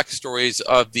the backstories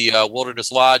of the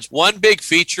Wilderness Lodge. One big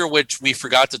feature which we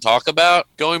forgot to talk about,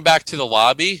 going back to the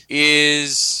lobby,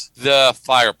 is the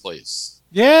fireplace.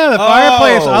 Yeah, the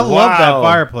fireplace. I love that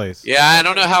fireplace. Yeah, I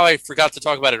don't know how I forgot to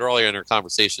talk about it earlier in our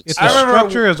conversation. It's a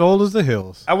structure as old as the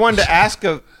hills. I wanted to ask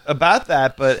about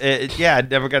that, but I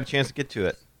never got a chance to get to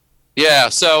it. Yeah,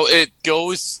 so it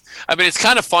goes... I mean, it's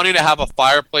kind of funny to have a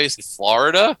fireplace in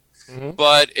Florida,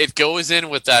 but it goes in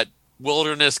with that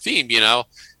wilderness theme, you know?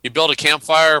 You build a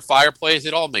campfire, fireplace,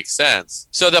 it all makes sense.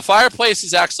 So the fireplace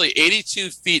is actually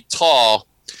 82 feet tall,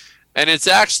 and it's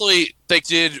actually... They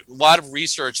did a lot of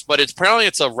research, but apparently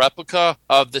it's a replica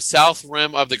of the south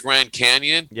rim of the Grand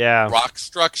Canyon rock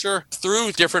structure.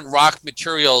 Through different rock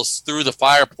materials through the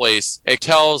fireplace, it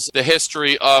tells the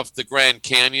history of the Grand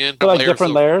Canyon. So like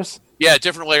different layers? Yeah,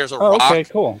 different layers of rock. Okay,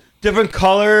 cool. Different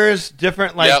colors,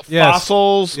 different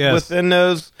fossils within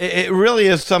those. It really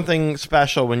is something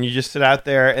special when you just sit out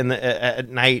there at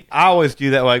night. I always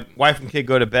do that. Like, wife and kid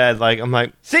go to bed. Like, I'm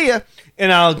like, see ya.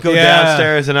 And I'll go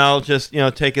downstairs and I'll just,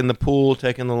 take in the pool,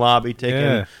 take in the lobby, take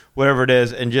in whatever it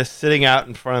is, and just sitting out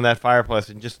in front of that fireplace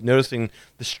and just noticing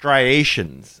the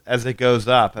striations as it goes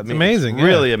up. I mean, amazing. It's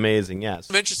really amazing, yes.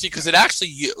 It's interesting because it actually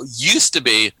used to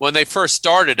be, when they first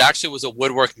started, actually was a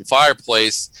woodworking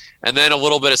fireplace and then a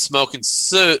little bit of smoke and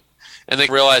soot. And they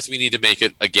realized we need to make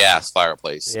it a gas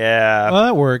fireplace. Yeah. Well,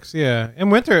 that works, yeah. In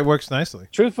winter, it works nicely.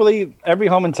 Truthfully, every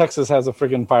home in Texas has a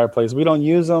freaking fireplace. We don't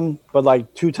use them, but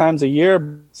like 2 times a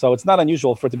year. So it's not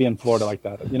unusual for it to be in Florida like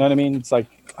that. You know what I mean? It's like,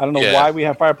 I don't know why we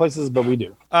have fireplaces, but we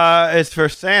do. It's for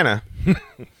Santa.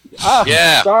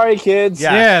 Sorry, kids.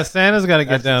 Yeah, Santa's got to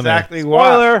get down exactly there.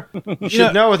 Spoiler. You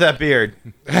should know with that beard.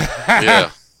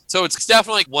 Yeah. So it's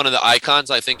definitely one of the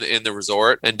icons, I think, in the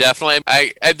resort. And definitely,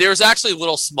 there's actually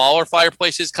little smaller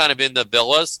fireplaces kind of in the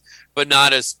villas, but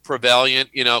not as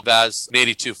prevalent, as an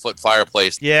 82-foot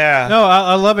fireplace. Yeah. No,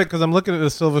 I love it because I'm looking at the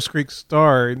Silver Creek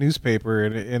Star newspaper,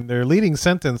 and their leading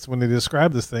sentence when they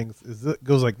describe this thing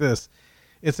goes like this.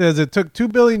 It says, it took 2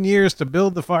 billion years to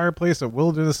build the fireplace at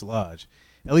Wilderness Lodge.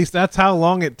 At least that's how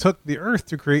long it took the Earth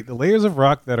to create the layers of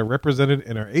rock that are represented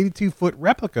in our 82-foot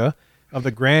replica of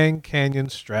the Grand Canyon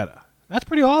strata. That's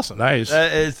pretty awesome. Nice.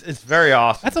 It's very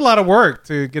awesome. That's a lot of work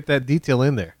to get that detail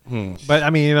in there. But I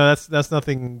mean, that's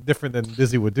nothing different than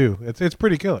Dizzy would do. It's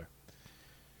pretty killer.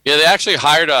 Yeah, they actually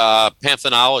hired a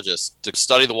panthenologist to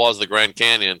study the walls of the Grand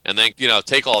Canyon and then,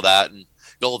 take all that and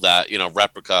build that,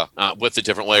 replica with the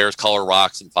different layers, color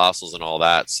rocks and fossils and all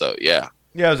that. So, yeah.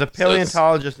 Yeah, it was a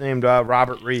paleontologist named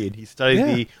Robert Reed. He studied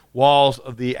the walls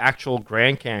of the actual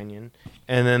Grand Canyon,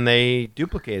 and then they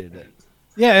duplicated it.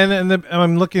 Yeah, and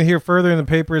I'm looking here further in the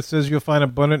paper. It says you'll find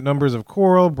abundant numbers of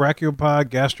coral, brachiopod,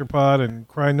 gastropod, and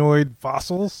crinoid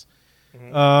fossils.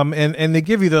 And they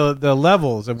give you the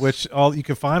levels at which you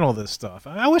can find all this stuff.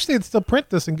 I wish they'd still print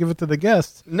this and give it to the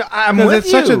guests. No, I'm with it's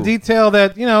such a detail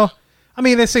that, I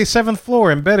mean, they say 7th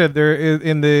floor embedded there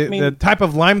in the type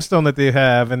of limestone that they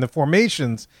have and the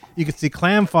formations. You can see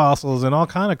clam fossils and all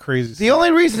kind of crazy stuff. The only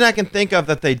reason I can think of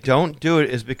that they don't do it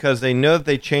is because they know that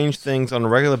they change things on a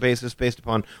regular basis based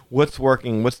upon what's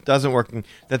working, what doesn't working,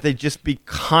 that they just be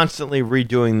constantly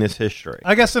redoing this history.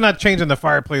 I guess they're not changing the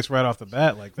fireplace right off the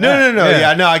bat like that. No.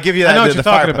 Yeah, no, I give you that. I know what you're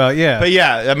talking about, yeah. But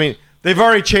yeah, I mean, they've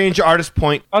already changed Artist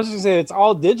Point. I was just going to say, it's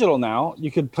all digital now.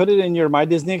 You could put it in your My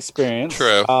Disney experience.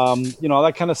 True. All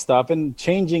that kind of stuff. And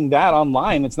changing that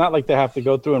online, it's not like they have to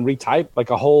go through and retype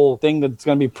like a whole thing that's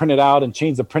going to be printed out and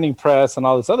change the printing press and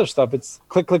all this other stuff. It's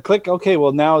click, click, click. Okay,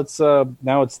 well, now it's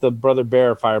the Brother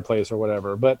Bear fireplace or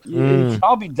whatever. But it can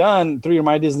all be done through your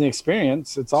My Disney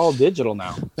experience. It's all digital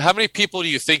now. How many people do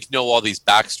you think know all these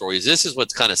backstories? This is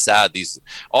what's kind of sad.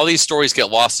 All these stories get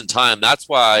lost in time. That's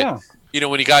why... Yeah.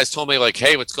 When you guys told me, like,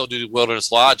 hey, let's go do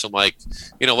Wilderness Lodge, I'm like,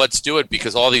 let's do it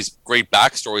because all these great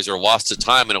backstories are lost to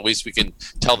time, and at least we can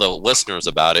tell the listeners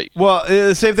about it. Well,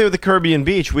 same thing with the Caribbean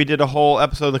Beach. We did a whole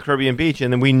episode of the Caribbean Beach,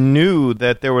 and then we knew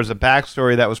that there was a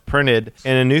backstory that was printed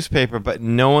in a newspaper, but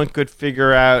no one could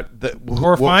figure out...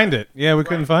 find it. Yeah, we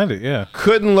couldn't find it, yeah.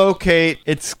 Couldn't locate.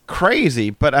 It's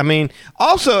crazy. But, I mean,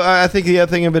 also, I think the other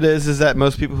thing of it is that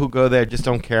most people who go there just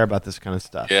don't care about this kind of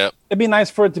stuff. Yeah. It'd be nice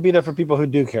for it to be there for people who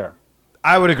do care.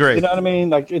 I would agree. You know what I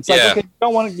mean? Like, it's like, okay,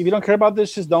 if you don't care about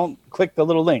this, just don't click the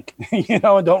little link, and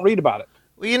don't read about it.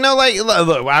 Well, you know, like,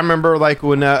 look, I remember, like,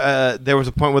 when there was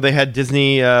a point where they had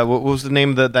Disney, what was the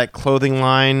name of that clothing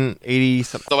line, 80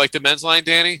 something? So, like, the men's line,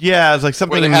 Danny? Yeah, it was like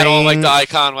something where they had all, like, the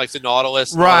icon, like, the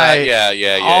Nautilus. And right. All that.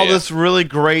 Yeah. All this really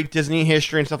great Disney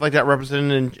history and stuff like that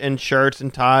represented in shirts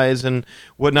and ties and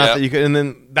whatnot that you could, and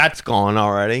then that's gone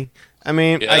already. I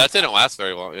mean, that didn't last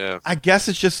very long, I guess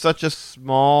it's just such a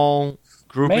small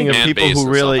grouping of Fan people base who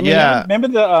or really, something.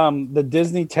 Remember the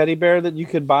Disney teddy bear that you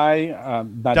could buy?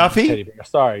 Not Duffy? Teddy bear.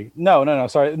 Sorry, no.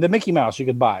 Sorry, the Mickey Mouse you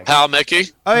could buy. Pal Mickey.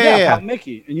 Oh yeah. Pal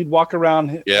Mickey, and you'd walk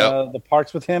around the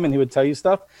parks with him, and he would tell you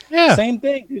stuff. Yeah, same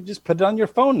thing. You just put it on your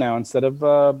phone now instead of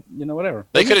whatever.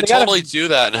 They could totally do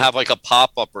that and have like a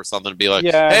pop up or something. And be like,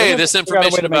 hey, this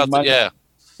information about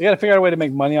They got to figure out a way to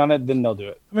make money on it, then they'll do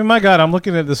it. I mean, my God, I'm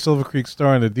looking at the Silver Creek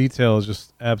Star, and the detail is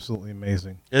just absolutely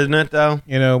amazing. Isn't it, though?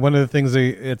 You know, one of the things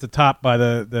at the top by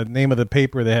the name of the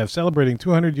paper, they have celebrating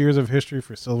 200 years of history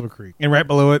for Silver Creek. And right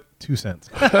below it, 2 cents.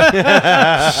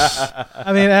 I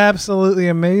mean, absolutely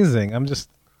amazing.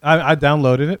 I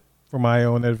downloaded it for my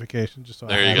own edification. Just so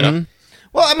there you go.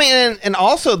 Well, I mean, and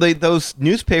also those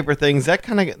newspaper things,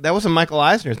 that was a Michael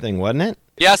Eisner thing, wasn't it?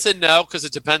 Yes and no, because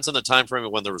it depends on the time frame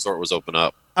of when the resort was open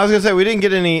up. I was going to say, we didn't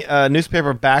get any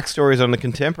newspaper backstories on the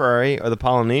Contemporary or the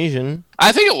Polynesian.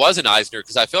 I think it was an Eisner,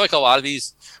 because I feel like a lot of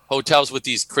these hotels with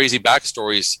these crazy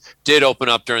backstories did open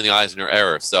up during the Eisner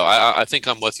era. So I think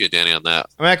I'm with you, Danny, on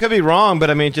that. I mean, I could be wrong, but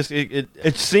I mean,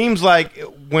 it seems like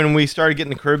when we started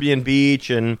getting the Caribbean Beach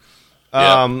and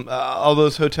all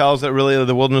those hotels that really,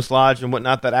 the Wilderness Lodge and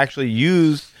whatnot, that actually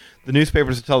used the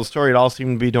newspapers to tell the story, it all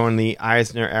seemed to be during the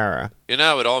Eisner era. You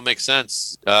know, it all makes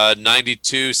sense.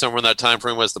 92, somewhere in that time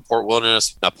frame, was the Port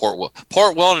Wilderness.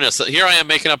 Here I am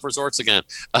making up resorts again.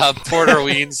 Port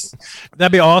Orleans.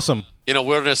 That'd be awesome. You know,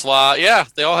 Wilderness Law. Yeah,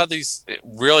 they all had these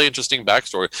really interesting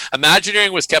backstories.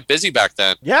 Imagineering was kept busy back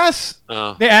then. Yes.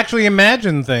 They actually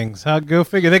imagined things. Go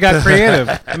figure. They got creative.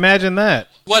 Imagine that.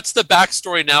 What's the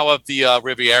backstory now of the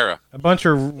Riviera? A bunch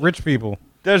of rich people.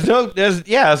 I was going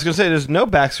to say, there's no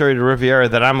backstory to Riviera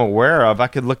that I'm aware of. I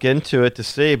could look into it to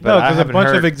see, but I haven't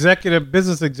heard. A bunch of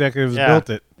business executives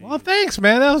built it. Well, thanks,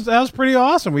 man. That was pretty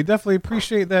awesome. We definitely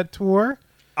appreciate that tour.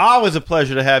 Always a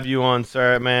pleasure to have you on,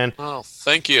 sir, man. Oh,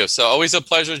 thank you. So always a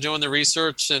pleasure doing the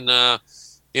research and,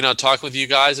 talking with you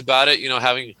guys about it,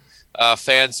 having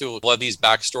fans who love these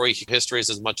backstory histories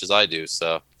as much as I do.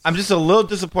 So I'm just a little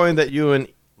disappointed that you and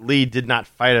Lee did not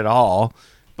fight at all.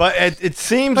 But it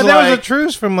seems like... But there was a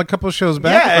truce from a couple shows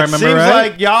back, if I remember right. Yeah, it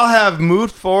seems like y'all have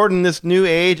moved forward in this new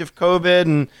age of COVID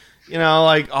and,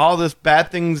 like all this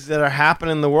bad things that are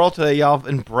happening in the world today, y'all have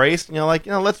embraced. And you're like,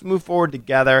 let's move forward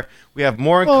together. We have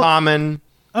more in common.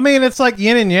 I mean, it's like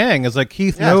yin and yang. It's like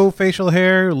Keith, no facial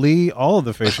hair. Lee, all of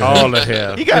the facial hair. All the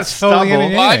hair. He got stubble.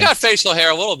 Well, I got facial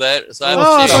hair a little bit. So I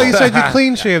thought you said you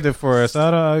clean shaved it for us.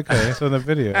 Okay, so in the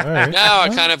video. All right. No, I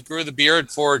kind of grew the beard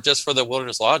just for the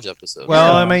Wilderness Lodge episode.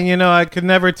 Well, I mean, I could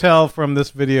never tell from this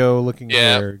video looking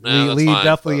here. Lee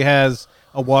definitely has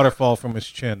a waterfall from his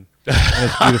chin. And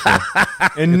it's beautiful.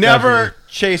 And never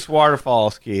chase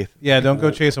waterfalls, Keith. Yeah, don't go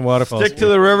chasing waterfalls. Stick to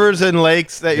the rivers and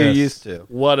lakes that you're used to.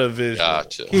 What a vision.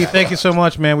 Gotcha. Keith, thank you so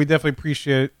much, man. We definitely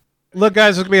appreciate it. Look,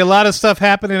 guys, there's going to be a lot of stuff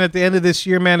happening at the end of this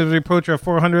year, man, as we approach our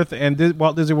 400th and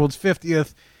Walt Disney World's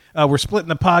 50th. We're splitting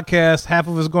the podcast. Half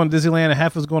of us going to Disneyland and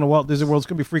half of us going to Walt Disney World. It's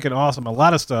going to be freaking awesome. A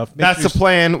lot of stuff. That's the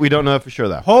plan. We don't know for sure,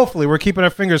 though. Hopefully. We're keeping our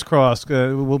fingers crossed.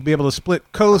 We'll be able to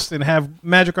split coast and have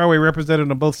Magic Our Way represented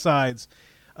on both sides.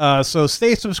 So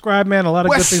stay subscribed, man. A lot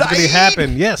of good things are going to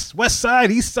happen. Yes, West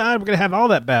Side, East Side. We're going to have all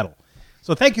that battle.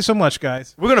 So thank you so much,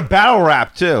 guys. We're going to battle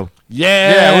rap, too.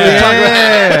 Yeah. We're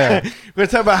going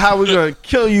to talk about how we're going to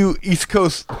kill you East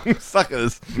Coast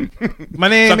suckers. My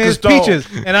name is Peaches,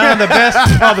 and I'm the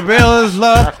best. All the bills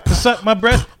love to suck my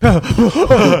breath.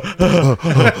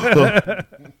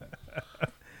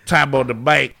 Time on the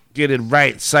bike. Get it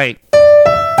right, psych.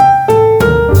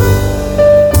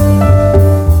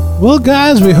 Well,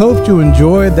 guys, we hope you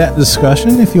enjoyed that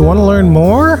discussion. If you want to learn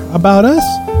more about us,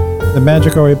 the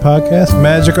Magic Our Way podcast,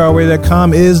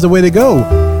 magicourway.com is the way to go.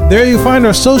 There you find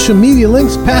our social media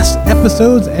links, past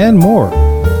episodes, and more.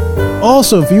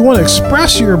 Also, if you want to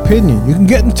express your opinion, you can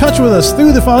get in touch with us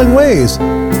through the following ways.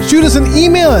 Shoot us an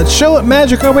email at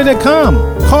show@magicourway.com.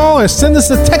 Call or send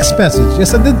us a text message.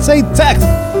 Yes, I did say text.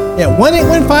 At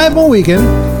 1-815-MO-WEEKEND.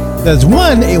 That's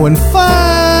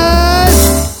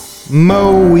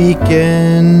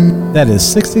 1-815-MO-WEEKEND. That is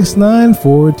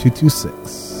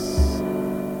 669-4226.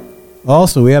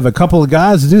 Also, we have a couple of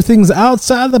guys who do things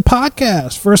outside of the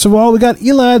podcast. First of all, we got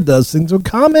Eli that does things with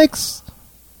comics.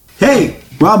 Hey,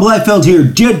 Rob Liefeld here.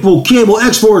 Deadpool, Cable,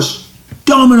 X-Force,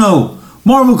 Domino,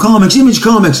 Marvel Comics, Image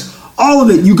Comics, all of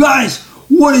it. You guys,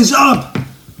 What is up?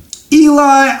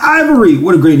 Eli Ivory.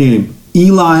 What a great name.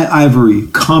 Eli Ivory,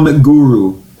 comic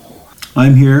guru.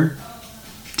 I'm here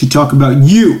to talk about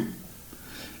you.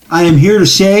 I am here to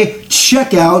say,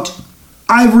 check out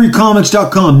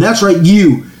ivorycomics.com. That's right,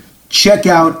 you. Check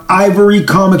out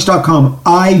ivorycomics.com.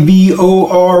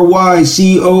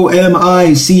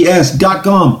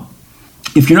 ivorycomics.com.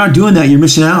 If you're not doing that, you're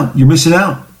missing out. You're missing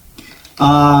out.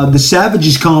 The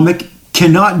Savages comic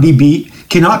cannot be beat,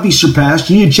 cannot be surpassed.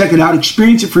 You need to check it out,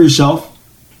 experience it for yourself,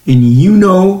 and you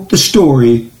know the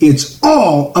story. It's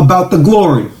all about the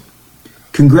glory.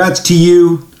 Congrats to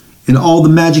you and all the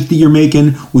magic that you're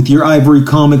making with your Ivory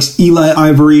Comics. Eli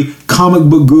Ivory, comic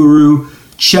book guru.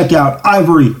 Check out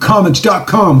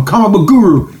ivorycomics.com, comic book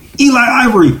guru. Eli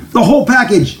Ivory, the whole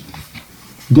package.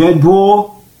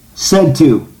 Deadpool said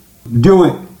to. Do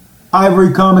it.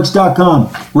 ivorycomics.com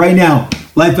right now.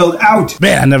 Liefeld out.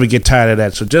 Man, I never get tired of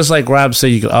that. So just like Rob said,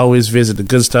 you can always visit the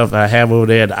good stuff I have over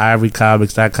there at the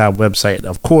ivorycomics.com website. And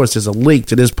of course, there's a link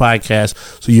to this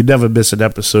podcast so you never miss an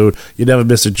episode, you never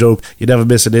miss a joke, you never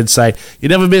miss an insight, you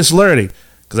never miss learning,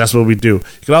 because that's what we do. You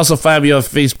can also find me on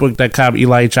Facebook.com,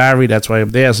 Eli H. Ivory. That's why I'm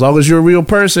there. As long as you're a real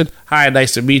person, hi,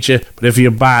 nice to meet you. But if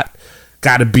you're a bot,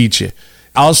 gotta beat you.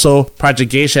 Also, Project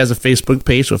Geisha has a Facebook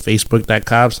page with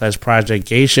facebook.com/Project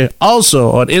Geisha. Also,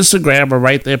 on Instagram, I'm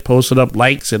right there posting up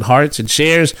likes and hearts and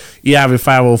shares.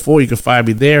 EIV504, you can find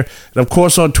me there. And of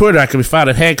course, on Twitter, I can be found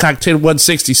at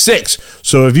Hancock10166.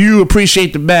 So if you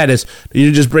appreciate the madness, then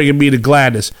you're just bringing me the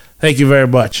gladness. Thank you very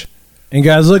much. And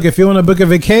guys, look, if you want to book a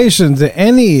vacation to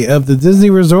any of the Disney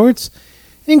resorts,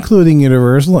 including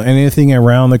Universal, anything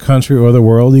around the country or the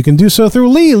world, you can do so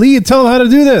through Lee. Lee, tell them how to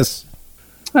do this.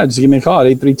 Just give me a call at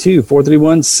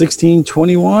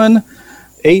 832-431-1621,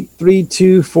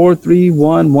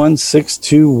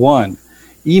 832-431-1621.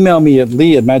 Email me at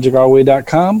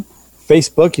lee@magicourway.com.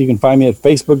 Facebook, you can find me at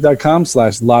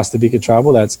facebook.com/Lastovica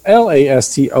Travel. That's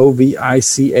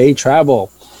LASTOVICA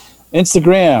Travel.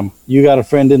 Instagram, you got a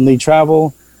friend in Lee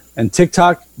Travel. And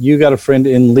TikTok, you got a friend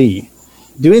in Lee.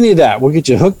 Do any of that. We'll get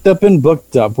you hooked up and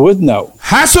booked up with no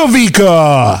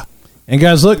Hasselvika. And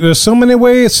guys, look, there's so many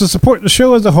ways to support the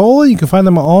show as a whole. You can find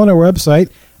them all on our website,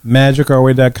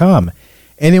 magicourway.com.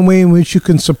 Any way in which you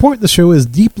can support the show is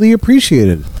deeply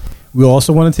appreciated. We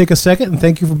also want to take a second and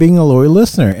thank you for being a loyal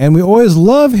listener. And we always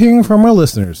love hearing from our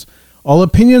listeners. All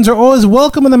opinions are always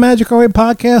welcome in the Magic Our Way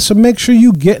podcast, so make sure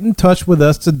you get in touch with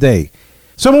us today.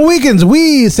 Summer weekends,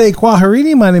 we say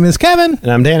Kwaharini. My name is Kevin.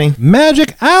 And I'm Danny.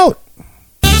 Magic out.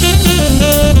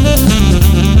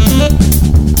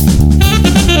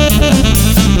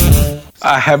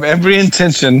 I have every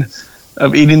intention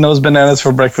of eating those bananas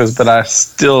for breakfast, but I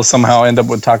still somehow end up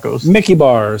with tacos. Mickey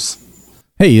bars.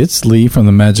 Hey, it's Lee from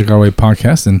the Magic Our Way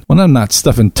podcast, and when I'm not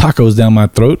stuffing tacos down my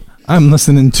throat, I'm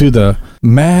listening to the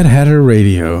Mad Hatter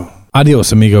Radio.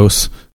 Adios, amigos.